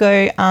days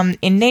ago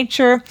in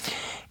Nature,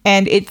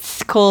 and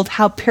it's called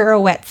How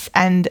Pirouettes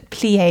and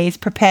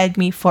Pliés Prepared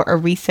Me for a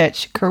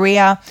Research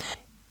Career.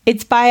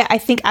 It's by, I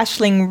think,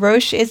 Aisling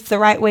Roche is the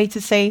right way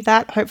to say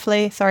that,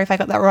 hopefully. Sorry if I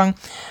got that wrong.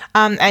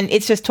 And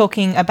it's just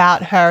talking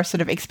about her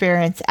sort of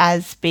experience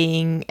as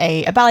being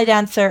a ballet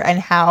dancer and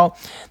how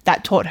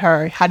that taught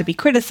her how to be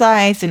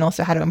criticized and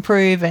also how to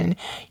improve and,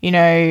 you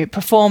know,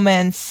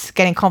 performance,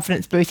 getting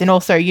confidence boost, and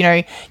also, you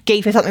know,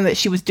 gave her something that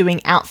she was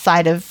doing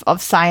outside of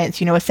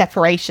science, you know, a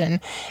separation.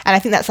 And I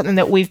think that's something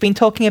that we've been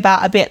talking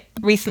about a bit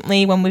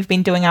recently when we've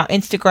been doing our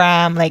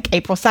Instagram, like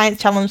April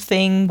Science Challenge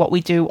thing, what we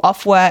do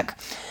off work.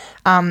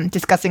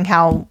 Discussing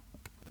how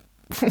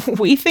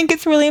we think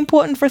it's really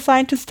important for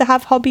scientists to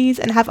have hobbies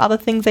and have other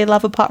things they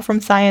love apart from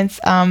science.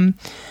 I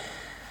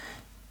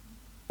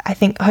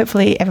think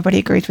hopefully everybody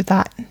agrees with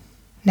that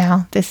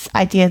now. This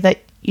idea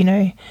that, you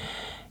know,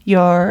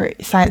 your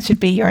science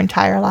should be your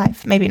entire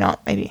life. Maybe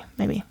not. Maybe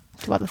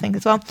do other things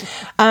as well.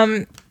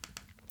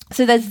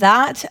 So there's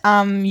that.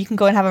 You can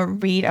go and have a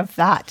read of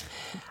that.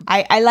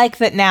 I like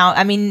that now.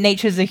 I mean,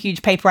 Nature's a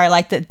huge paper. I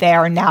like that they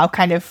are now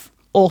kind of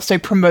also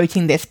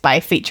promoting this by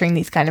featuring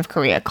these kind of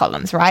career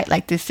columns, right?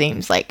 Like, this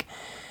seems like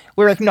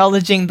we're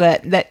acknowledging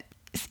that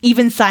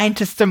even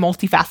scientists are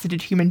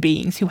multifaceted human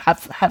beings who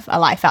have a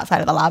life outside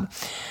of the lab.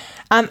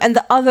 And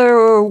the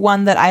other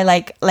one that I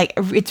like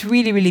it's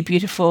really, really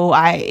beautiful.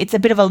 It's a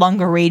bit of a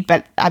longer read,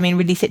 but I mean,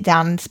 really sit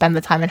down and spend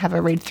the time and have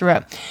a read through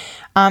it.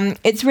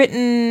 It's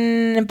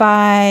written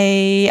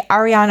by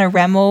Ariana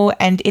Remmel,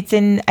 and it's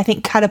in, I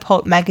think,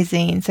 Catapult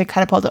magazine. So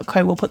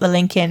catapult.co, we'll put the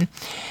link in.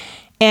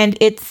 And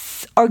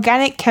its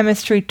organic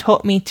chemistry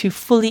taught me to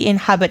fully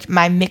inhabit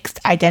my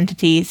mixed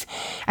identities.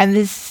 And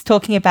this is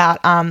talking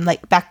about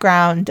like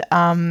background,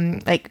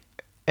 like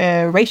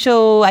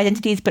racial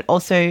identities, but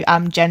also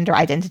gender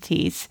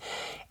identities.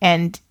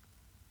 And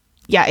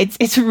yeah,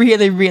 it's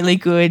really, really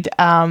good.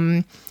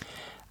 I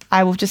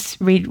will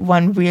just read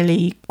one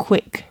really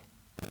quick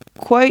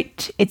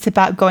quote. It's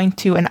about going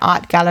to an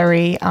art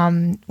gallery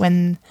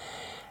when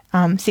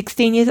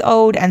 16 years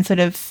old and sort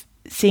of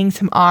seeing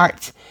some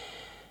art.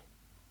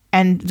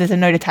 And there's a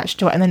note attached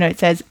to it. And the note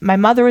says, "My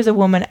mother is a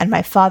woman and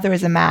my father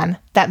is a man.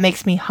 That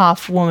makes me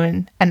half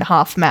woman and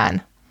half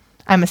man."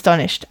 I'm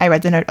astonished. I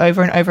read the note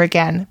over and over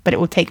again, but it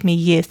will take me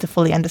years to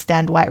fully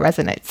understand why it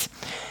resonates.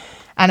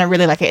 And I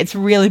really like it. It's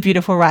really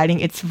beautiful writing.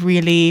 It's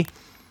really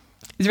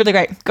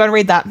great. Go and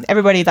read that.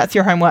 Everybody, that's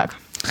your homework.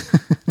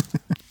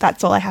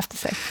 That's all I have to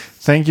say.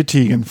 Thank you,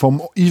 Tegan,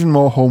 for even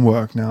more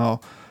homework now.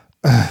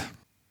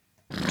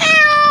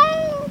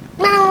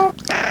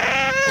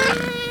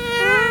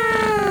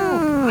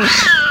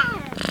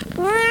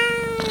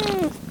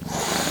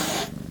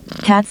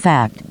 Cat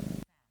fact.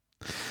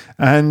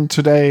 And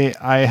today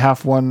I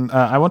have one.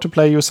 I want to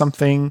play you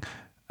something,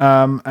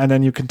 and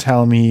then you can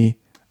tell me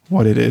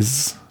what it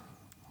is,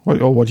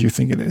 or what you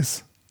think it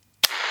is.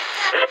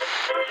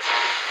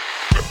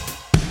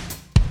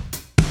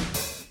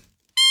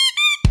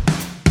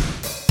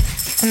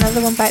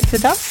 Another one bites the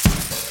dust.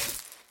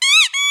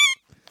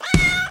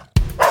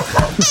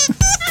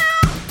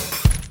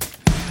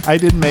 I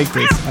didn't make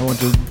this. I want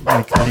to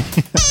make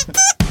it.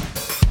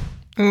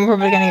 We're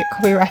probably going to get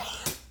copyright.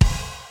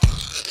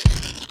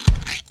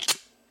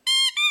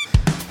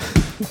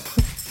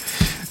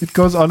 It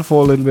goes on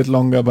for a little bit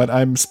longer, but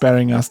I'm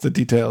sparing us the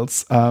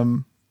details. You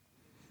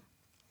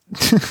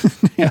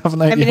have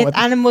an idea? I mean, it's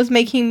animals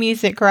making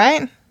music,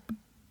 right?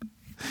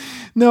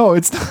 No,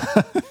 it's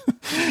not.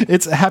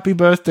 It's a happy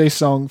birthday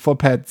song for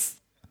pets.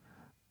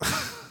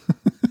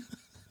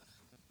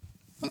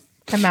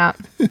 I'm out.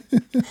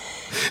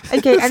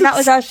 Okay, and that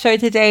was our show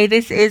today.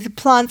 This is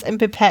Plants and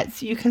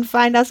Pipettes. You can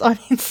find us on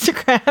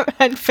Instagram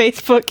and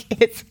Facebook.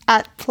 It's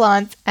at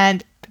Plants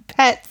and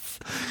Pipettes.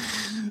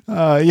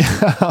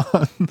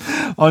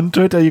 On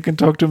Twitter, you can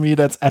talk to me.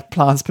 That's at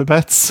Plants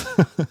Pipettes.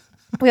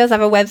 We also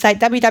have a website,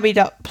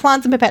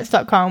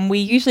 www.plantsandpipettes.com. We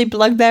usually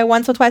blog there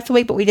once or twice a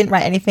week, but we didn't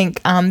write anything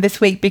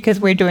this week because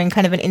we're doing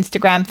kind of an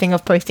Instagram thing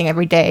of posting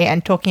every day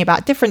and talking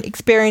about different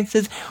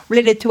experiences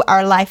related to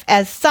our life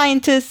as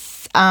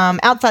scientists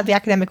outside the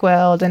academic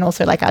world and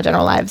also like our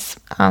general lives.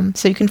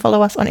 So you can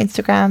follow us on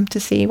Instagram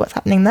to see what's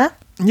happening there.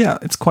 Yeah,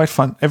 it's quite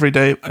fun. Every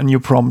day a new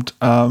prompt.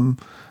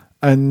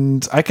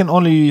 And I can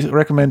only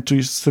recommend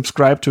to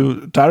subscribe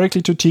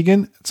directly to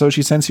Tegan. So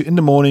she sends you in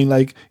the morning,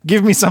 like,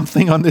 give me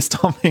something on this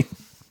topic.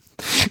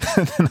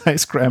 And then I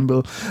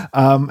scramble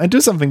and do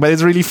something. But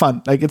it's really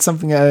fun. Like, it's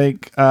something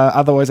like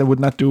otherwise I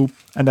would not do.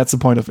 And that's the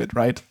point of it,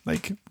 right?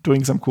 Like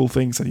doing some cool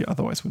things that you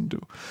otherwise wouldn't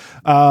do.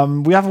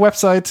 We have a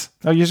website.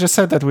 Oh, you just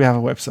said that we have a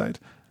website.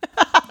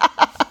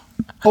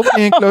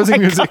 Opening and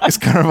closing music is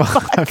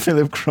Caravan by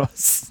Philip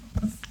Cross.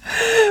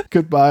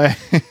 Goodbye.